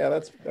 I'm like, yeah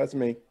that's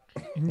me.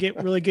 You can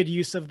get really good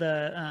use of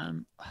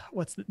the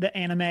what's the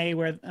anime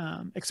where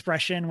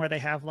expression where they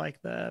have like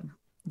the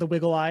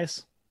wiggle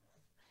eyes.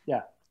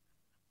 Yeah,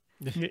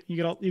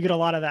 you get a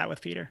lot of that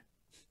with Peter.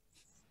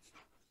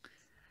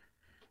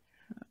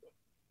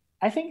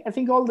 I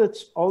think all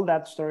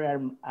that story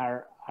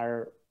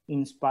are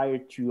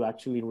inspired to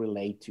actually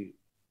relate to,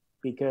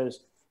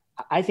 because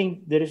I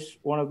think that is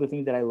one of the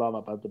things that I love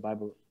about the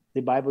Bible.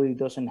 The Bible, it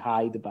doesn't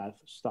hide the bad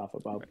stuff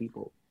about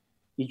people.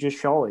 It just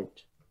shows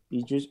it.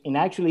 It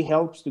actually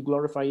helps to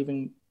glorify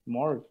even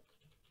more,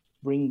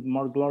 bring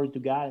more glory to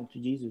God and to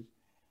Jesus.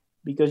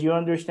 Because you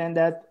understand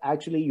that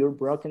actually you're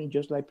broken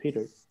just like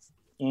Peter.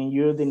 And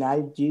you deny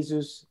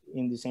Jesus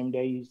in the same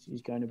day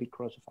he's going to be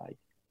crucified.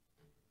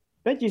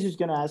 But Jesus is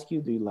going to ask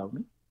you, do you love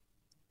me?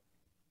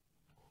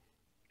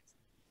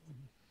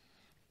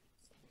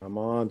 Come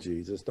on,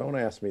 Jesus. Don't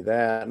ask me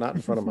that. Not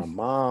in front of my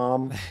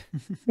mom.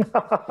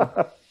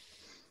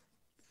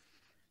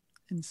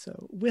 And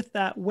so with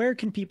that, where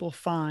can people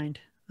find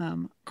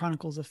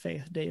Chronicles of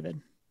Faith,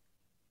 David?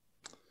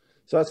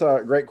 So that's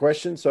a great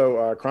question.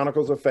 So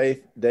Chronicles of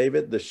Faith,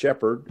 David, the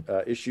Shepherd,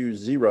 issue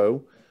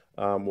 0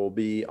 will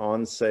be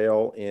on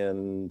sale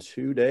in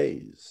 2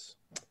 days.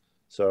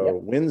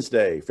 So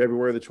Wednesday,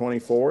 February the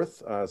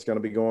 24th, it's going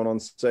to be going on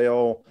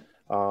sale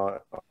on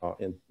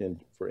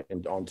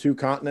 2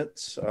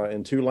 continents,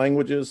 in 2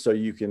 languages. So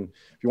you can,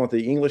 if you want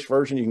the English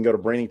version, you can go to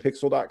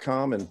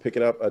brainypixel.com and pick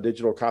it up, a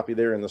digital copy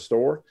there in the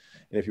store.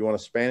 And if you want a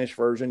Spanish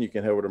version, you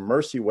can head over to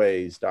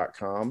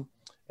mercyways.com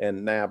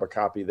and nab a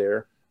copy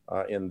there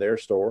in their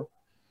store.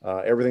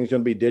 Everything's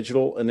going to be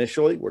digital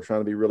initially. We're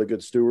trying to be really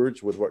good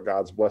stewards with what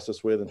God's blessed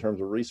us with in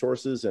terms of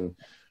resources, and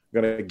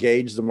going to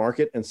gauge the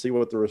market and see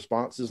what the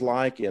response is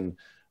like. And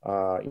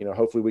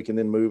hopefully we can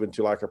then move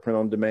into like a print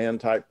on demand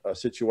type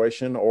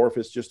situation, or if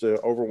it's just an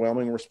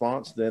overwhelming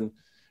response, then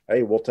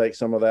hey, we'll take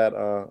some of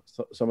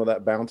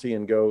that bounty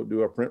and go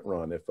do a print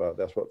run if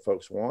that's what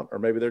folks want, or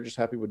maybe they're just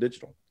happy with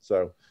digital.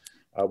 So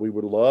we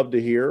would love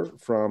to hear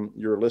from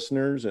your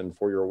listeners and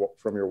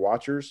from your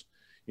watchers,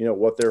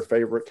 what their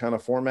favorite kind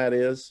of format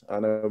is. I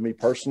know me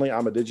personally,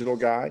 I'm a digital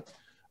guy.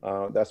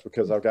 That's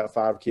because I've got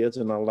 5 kids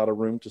and not a lot of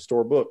room to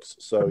store books.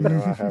 So,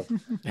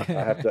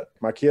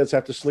 my kids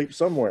have to sleep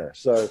somewhere.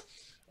 So,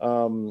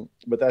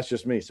 but that's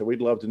just me. So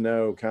we'd love to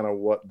know kind of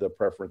what the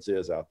preference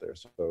is out there.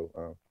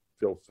 So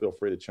feel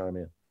free to chime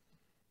in.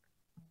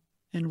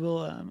 And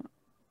we'll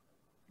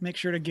make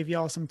sure to give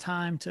y'all some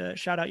time to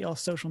shout out y'all's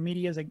social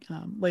medias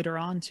later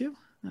on too.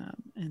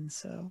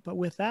 But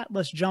with that,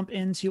 let's jump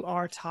into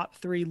our top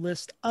 3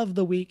 list of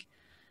the week.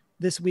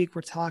 This week,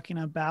 we're talking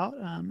about,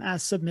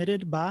 as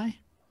submitted by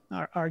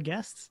our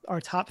guests,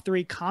 our top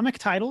 3 comic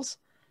titles.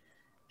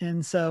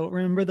 And so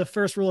remember, the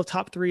first rule of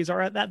top 3s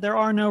are that there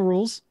are no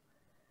rules.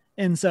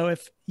 And so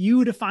if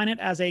you define it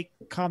as a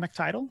comic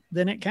title,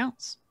 then it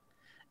counts.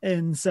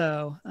 And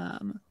so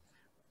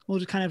we'll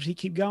just kind of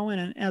keep going.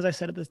 And as I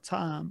said at the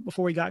time,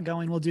 before we got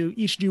going, we'll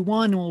each do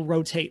one, and we'll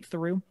rotate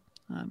through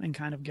and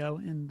kind of go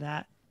in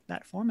that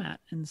format.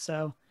 And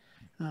so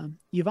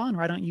Yvonne,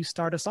 why don't you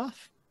start us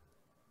off?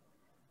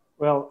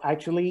 Well,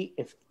 actually,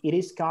 if it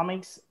is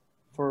comics,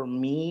 for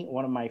me,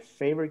 one of my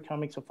favorite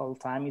comics of all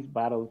time is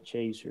Battle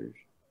Chasers.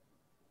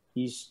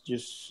 It's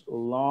just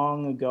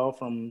long ago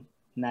from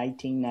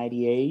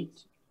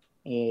 1998.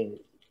 And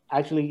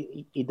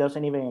actually, it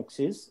doesn't even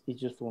exist.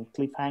 It's just from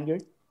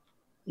Cliffhanger.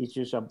 It's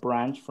just a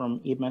branch from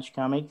Image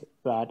Comic,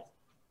 but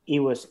it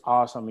was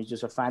awesome. It's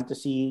just a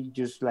fantasy,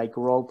 just like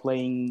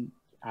role-playing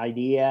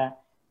idea.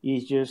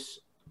 It's just,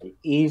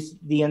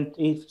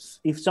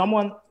 if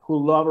someone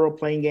who loves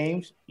role-playing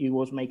games, you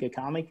was make a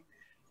comic,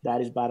 that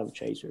is Battle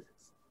Chaser.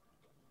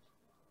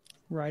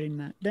 Writing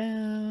that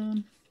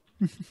down.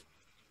 Okay.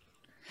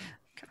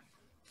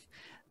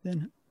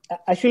 Then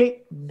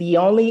actually, the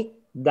only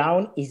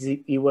down is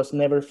it was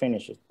never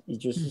finished. It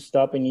just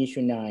stopped in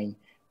issue 9,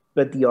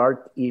 but the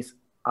art is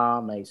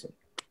amazing.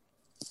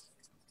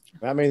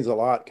 That means a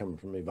lot coming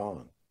from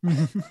Yvonne.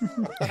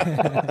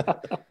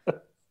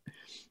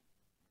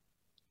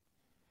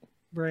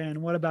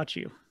 Brian, what about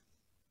you?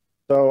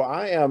 So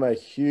I am a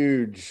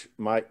huge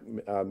Mike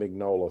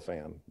Mignola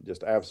fan,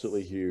 just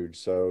absolutely huge.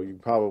 So you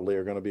probably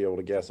are going to be able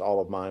to guess all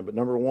of mine, but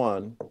number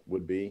 1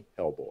 would be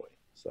Hellboy.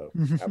 So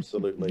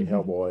absolutely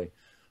Hellboy,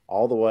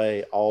 all the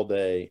way, all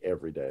day,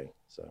 every day.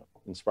 So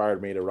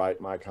inspired me to write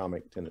my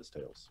comic Tenet's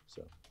Tales.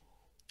 So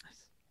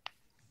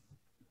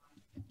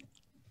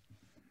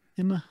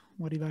Emma,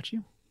 what about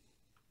you?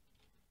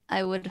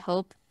 I would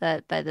hope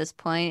that by this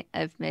point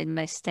I've made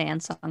my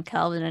stance on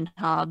Calvin and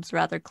Hobbes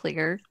rather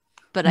clear,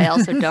 but I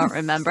also don't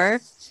remember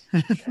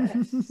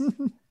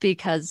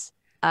because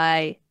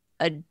I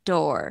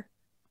adore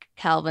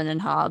Calvin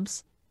and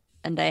Hobbes,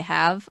 and I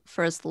have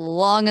for as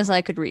long as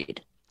I could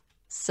read.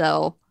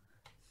 So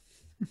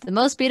the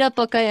most beat up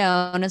book I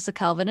own is the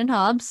Calvin and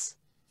Hobbes,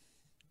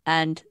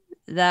 and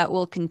that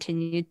will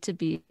continue to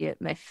be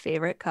my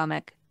favorite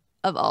comic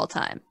of all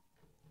time.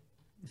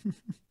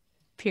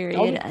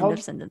 Period. End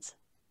of sentence.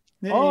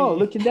 Oh,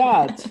 look at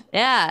that.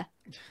 Yeah.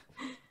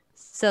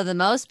 So the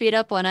most beat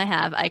up one I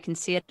have, I can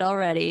see it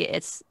already.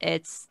 It's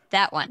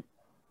that one.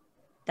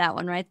 That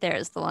one right there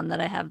is the one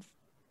that I have.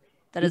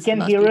 That you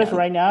can't hear us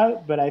right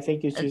now, but I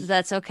think it's just...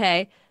 That's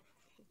okay.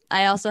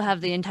 I also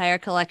have the entire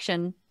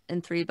collection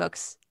in 3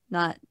 books.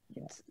 That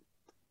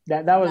was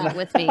not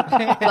with me.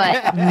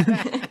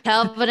 But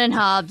Calvin and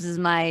Hobbes is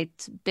my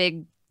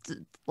big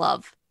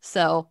love.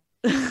 So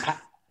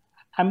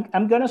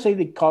I'm gonna say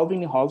that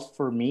Calvin and Hobbes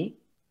for me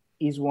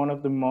is one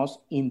of the most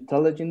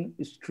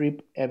intelligent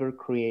strip ever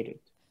created.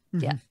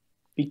 Yeah.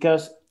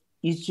 Because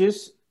it's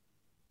just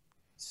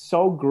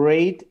so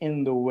great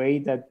in the way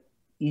that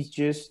it's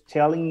just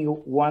telling you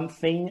one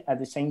thing at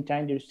the same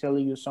time they're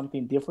telling you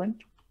something different.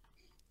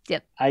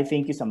 Yep. I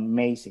think it's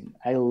amazing.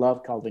 I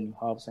love Calvin and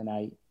Hobbes, and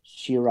I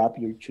cheer up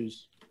your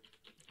choice.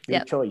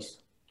 Your choice.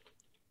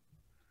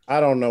 I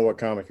don't know what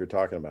comic you're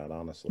talking about,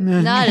 honestly.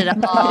 Not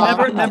at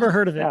all. Never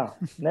heard of it. No,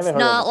 never heard It's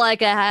not of it.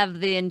 like I have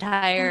the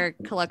entire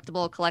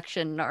collectible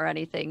collection or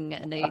anything,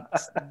 and a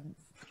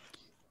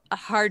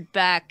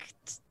hardback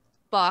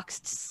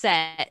boxed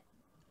set.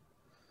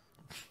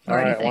 All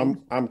right, well,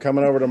 I'm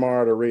coming over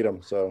tomorrow to read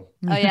them. So.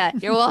 Oh yeah,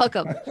 you're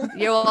welcome.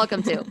 You're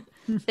welcome to.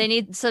 They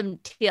need some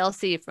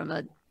TLC from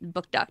a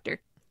book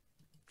doctor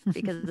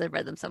because I've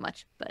read them so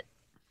much. But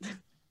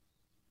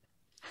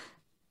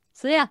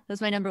so yeah,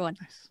 that's my number 1.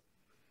 Nice.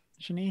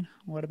 Janine,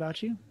 what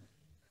about you?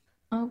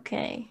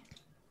 Okay.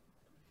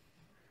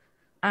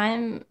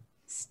 I'm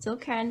still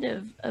kind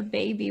of a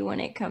baby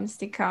when it comes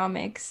to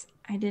comics.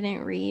 I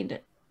didn't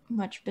read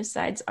much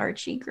besides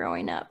Archie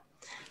growing up,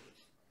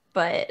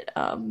 but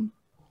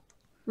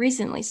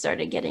recently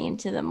started getting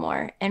into them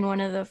more. And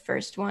one of the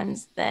first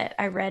ones that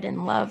I read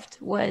and loved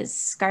was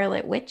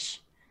Scarlet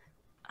Witch,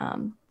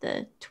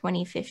 the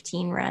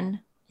 2015 run,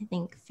 I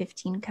think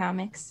 15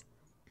 comics.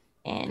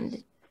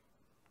 And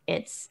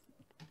it's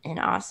an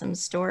awesome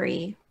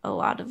story, a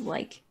lot of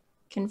like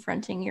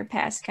confronting your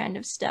past kind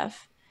of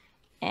stuff.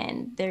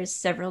 And there's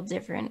several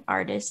different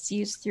artists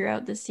used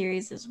throughout the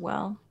series as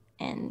well,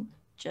 and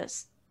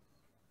just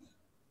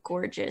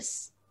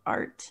gorgeous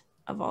art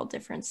of all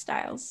different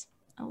styles.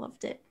 I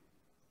loved it.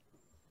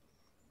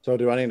 So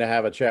do I need to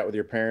have a chat with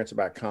your parents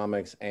about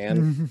comics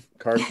and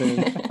cartoons,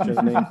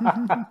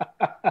 Janine?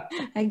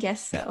 I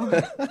guess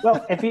so.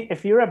 Well,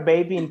 if you're a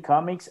baby in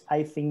comics,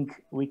 I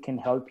think we can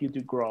help you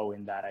to grow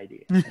in that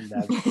idea, in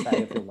that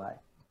side of your life.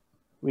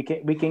 We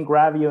can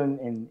grab you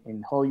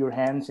and hold your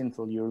hands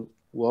until you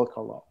walk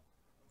along.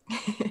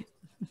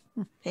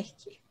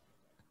 Thank you.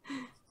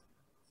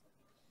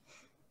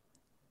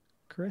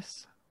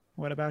 Chris,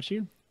 what about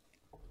you?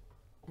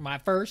 My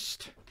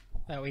first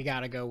that we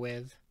gotta go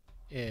with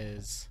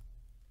is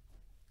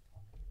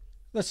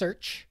The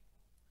Search.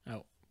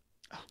 Oh,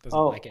 doesn't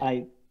like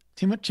it.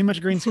 Too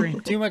much green screen.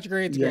 Too much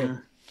green screen. Yeah.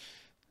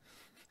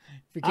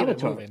 If we keep it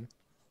Avatar. moving,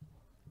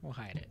 we'll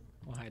hide it.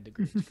 We'll hide the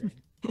green screen.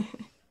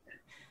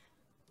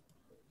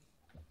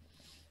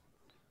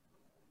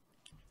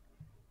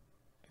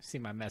 See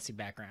my messy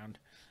background.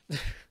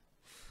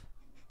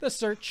 The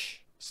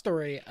search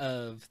story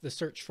of the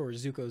search for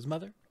Zuko's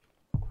mother.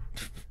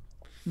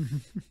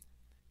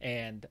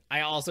 And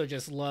I also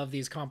just love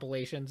these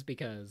compilations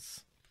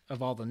because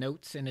of all the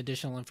notes and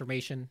additional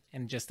information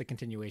and just the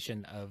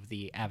continuation of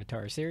the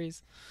Avatar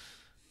series.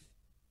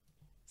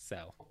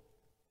 So,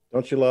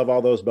 Don't you love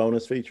all those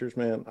bonus features,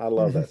 man? I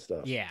love that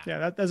stuff. yeah.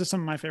 Yeah, those are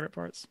some of my favorite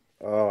parts.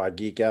 Oh, I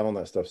geek out on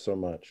that stuff so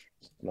much.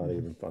 It's not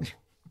even fun.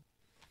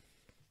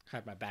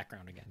 Hide my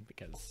background again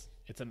because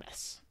it's a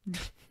mess.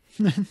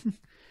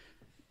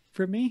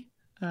 For me,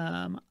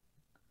 I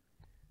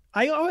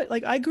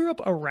grew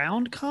up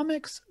around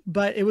comics,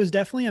 but it was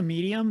definitely a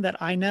medium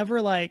that I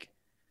never like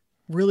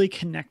really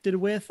connected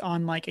with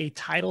on like a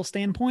title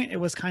standpoint. It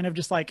was kind of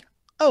just like,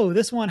 oh,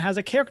 this one has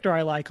a character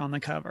I like on the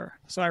cover,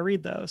 so I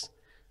read those.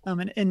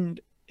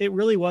 And it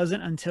really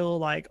wasn't until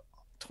like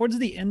towards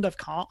the end of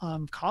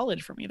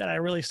college for me that I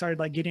really started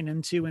like getting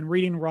into and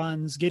reading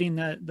runs, getting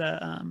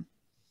the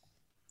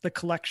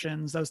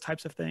collections, those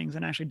types of things,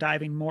 and actually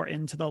diving more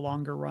into the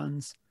longer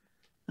runs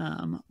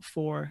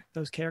for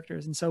those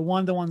characters. And so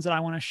one of the ones that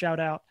I want to shout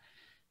out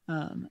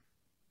kind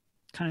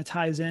of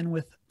ties in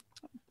with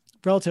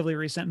relatively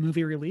recent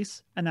movie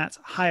release, and that's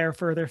Higher,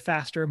 Further,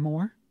 Faster,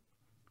 More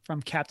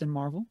from Captain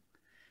Marvel.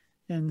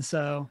 And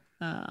so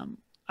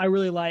I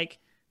really like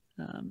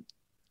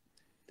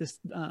this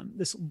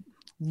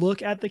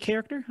look at the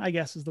character, I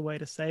guess is the way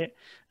to say it.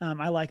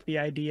 I like the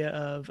idea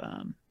of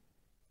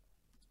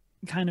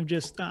kind of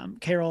just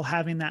Carol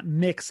having that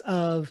mix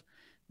of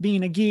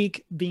being a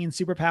geek, being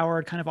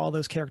superpowered, kind of all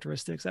those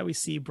characteristics that we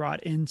see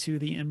brought into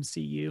the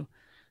MCU.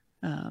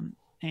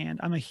 And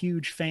I'm a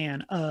huge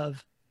fan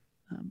of,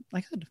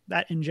 like I said,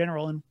 that in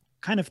general, and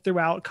kind of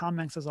throughout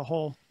comics as a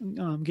whole,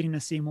 getting to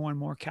see more and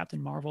more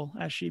Captain Marvel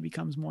as she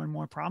becomes more and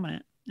more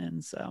prominent.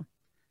 And so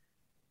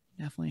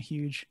definitely a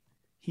huge,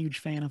 huge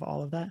fan of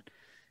all of that.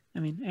 I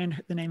mean,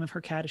 and the name of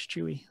her cat is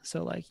Chewie.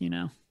 So like,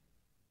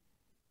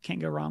 can't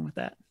go wrong with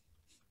that.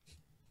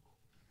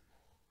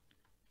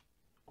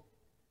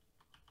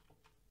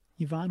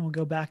 Yvonne, we'll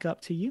go back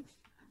up to you.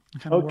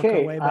 Kind of Okay. work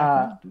our way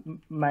back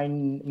My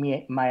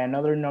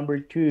another number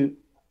two.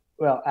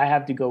 Well, I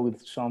have to go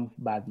with some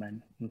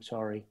Batman. I'm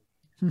sorry.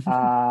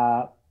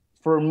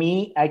 For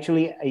me,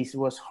 actually, it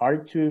was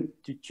hard to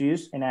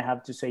choose, and I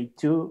have to say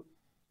two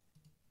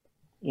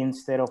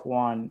instead of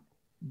one.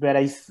 But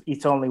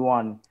it's only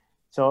one.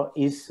 So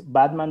it's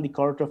Batman: The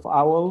Court of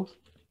Owls.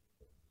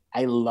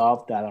 I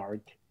love that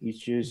arc. It's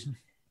just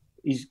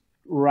it's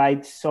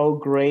writes so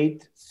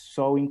great,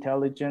 so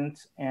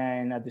intelligent,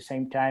 and at the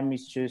same time,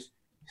 it's just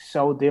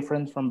so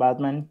different from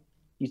Batman.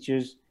 It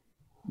just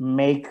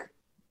make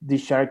the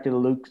character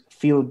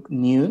feel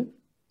new.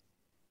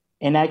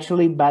 And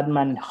actually,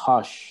 Batman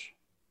Hush,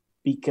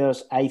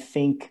 because I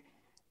think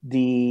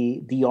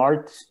the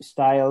art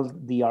style,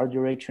 the art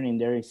direction in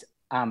there is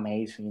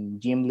amazing.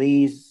 Jim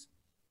Lee is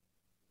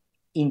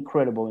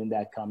incredible in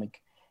that comic,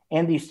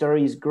 and the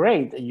story is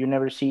great. You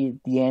never see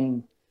the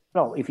end.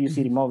 Well, if you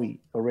see the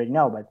movie already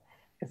know, but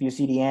if you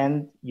see the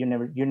end, you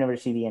never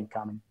see the end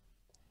coming.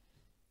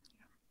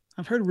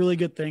 I've heard really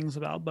good things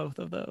about both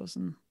of those,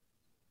 and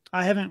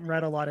I haven't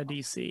read a lot of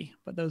DC,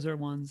 but those are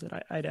ones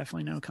that I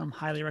definitely know come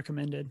highly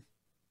recommended.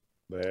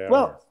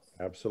 Well,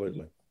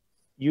 absolutely.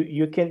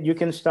 You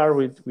can start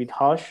with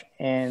Hush,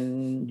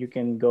 and you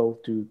can go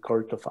to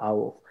Court of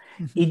Owl.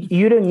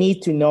 You don't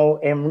need to know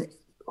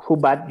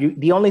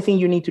the only thing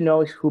you need to know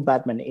is who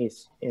Batman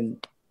is,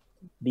 and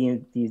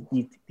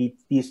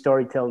the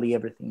story tell the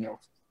everything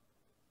else.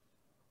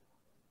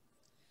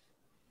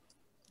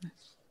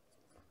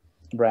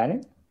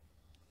 Brandon?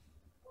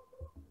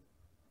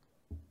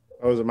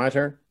 Oh, is it my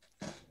turn?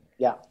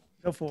 Yeah.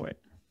 Go for it.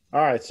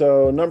 All right,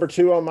 so number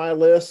 2 on my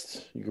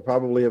list, you could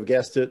probably have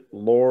guessed it,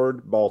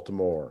 Lord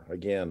Baltimore.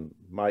 Again,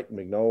 Mike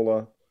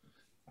Mignola.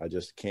 I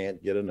just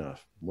can't get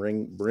enough.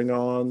 Bring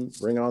on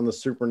the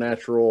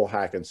supernatural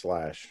hack and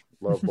slash.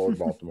 Love Lord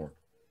Baltimore.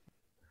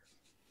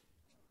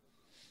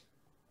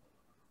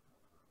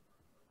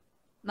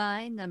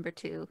 My number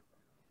 2,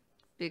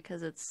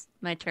 because it's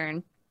my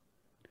turn,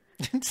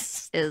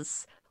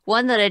 is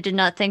one that I did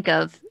not think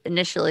of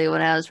initially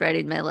when I was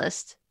writing my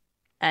list.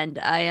 And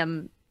I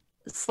am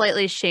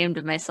slightly ashamed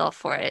of myself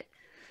for it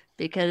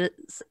because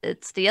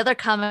it's the other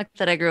comic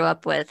that I grew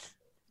up with,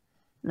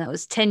 and that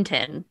was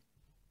Tintin.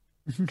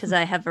 Because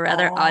I have a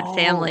rather odd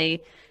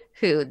family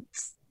who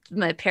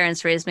my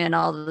parents raised me on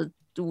all the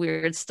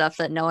weird stuff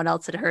that no one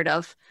else had heard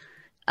of.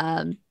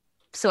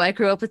 So I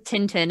grew up with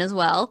Tintin as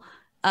well.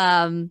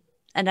 And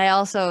I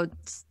also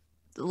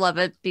love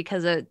it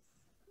because it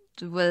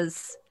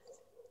was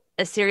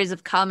a series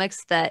of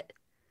comics that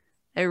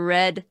I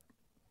read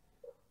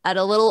at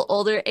a little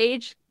older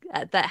age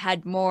that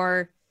had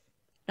more,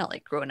 not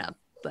like grown up,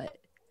 but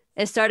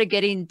it started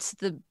getting to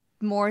the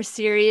more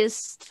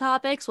serious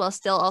topics while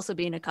still also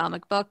being a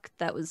comic book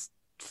that was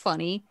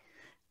funny.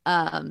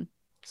 So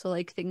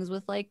like things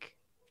with like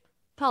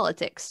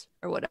politics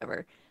or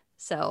whatever.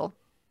 So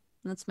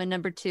that's my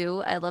number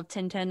 2. I love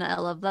Tintin. I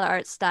love the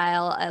art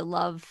style. I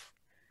love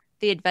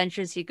the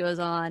adventures he goes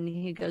on.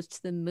 He goes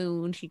to the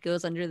moon. He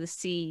goes under the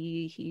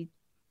sea. He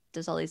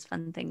does all these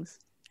fun things.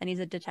 And he's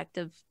a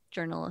detective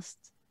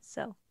journalist.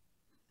 So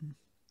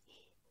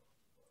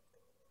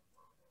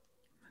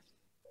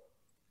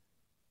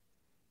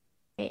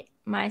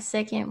My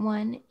second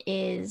one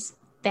is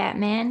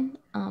Batman,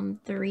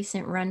 the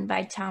recent run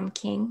by Tom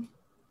King.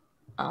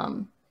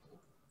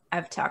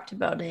 I've talked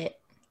about it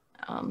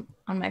on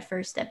my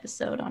first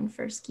episode on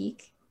First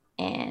Geek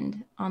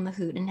and on the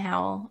Hoot and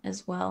Howl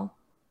as well.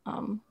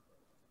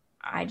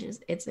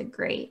 It's a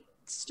great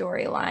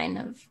storyline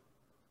of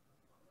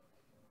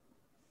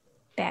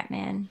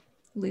Batman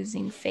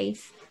losing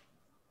faith.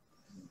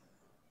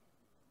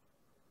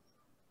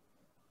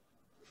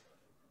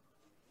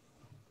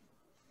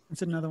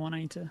 That's another one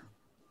I need to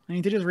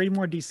just read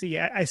more DC.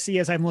 I see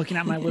as I'm looking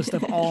at my list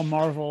of all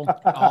Marvel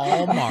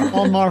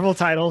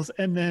titles,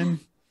 and then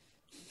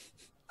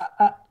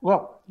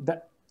Well,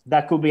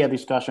 that could be a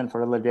discussion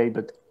for another day,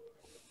 but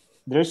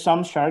there's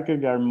some characters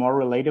that are more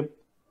relatable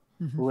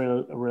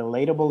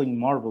in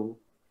Marvel.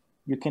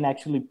 You can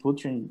actually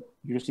put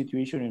your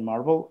situation in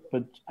Marvel,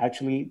 but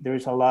actually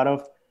there's a lot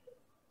of,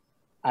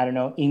 I don't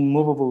know,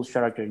 immovable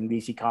character in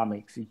DC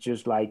Comics. It's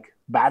just like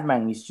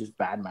Batman is just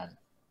Batman.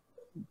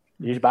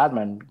 There's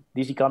Batman.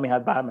 DC Comics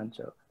had Batman,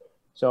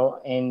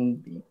 so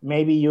and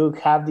maybe you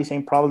have the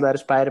same problem that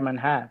Spider-Man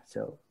had,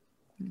 so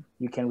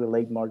you can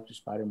relate more to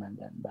Spider-Man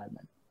than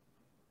Batman.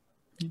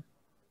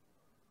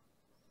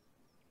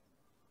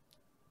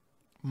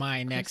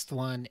 My next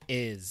one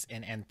is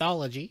an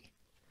anthology.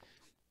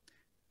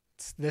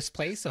 It's This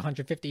Place,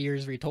 150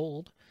 Years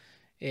Retold.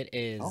 It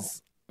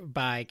is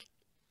by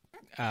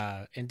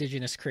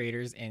Indigenous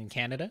creators in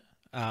Canada,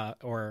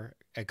 or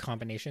a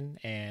combination,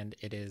 and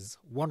it is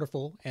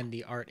wonderful, and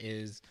the art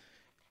is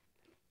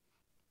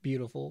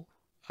beautiful.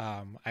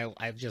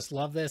 I just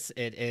love this.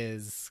 It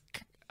is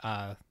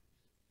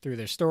through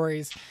their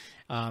stories.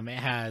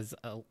 It's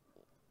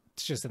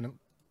just a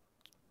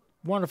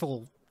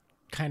wonderful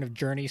kind of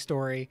journey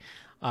story,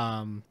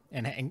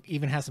 and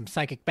even has some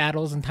psychic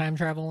battles and time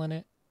travel in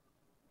it.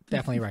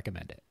 Definitely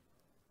recommend it.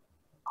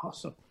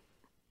 Awesome.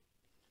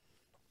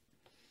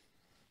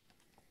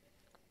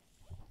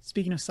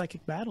 speaking of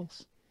psychic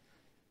battles,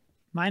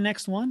 my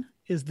next one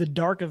is the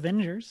Dark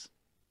Avengers.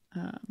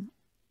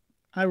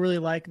 I really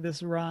like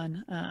this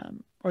run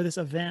or this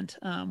event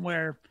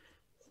where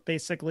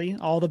basically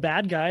all the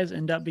bad guys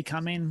end up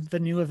becoming the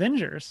new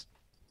Avengers.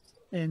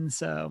 And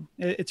so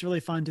it's really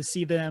fun to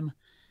see them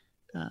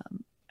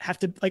have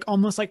to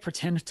almost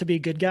pretend to be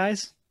good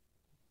guys.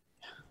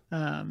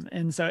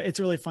 And so it's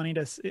really funny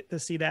to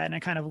see that. And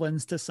it kind of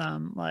lends to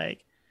some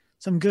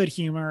good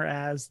humor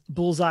as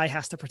Bullseye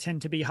has to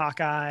pretend to be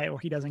Hawkeye or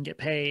he doesn't get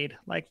paid,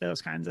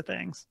 those kinds of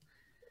things.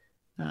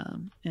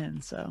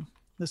 And so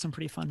there's some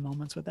pretty fun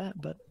moments with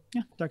that, but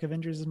yeah, Dark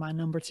Avengers is my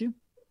number 2.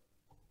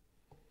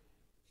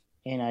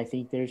 And I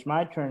think there's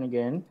my turn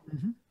again.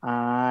 Mm-hmm.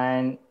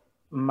 And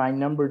my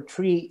number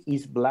 3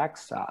 is Black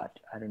Sad.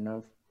 I don't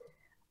know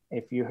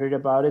if you heard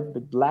about it,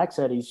 but Black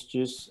Sad is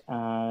just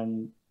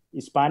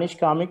Spanish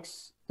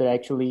comics that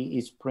actually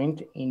is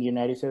printed in the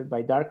United States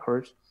by Dark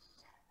Horse.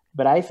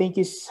 But I think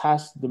it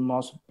has the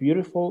most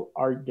beautiful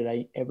art that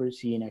I ever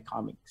see in a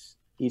comics.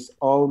 It's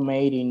all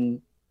made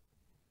in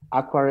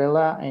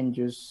aquarella and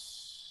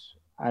just,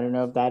 I don't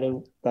know if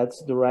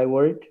that's the right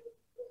word,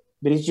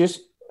 but it's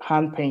just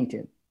hand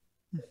painted.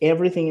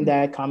 Everything in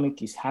that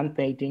comic is hand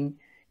painting.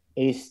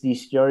 Is the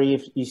story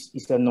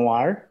is a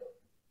noir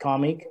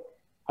comic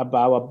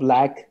about a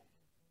black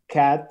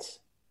cat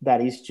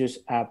that is just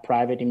a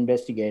private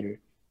investigator,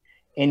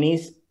 and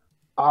it's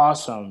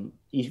awesome.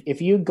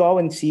 If you go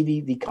and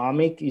see the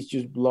comic, it's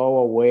just blow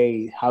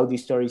away how the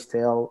stories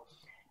tell.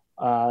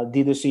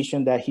 The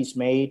decision that he's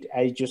made.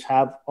 I just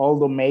have all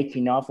the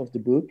making of the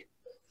book,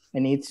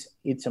 and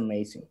it's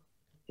amazing.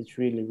 It's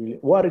really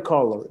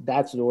watercolor.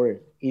 That's the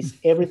word. It's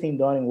everything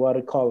done in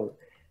watercolor.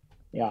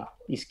 Yeah,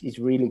 it's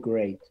really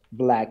great.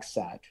 Black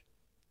Sad.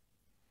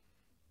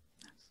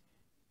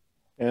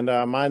 And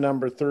my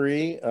number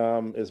 3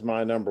 is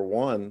my number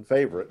 1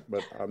 favorite,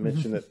 but I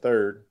mentioned it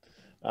third.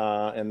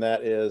 And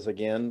that is,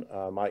 again,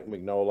 Mike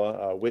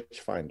Mignola,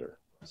 Witchfinder.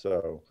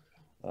 So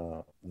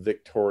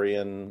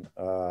Victorian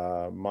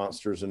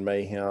monsters and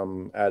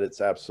mayhem at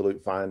its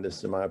absolute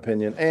finest, in my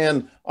opinion.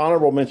 And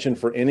honorable mention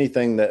for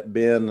anything that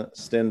Ben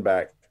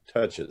Stenback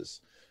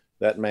touches.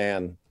 That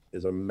man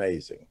is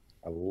amazing.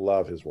 I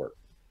love his work.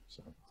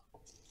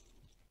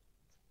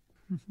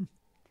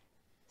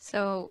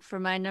 So for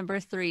my number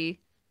 3,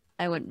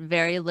 I went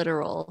very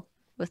literal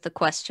with the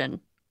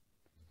question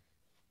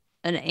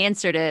and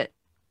answered it.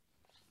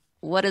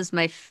 What is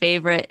my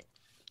favorite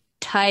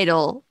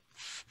title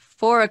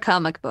for a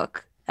comic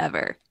book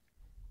ever?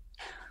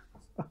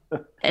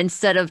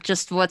 Instead of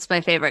just what's my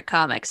favorite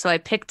comic. So I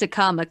picked a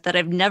comic that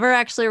I've never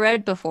actually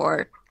read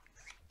before,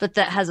 but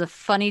that has a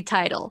funny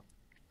title.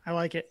 I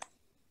like it.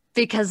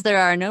 Because there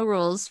are no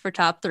rules for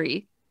top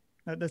 3.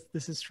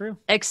 This is true.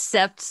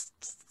 Except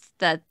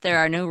that there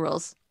are no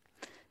rules.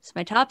 So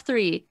my top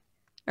 3,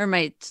 or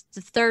my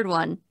third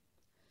one,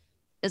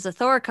 is a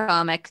Thor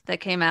comic that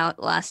came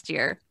out last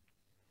year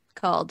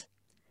called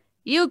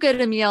You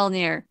Get a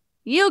Mjolnir.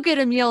 You get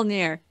a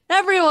Mjolnir.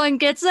 Everyone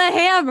gets a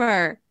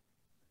hammer.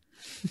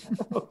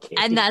 Okay.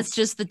 And that's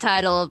just the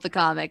title of the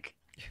comic.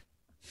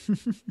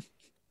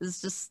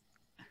 It's just,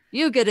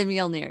 you get a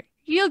Mjolnir.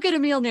 You get a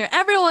Mjolnir.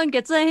 Everyone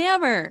gets a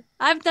hammer.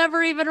 I've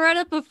never even read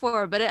it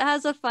before, but it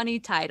has a funny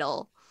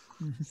title.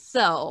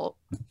 So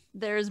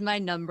there's my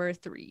number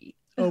 3.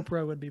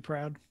 Oprah would be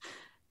proud.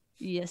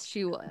 Yes,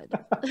 she would.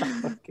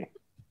 Okay.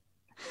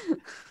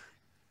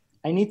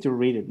 I need to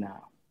read it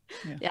now.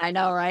 Yeah, I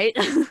know, right?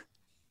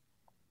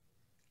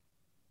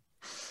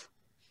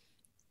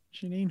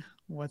 Janine,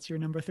 what's your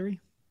number 3?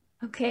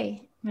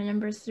 Okay, my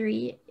number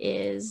 3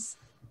 is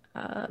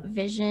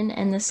Vision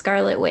and the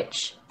Scarlet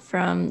Witch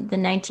from the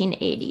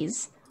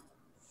 1980s.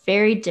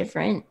 Very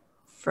different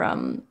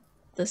from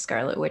the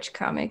Scarlet Witch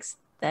comics.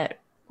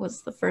 That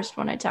was the first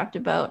one I talked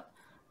about.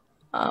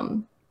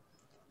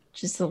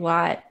 Just a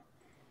lot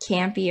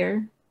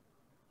campier,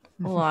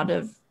 a lot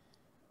of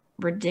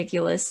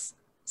ridiculous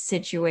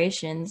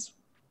situations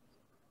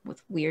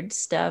with weird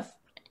stuff.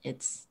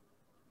 It's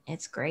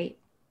great.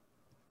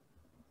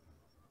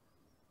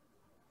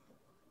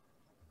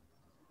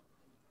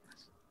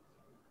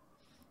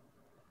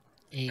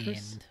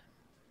 Chris?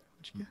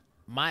 And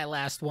my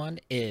last one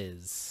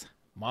is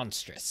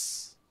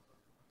Monstrous.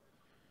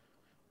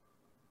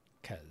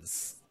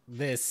 Because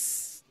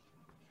this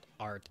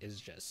art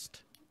is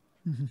just...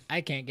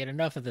 I can't get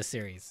enough of this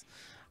series.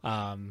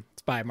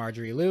 It's by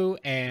Marjorie Liu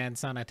and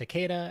Sana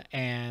Takeda,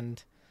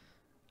 and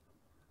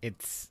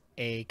it's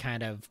a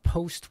kind of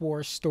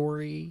post-war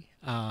story.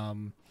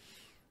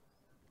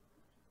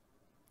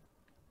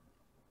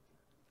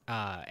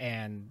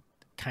 And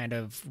kind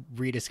of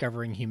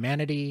rediscovering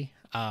humanity,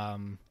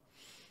 but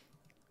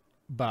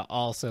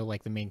also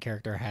like the main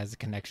character has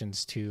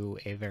connections to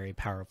a very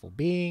powerful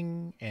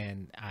being,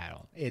 and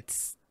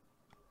it's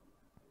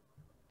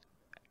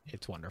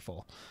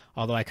wonderful.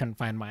 Although I couldn't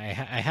find I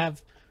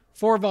have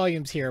 4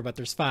 volumes here, but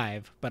there's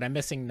 5, but I'm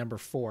missing number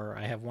 4.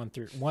 I have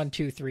 1,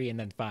 2, 3, and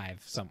then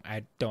 5. So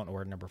I don't know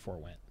where number 4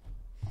 went.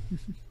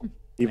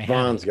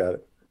 Yvonne's got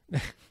it.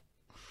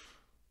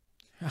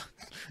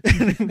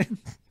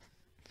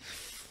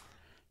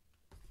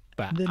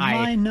 But Then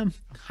I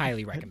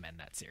highly recommend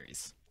that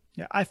series.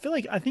 Yeah, I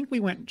think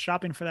we went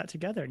shopping for that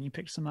together, and you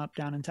picked some up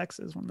down in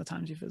Texas one of the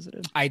times you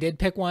visited. I did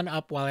pick one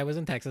up while I was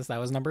in Texas. That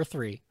was number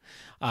 3.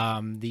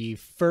 The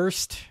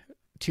first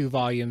 2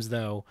 volumes,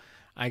 though,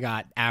 I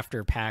got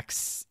after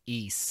PAX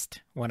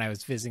East when I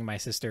was visiting my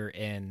sister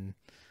in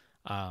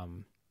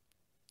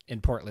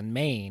Portland,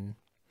 Maine,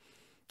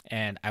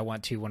 and I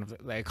went to one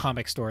of the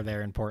comic store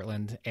there in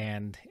Portland,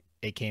 and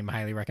it came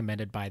highly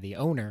recommended by the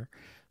owner.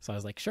 So I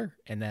was like, sure.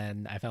 And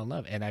then I fell in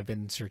love, and I've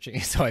been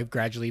searching. So I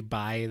gradually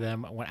buy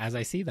them as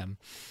I see them.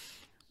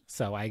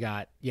 So I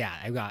got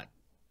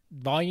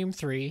volume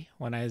 3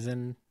 when I was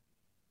in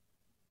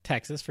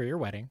Texas for your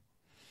wedding.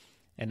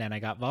 And then I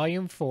got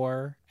volume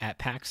 4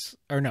 at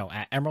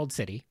at Emerald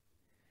City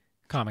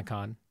Comic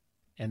Con.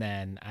 And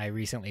then I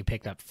recently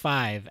picked up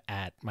 5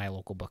 at my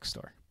local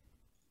bookstore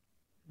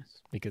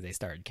because they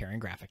started carrying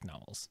graphic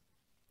novels.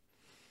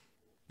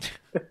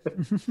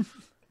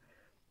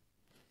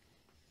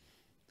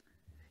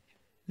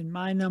 And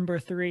my number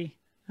 3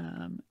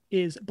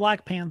 is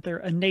Black Panther,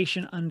 A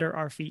Nation Under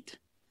Our Feet,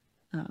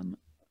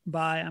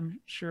 by,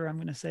 I'm sure I'm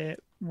going to say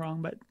it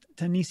wrong, but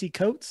Ta-Nehisi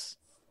Coates.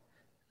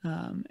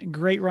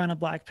 Great run of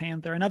Black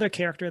Panther. Another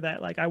character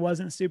that like I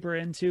wasn't super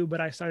into, but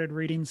I started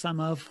reading some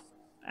of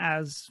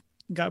as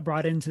got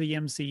brought into the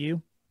MCU,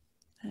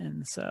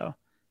 and so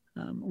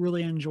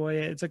really enjoy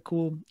it. It's a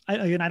cool.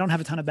 Again, I don't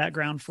have a ton of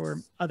background for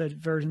other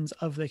versions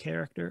of the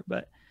character,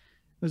 but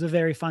it was a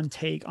very fun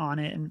take on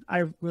it, and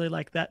I really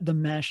like that the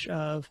mesh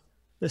of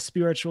the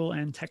spiritual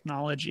and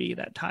technology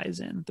that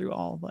ties in through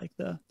all like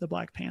the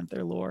Black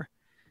Panther lore,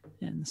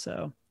 and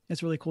so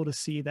it's really cool to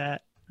see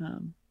that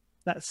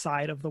that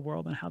side of the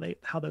world and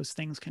how those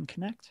things can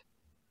connect.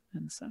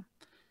 And so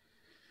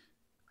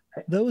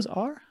those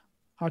are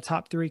our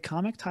top 3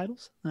 comic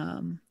titles.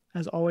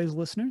 As always,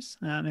 listeners,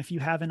 if you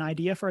have an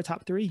idea for a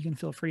top 3, you can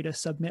feel free to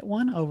submit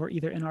one over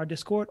either in our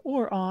Discord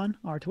or on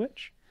our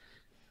Twitch.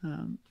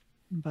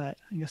 But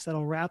I guess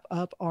that'll wrap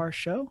up our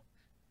show.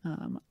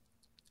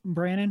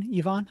 Brandon,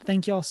 Yvonne,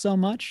 thank y'all so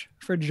much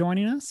for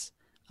joining us.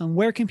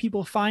 Where can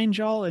people find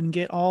y'all and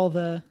get all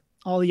the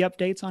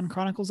updates on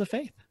Chronicles of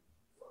Faith?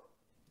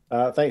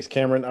 Thanks,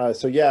 Cameron.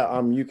 So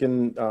yeah, you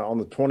can on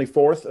the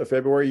 24th of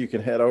February, you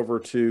can head over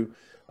to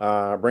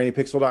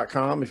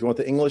brainypixel.com if you want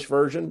the English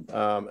version,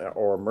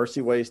 or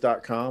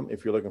mercyways.com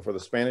if you're looking for the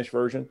Spanish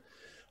version.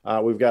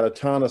 We've got a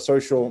ton of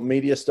social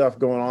media stuff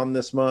going on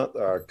this month,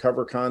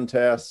 cover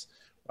contests,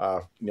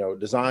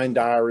 design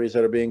diaries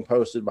that are being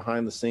posted,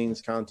 behind the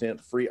scenes content,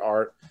 free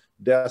art,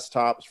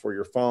 desktops for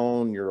your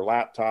phone, your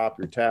laptop,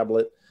 your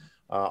tablet.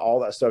 All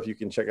that stuff. You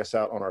can check us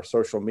out on our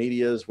social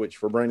medias, which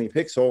for Brainy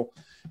Pixel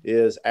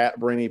is at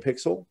Brainy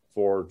Pixel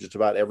for just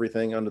about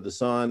everything under the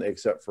sun,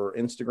 except for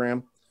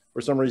Instagram.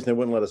 For some reason, they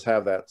wouldn't let us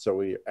have that. So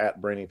we at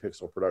Brainy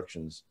Pixel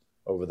Productions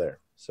over there.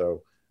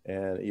 So,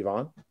 and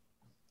Yvonne?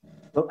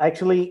 Well,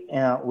 actually,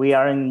 we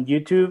are in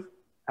YouTube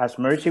as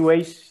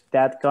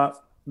mercyways.com,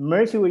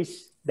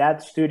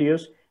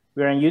 mercyways.studios.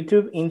 We're on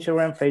YouTube,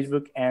 Instagram,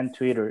 Facebook, and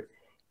Twitter.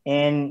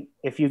 And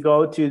if you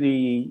go to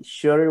the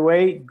shorter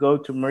way, go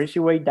to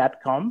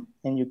mercyway.com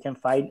and you can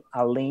find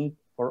a link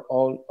for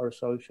all our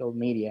social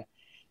media.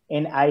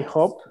 And I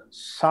hope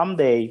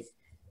someday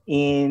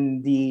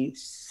in the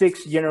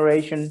 6th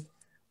generation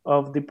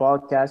of the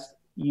podcast,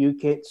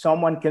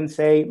 someone can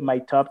say my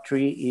top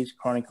 3 is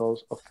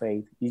Chronicles of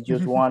Faith. It's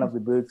just one of the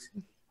books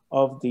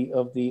of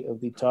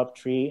the top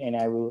 3, and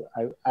I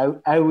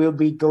will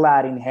be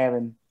glad in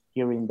heaven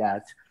hearing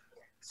that.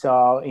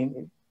 So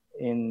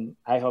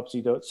I hope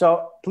so too.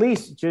 So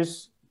please,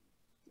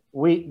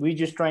 we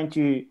just trying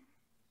to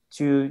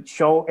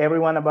show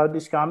everyone about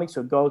this comic.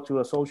 So go to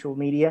a social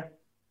media,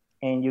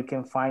 and you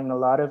can find a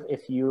lot of,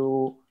 if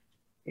you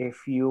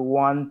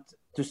want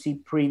to see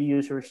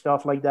previews or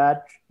stuff like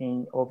that,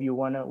 and or if you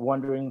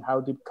wondering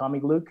how the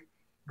comic look,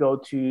 go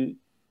to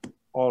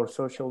our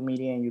social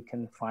media and you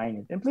can find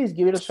it. And please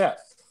give it a shot.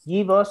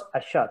 Give us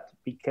a shot,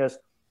 because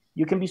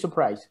you can be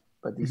surprised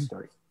by this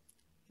story.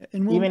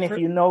 And even if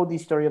you know the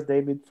story of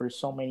David for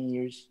so many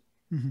years,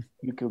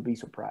 you could be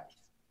surprised.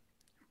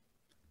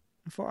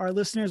 For our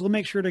listeners, we'll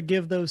make sure to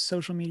give those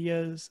social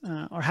medias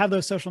or have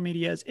those social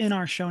medias in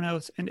our show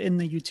notes and in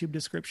the YouTube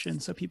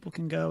description so people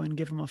can go and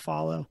give them a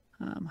follow,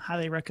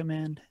 highly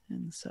recommend.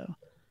 And so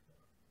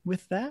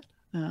with that,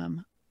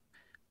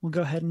 we'll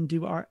go ahead and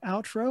do our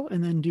outro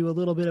and then do a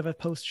little bit of a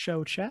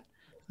post-show chat.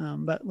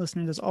 But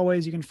listeners, as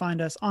always, you can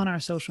find us on our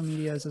social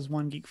medias as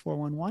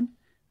OneGeek411.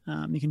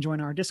 You can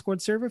join our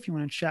Discord server if you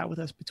want to chat with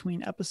us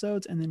between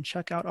episodes, and then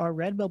check out our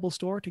Redbubble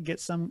store to get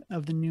some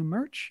of the new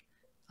merch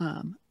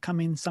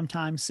coming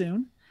sometime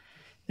soon.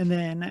 And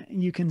then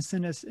you can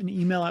send us an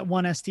email at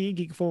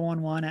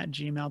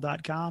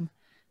 1stgeek411@gmail.com.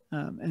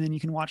 And then you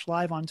can watch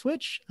live on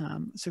Twitch,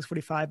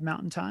 6:45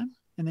 Mountain Time.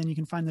 And then you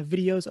can find the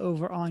videos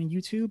over on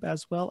YouTube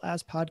as well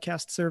as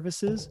podcast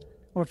services,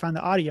 or find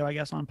the audio, I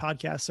guess, on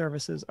podcast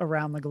services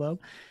around the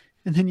globe.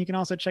 And then you can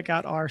also check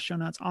out our show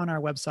notes on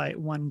our website,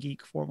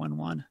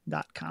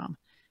 onegeek411.com. And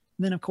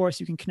then, of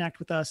course, you can connect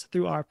with us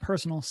through our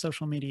personal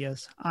social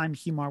medias. I'm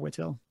Humar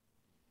Whittill.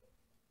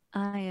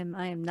 I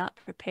am not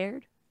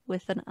prepared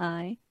with an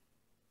I.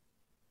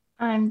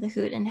 I'm the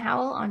Hoot and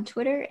Howl on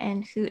Twitter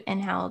and Hoot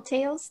and Howl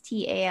Tales,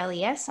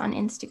 TALES, on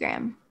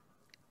Instagram.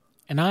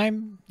 And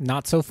I'm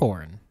Not So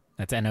Foreign.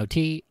 That's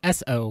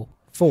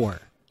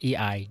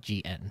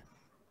NOTSO4EIGN.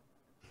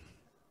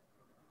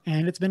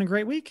 And it's been a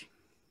great week.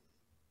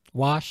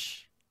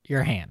 Wash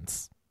your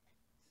hands.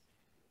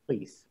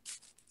 Please.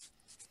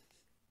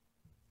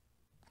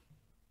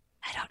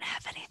 I don't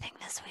have anything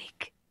this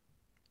week.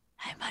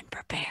 I'm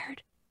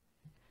unprepared.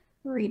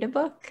 Read a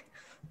book.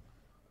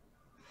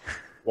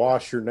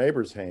 Wash your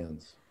neighbor's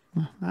hands.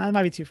 That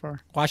might be too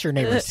far. Wash your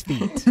neighbor's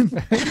feet.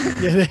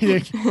 Yeah,